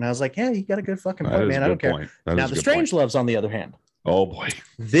prick? And I was like, yeah, you got a good fucking That point, is man. a I good don't care. point. That Now is a the good Strange point. Loves, on the other hand, Oh boy.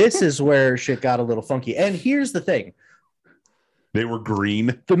 this is where shit got a little funky. And here's the thing. They were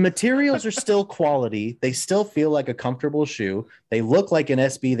green. The materials are still quality. They still feel like a comfortable shoe. They look like an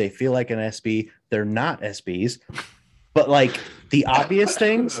SB. They feel like an SB. They're not SBs. But like the obvious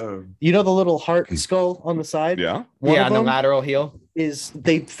things, you know, the little heart and skull on the side. Yeah. One Yeah, of on the them lateral heel. is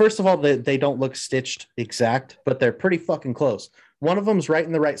they. First of all, they don't look stitched exact, but they're pretty fucking close. One of them's right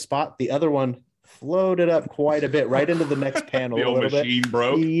in the right spot. The other one floated up quite a bit, right into the next panel The a old little bit. machine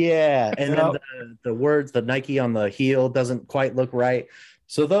broke. Yeah, and then the words, the Nike on the heel doesn't quite look right.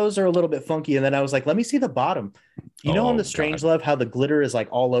 So those are a little bit funky. And then I was like, let me see the bottom. You know, on Oh, the Strange Love, how the glitter is like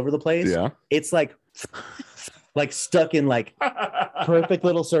all over the place. Yeah. It's like stuck in like perfect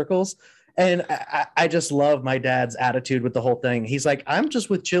little circles. And I just love my dad's attitude with the whole thing. He's like, I'm just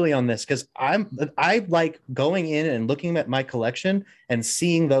with Chili on this because I like going in and looking at my collection and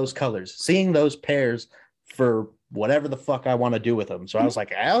seeing those colors, seeing those pairs for whatever the fuck I want to do with them. So I was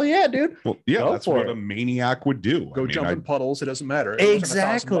like, hell yeah, dude. Well, yeah, Go that's for what it. a maniac would do. Go jump in puddles. It doesn't matter. It wasn't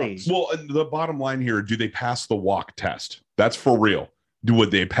Exactly. $1,000. Well, and the bottom line here, do they pass the walk test? That's for real.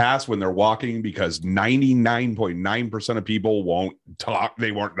 Would they pass when they're walking? Because 99.9% of people won't talk.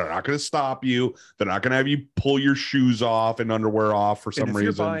 They're not going to stop you. They're not going to have you pull your shoes off and underwear off for And some if reason.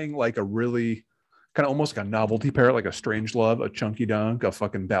 you're buying like a really kind of almost like a novelty pair, like a Strange Love, a Chunky Dunk, a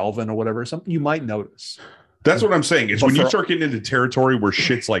fucking Balvin or whatever, something you might notice. That's what I'm saying. Is But when you for- start getting into territory where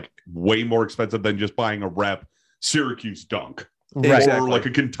shit's like way more expensive than just buying a rep Syracuse Dunk Right. Exactly. or like a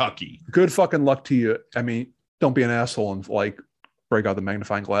Kentucky. Good fucking luck to you. I mean, don't be an asshole and like break out the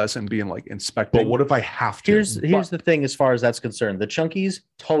magnifying glass and being like inspecting. But what if I have to? Here's the thing as far as that's concerned. The Chunkies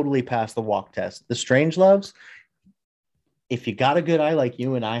totally pass the walk test. The Strange Loves, if you got a good eye like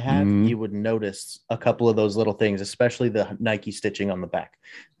you and I have, Mhm. you would notice a couple of those little things, especially the Nike stitching on the back.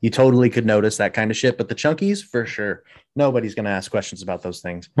 You totally could notice that kind of shit. But the Chunkies, for sure, nobody's going to ask questions about those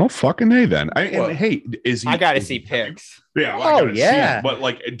things. Well, fucking A then. Well, and hey, is he? I got to is see he- pics. Yeah. Well, Oh, I gotta see yeah. it. But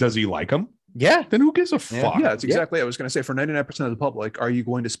like, does he like them? Yeah. Then who gives a fuck? yeah, it's exactly. I was going to say for 99% of the public, are you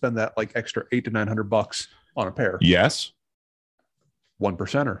going to spend that like extra $800 to $900 on a pair? Yes.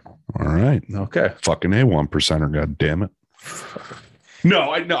 1%er. All right. Okay. Fucking A 1%er. God damn it.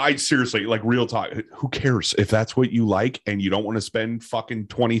 No, I seriously, like, real talk. Who cares if that's what you like and you don't want to spend fucking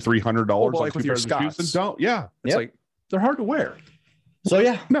 $2,300 Well, on like two with your pairs of shoes? Scots. Then don't. Yeah. It's Yep. like they're hard to wear. So,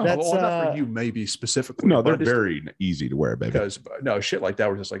 yeah. No, that's, well, not for you, maybe specifically. No, they're but I just- very easy to wear, baby. because no shit like that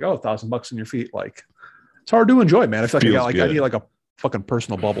was just like, oh, $1,000 in your feet. Like it's hard to enjoy, man. I feel like, Feels I got, like I good. need like a fucking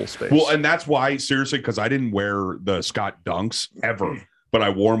personal bubble space. Well, and that's why, seriously, because I didn't wear the Scott Dunks ever, but I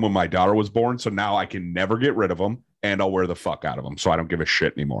wore them when my daughter was born. So now I can never get rid of them. and I'll wear the fuck out of them. So I don't give a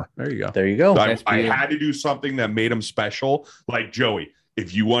shit anymore. There you go. There you go. I had to do something that made them special. Like Joey,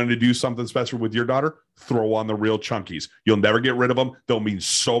 if you wanted to do something special with your daughter, throw on the real chunkies. You'll never get rid of them. They'll mean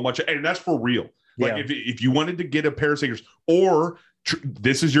so much. And that's for real. Like if you wanted to get a pair of sneakers, or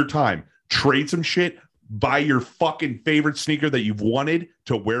this is your time, trade some shit, buy your fucking favorite sneaker that you've wanted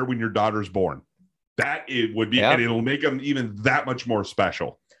to wear when your daughter's born. That it would be, and it'll make them even that much more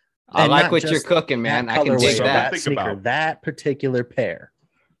special. I like what you're cooking, man. I can dig that. Sneaker, that particular pair.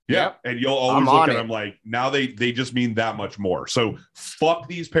 Yeah. And you'll always look at them like, now they just mean that much more. So fuck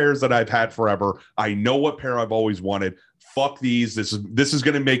these pairs that I've had forever. I know what pair I've always wanted. Fuck these. This is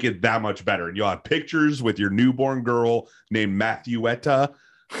going to make it that much better. And you'll have pictures with your newborn girl named Matthewetta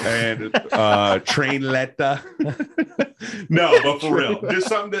and Trainletta. No, but for real, just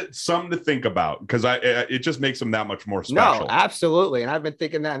something to think about, because it just makes them that much more special. No, absolutely. And I've been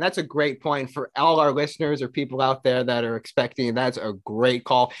thinking that, and that's a great point for all our listeners or people out there that are expecting. That's a great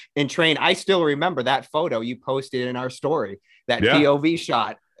call. And Train, I still remember that photo you posted in our story, that POV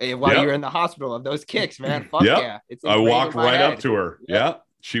shot while you're in the hospital of those kicks, man. Fuck yeah. I walked right up to her. Yeah.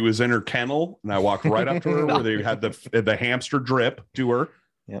 She was in her kennel, and I walked right up to her where they had the hamster drip to her.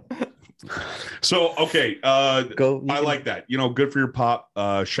 Yep. So okay, I like that. Good for your pop.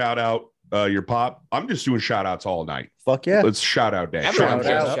 Shout out your pop. I'm just doing shout outs all night. Fuck yeah. Let's shout out day.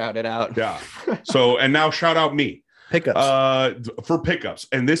 Shout it out. Yeah. So and now shout out me. Pickups. For pickups.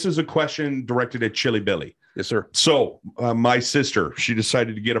 And this is a question directed at Chili Billy. Yes, sir. So my sister, she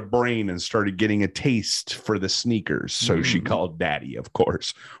decided to get a brain and started getting a taste for the sneakers. So she called daddy, of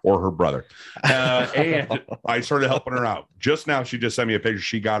course, or her brother. And I started helping her out. Just now, she just sent me a picture.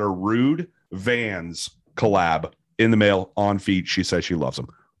 She got a Rude Vans collab in the mail on feet. She says she loves them.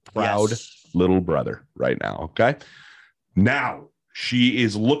 Proud little brother right now. Okay. Now she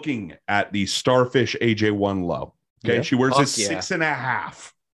is looking at the Starfish AJ1 Low. Okay. Yeah. She wears a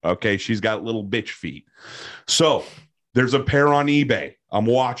 6.5. Okay, she's got little bitch feet. So there's a pair on eBay. I'm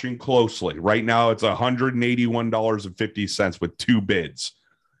watching closely. Right now, it's $181.50 with 2 bids.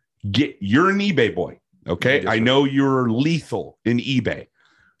 You're an eBay boy. Okay. I know you're lethal in eBay.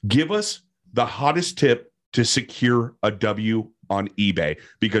 Give us the hottest tip to secure a W on eBay,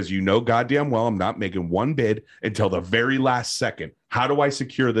 because goddamn well I'm not making one bid until the very last second. How do I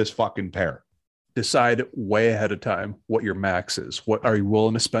secure this fucking pair? Decide way ahead of time what your max is. What are you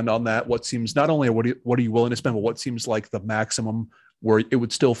willing to spend on that? What seems not only what are you willing to spend, but what seems like the maximum where it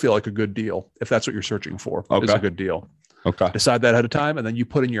would still feel like a good deal, if that's what you're searching for. Is a good deal. Okay. Decide that ahead of time, and then you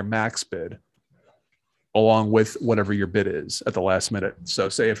put in your max bid along with whatever your bid is at the last minute. So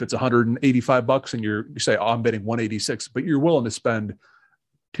say if it's $185 and you say, oh, I'm bidding 186, but you're willing to spend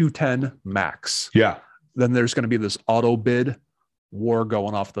 210 max. Yeah. Then there's going to be this auto bid war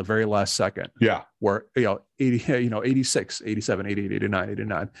going off the very last second. Yeah. Where, 86, 87, 88, 89,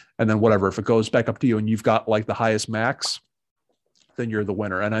 89. And then whatever, if it goes back up to you and you've got like the highest max, then you're the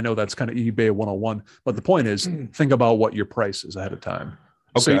winner. And I know that's kind of eBay 101, but the point is think about what your price is ahead of time.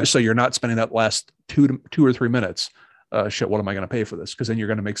 Okay. So you're not spending that last two or 3 minutes. Shit, what am I going to pay for this? Because then you're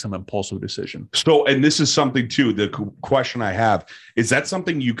going to make some impulsive decision. So, and this is something too, the question I have, is that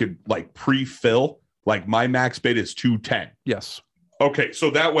something you could like pre-fill? Like my max bid is 210. Yes. Okay, so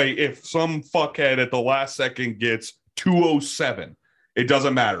that way, if some fuckhead at the last second gets 207, it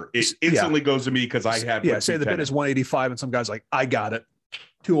doesn't matter. It instantly goes to me because I had. Yeah, say the bid is 185, and some guy's like, "I got it,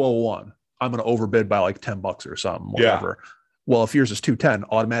 201." I'm going to overbid by like $10 or something, whatever. Yeah. Well, if yours is 210,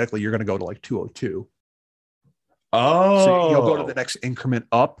 automatically you're going to go to like 202. Oh, so you'll go to the next increment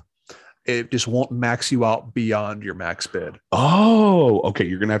up. It just won't max you out beyond your max bid. Oh, okay.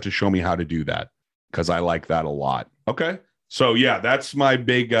 You're going to have to show me how to do that, because I like that a lot. Okay. So yeah, that's my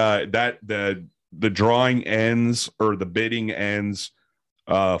big that the drawing ends, or the bidding ends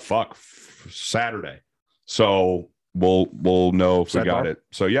Saturday. So we'll know if we got it.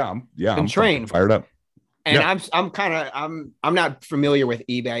 So yeah, I'm fired up. And I'm not familiar with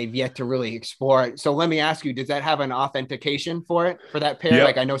eBay. I've yet to really explore it. So let me ask you, does that have an authentication for that pair? Yep.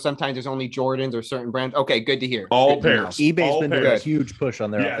 Like I know sometimes there's only Jordans or certain brands. Okay, good to hear. All pairs. eBay's been doing a huge push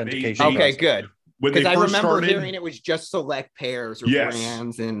on their authentication. Okay, good. Because I remember hearing it was just select pairs or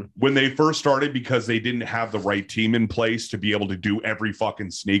brands. And when they first started, because they didn't have the right team in place to be able to do every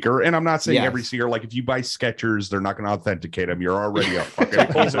fucking sneaker. And I'm not saying every sneaker, like if you buy Skechers, they're not going to authenticate them. You're already a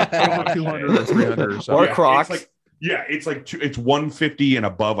fucking 200 or 300 or something. Or Crocs. It's 150 and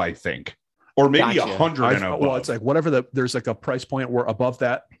above, I think. Or maybe 100 and above. Well, it's like whatever there's like a price point where above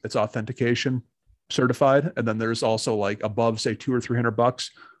that it's authentication certified. And then there's also like above, say, $200 or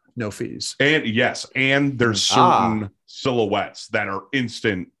 $300. No fees. And there's certain silhouettes that are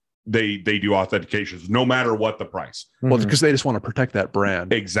instant they do authentications no matter what the price. Well, because they just want to protect that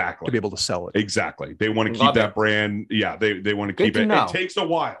brand Exactly. to be able to sell it. Exactly. They want to keep Love that it. brand. Yeah, they want to Good keep to it. know. It takes a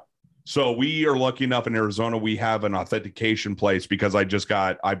while. So we are lucky enough in Arizona. We have an authentication place because I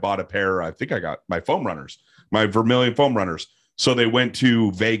bought a pair. I think I got my foam runners, my Vermilion foam runners. So they went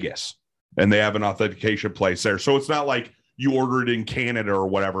to Vegas and they have an authentication place there. So it's not like you order it in Canada or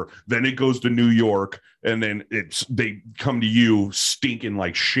whatever. Then it goes to New York and then they come to you stinking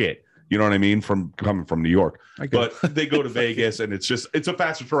like shit. You know what I mean? Coming from New York, but they go to Vegas and it's a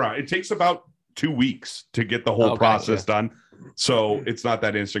faster turnaround. It takes about 2 weeks to get the whole process done. So it's not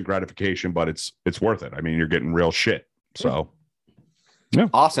that instant gratification, but it's worth it. I mean, you're getting real shit. So yeah.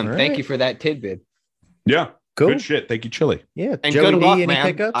 Awesome. All Thank right. you for that tidbit. Yeah. Cool. Good shit. Thank you, Chili. Yeah. And Joey good D, luck, any man.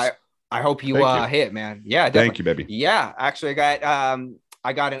 pickups? I hope you Thank you. hit, man. Yeah, definitely. Thank you, baby. Yeah, actually,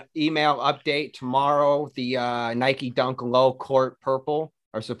 I got an email update tomorrow. The Nike Dunk Low Court Purple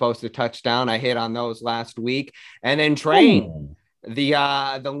are supposed to touch down. I hit on those last week, and then Train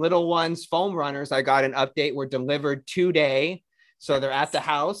the little ones foam runners. I got an update. Were delivered today, so they're at the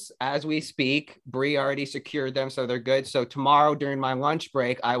house as we speak. Bree already secured them, so they're good. So tomorrow during my lunch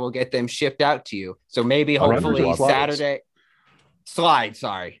break, I will get them shipped out to you. So maybe hopefully runners or slides? Saturday. Slide,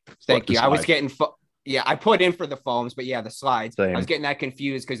 sorry. Thank the you. I was slide. getting I put in for the foams, but yeah, the slides. Same. I was getting that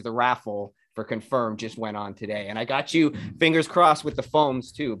confused because the raffle for confirmed just went on today. And I got you fingers crossed with the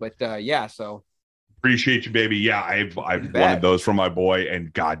foams too. But yeah, so Appreciate you, baby. Yeah, I've bet. wanted those for my boy,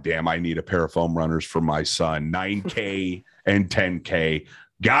 and goddamn, I need a pair of foam runners for my son. 9K and 10K.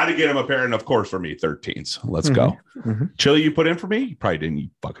 Got to get him a pair, and of course for me, 13s. Let's go. Mhm. Chili, you put in for me? You probably didn't. You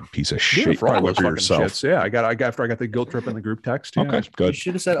fucking piece of shit. Yeah, for all Probably those for fucking yourself. shits. Yeah, I got after I got the guilt trip in the group text. Yeah, Okay, You good.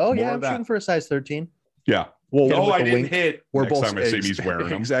 should have said, "Oh More yeah, of I'm that. shooting for a size 13." Yeah. Well, Hit him Oh, with I the didn't wink. hit. we're Next both time I see he's wearing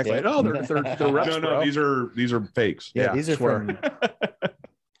them. exactly. Yeah. No, they're reps, No, bro. these are fakes. Yeah, Yeah, these are swear. from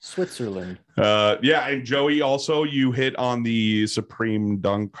Switzerland. Yeah, and Joey, also you hit on the Supreme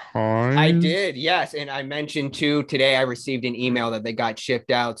Dunk High. I did, yes. And I mentioned too today I received an email that they got shipped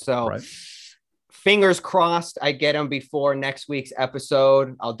out. So Right. fingers crossed I get them before next week's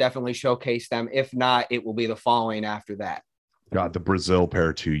episode. I'll definitely showcase them. If not, it will be the following after that. God, the Brazil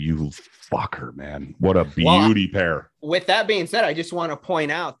pair too. You fucker, man. What a Well, beauty pair. With that being said, I just want to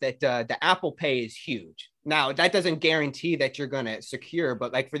point out that the Apple Pay is huge. Now, that doesn't guarantee that you're going to secure,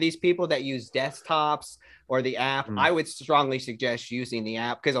 but like for these people that use desktops or the app, I would strongly suggest using the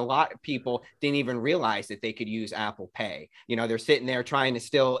app because a lot of people didn't even realize that they could use Apple Pay. You know, they're sitting there trying to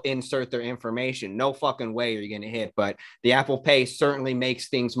still insert their information. No fucking way are you going to hit, but the Apple Pay certainly makes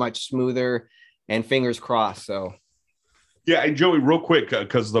things much smoother and fingers crossed. So Yeah, and Joey, real quick,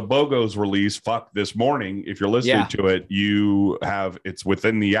 because the BOGO's release, this morning, if you're listening Yeah. to it, it's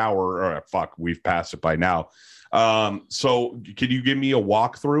within the hour, or we've passed it by now. So can you give me a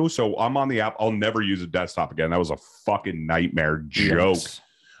walkthrough? So I'm on the app. I'll never use a desktop again. That was a fucking nightmare joke.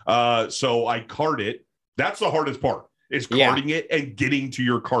 Yes. So I cart it. That's the hardest part is Yeah. carting it and getting to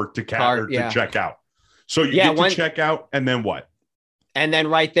your cart to Yeah. check out. So you Yeah, get to check out and then what? And then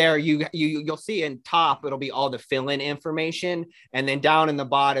right there, you'll see in top, it'll be all the fill-in information. And then down in the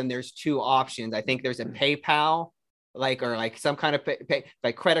bottom, there's two options. I think there's a PayPal, or some kind of pay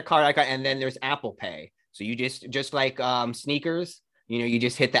like credit card, and then there's Apple Pay. So you just like sneakers, you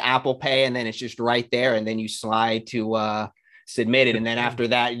just hit the Apple Pay and then it's just right there. And then you slide to submit it. And then after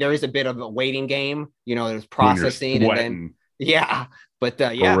that, there is a bit of a waiting game, there's processing and then, yeah. But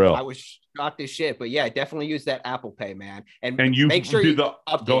yeah, real. I was shocked as shit. But yeah, definitely use that Apple Pay, man. And you make sure do you the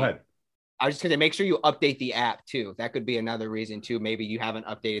update. Go ahead. I was just going to make sure you update the app too. That could be another reason too. Maybe you haven't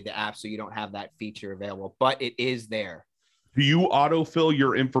updated the app, so you don't have that feature available, but it is there. Do you autofill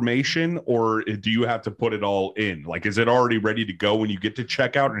your information or do you have to put it all in? Like, is it already ready to go when you get to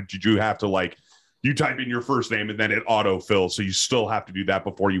checkout, or did you have to you type in your first name and then it autofills? So you still have to do that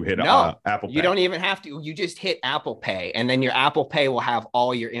before you hit No, Apple Pay. You don't even have to. You just hit Apple Pay, and then your Apple Pay will have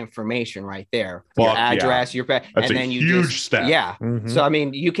all your information right there. Your Fuck yeah. address, your pay, That's and a then you huge just, step. Yeah. Mhm. So I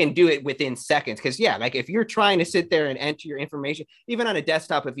mean, you can do it within seconds because like if you're trying to sit there and enter your information, even on a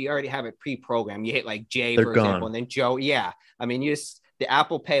desktop, if you already have it pre-programmed, you hit like J, They're for gone. example, and then Joe. Yeah. I mean, the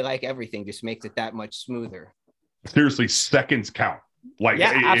Apple Pay, like everything, just makes it that much smoother. Seriously, seconds count. Like,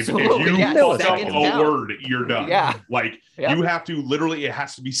 Yeah, if absolutely. you Yeah, fuck up seconds a count. word, you're done. Yeah. Yeah. You have to literally, it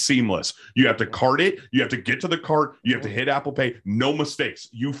has to be seamless. You have to cart it. You have to get to the cart. You have to hit Apple Pay. No mistakes.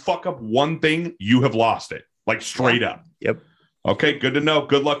 You fuck up one thing, you have lost it. Like straight up. Yep. Okay, good to know.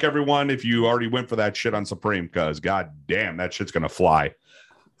 Good luck, everyone. If you already went for that shit on Supreme, because god damn, that shit's gonna fly.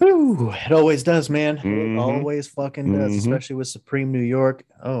 Whew, it always does, man. Mhm. It always fucking does, Mhm. especially with Supreme New York.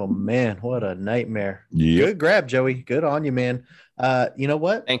 Oh man, what a nightmare. Yeah. Good grab, Joey. Good on you, man. You know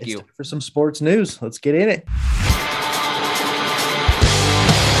what? Thank It's you. time for some sports news. Let's get in it.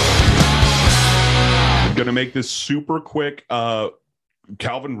 I'm gonna make this super quick.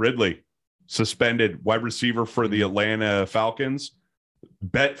 Calvin Ridley, suspended wide receiver for the Atlanta Falcons,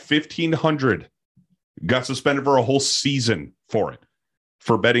 bet $1,500, got suspended for a whole season for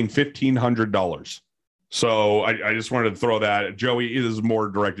betting $1,500. So I just wanted to throw that. Joey, it is more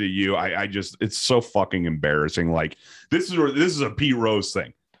directed at you. I just, it's so fucking embarrassing. Like this is a Pete Rose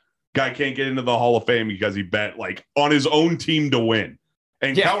thing. Guy can't get into the Hall of Fame because he bet like on his own team to win.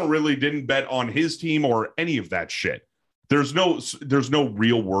 And Calvin Ridley didn't bet on his team or any of that shit. There's no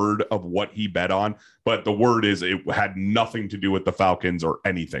real word of what he bet on, but the word is it had nothing to do with the Falcons or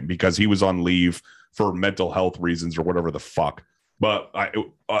anything because he was on leave for mental health reasons or whatever the fuck. But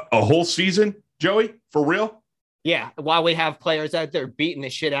a whole season, Joey, for real? Yeah, while we have players out there beating the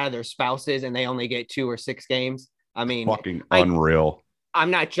shit out of their spouses and they only get 2 or 6 games. I mean, fucking unreal.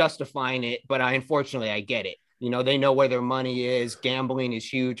 I'm not justifying it, but unfortunately I get it. You know, they know where their money is. Gambling is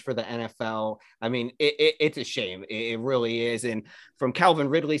huge for the NFL. I mean, it's a shame. It really is. And from Calvin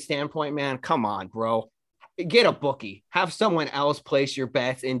Ridley's standpoint, man, come on, bro. Get a bookie. Have someone else place your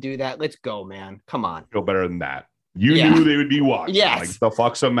bets and do that. Let's go, man. Come on. Feel better than that. You knew they would be watching. Yes. Like, the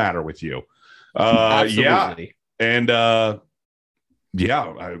fuck's the matter with you? Absolutely. Yeah. And I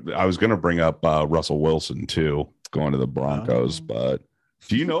was going to bring up Russell Wilson, too, going to the Broncos. But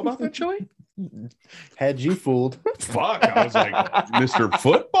do you know about that, Joey? Had you fooled? Fuck. I was like, Mr.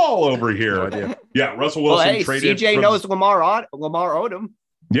 Football over here. No idea. Yeah. Russell Wilson Well, hey, traded. CJ knows Lamar Odom.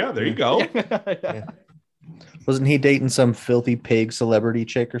 Yeah. There you go. Yeah. Wasn't he dating some filthy pig celebrity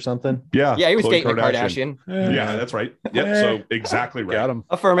chick or something? Yeah. Yeah, he was Khloe dating a Kardashian. Yeah, that's right. Yep. So exactly right. Got him.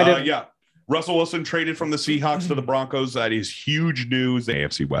 Affirmative. Yeah. Russell Wilson traded from the Seahawks to the Broncos. That is huge news. The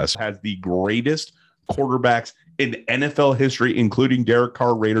AFC West has the greatest quarterbacks in NFL history, including Derek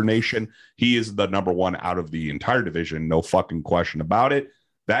Carr, Raider Nation. He is the number 1 out of the entire division. No fucking question about it.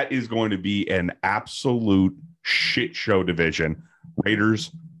 That is going to be an absolute shit show division.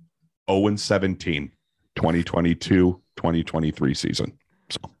 Raiders 0-17, 2022-2023 season.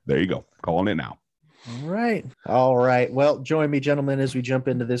 So there you go. Calling it now. All right. Well, join me, gentlemen, as we jump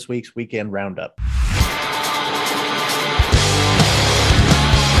into this week's weekend roundup.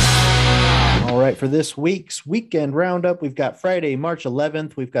 All right, for this week's weekend roundup, we've got Friday, March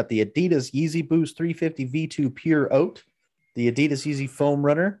 11th. We've got the Adidas Yeezy Boost 350 V2 Pure Oat, the Adidas Yeezy Foam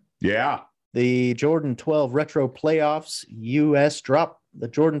Runner, Yeah. the Jordan 12 Retro Playoffs US drop, the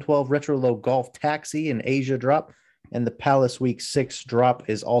Jordan 12 Retro Low Golf Taxi in Asia drop, and the Palace Week 6 drop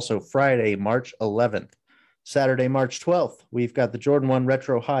is also Friday, March 11th. Saturday, March 12th, we've got the Jordan 1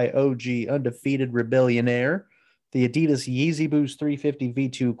 Retro High OG Undefeated Rebellionaire, the Adidas Yeezy Boost 350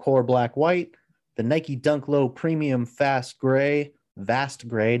 V2 Core Black White, the Nike Dunk Low Premium Vast Gray,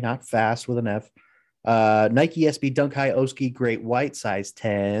 not fast with an F, Nike SB Dunk High Oski Great White size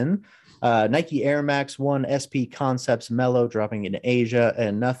 10, Nike Air Max 1 SP Concepts Mellow dropping in Asia,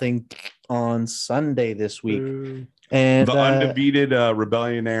 and nothing on Sunday this week. And The undefeated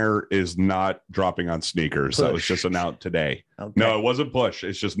Rebellionaire is not dropping on sneakers. That was just announced today. okay. No, it wasn't push.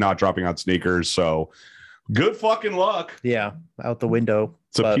 It's just not dropping on sneakers. So good fucking luck. Yeah, out the window.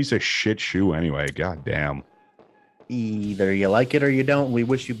 It's a But piece of shit shoe anyway. God damn. either you like it or you don't. We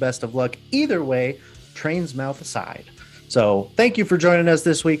wish you best of luck either way, train's mouth aside. So thank you for joining us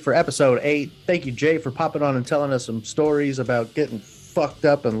this week for episode 8. Thank you, Jay, for popping on and telling us some stories about getting fucked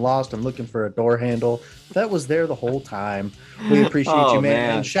up and lost and looking for a door handle. That was there the whole time. We appreciate Oh, you, man.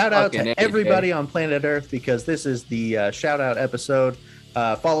 man. And shout out Fucking to A, everybody on planet Earth because this is the shout out episode.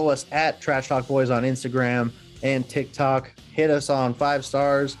 Follow us at Trash Talk Boys on Instagram and TikTok. Hit us on 5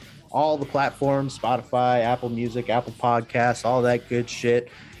 stars, all the platforms, Spotify, Apple Music, Apple Podcasts, all that good shit.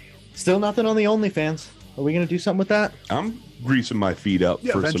 Still nothing on the OnlyFans. Are we going to do something with that? I'm greasing my feet up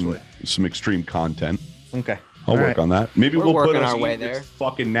Yeah, for eventually. some extreme content. Okay. I'll All work right. on that. Maybe We're we'll put working us our way eating this there.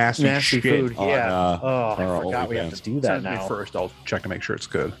 fucking nasty Nasty shit food. on, Yeah. on I our forgot we have OnlyFans. to do that Send me now. first. I'll check to make sure it's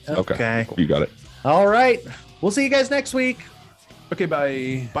good. Okay. You got it. All right. We'll see you guys next week. Okay,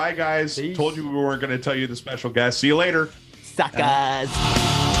 bye. Bye, guys. Peace. Told you we weren't going to tell you the special guest. See you later.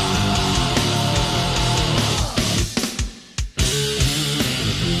 Suckers.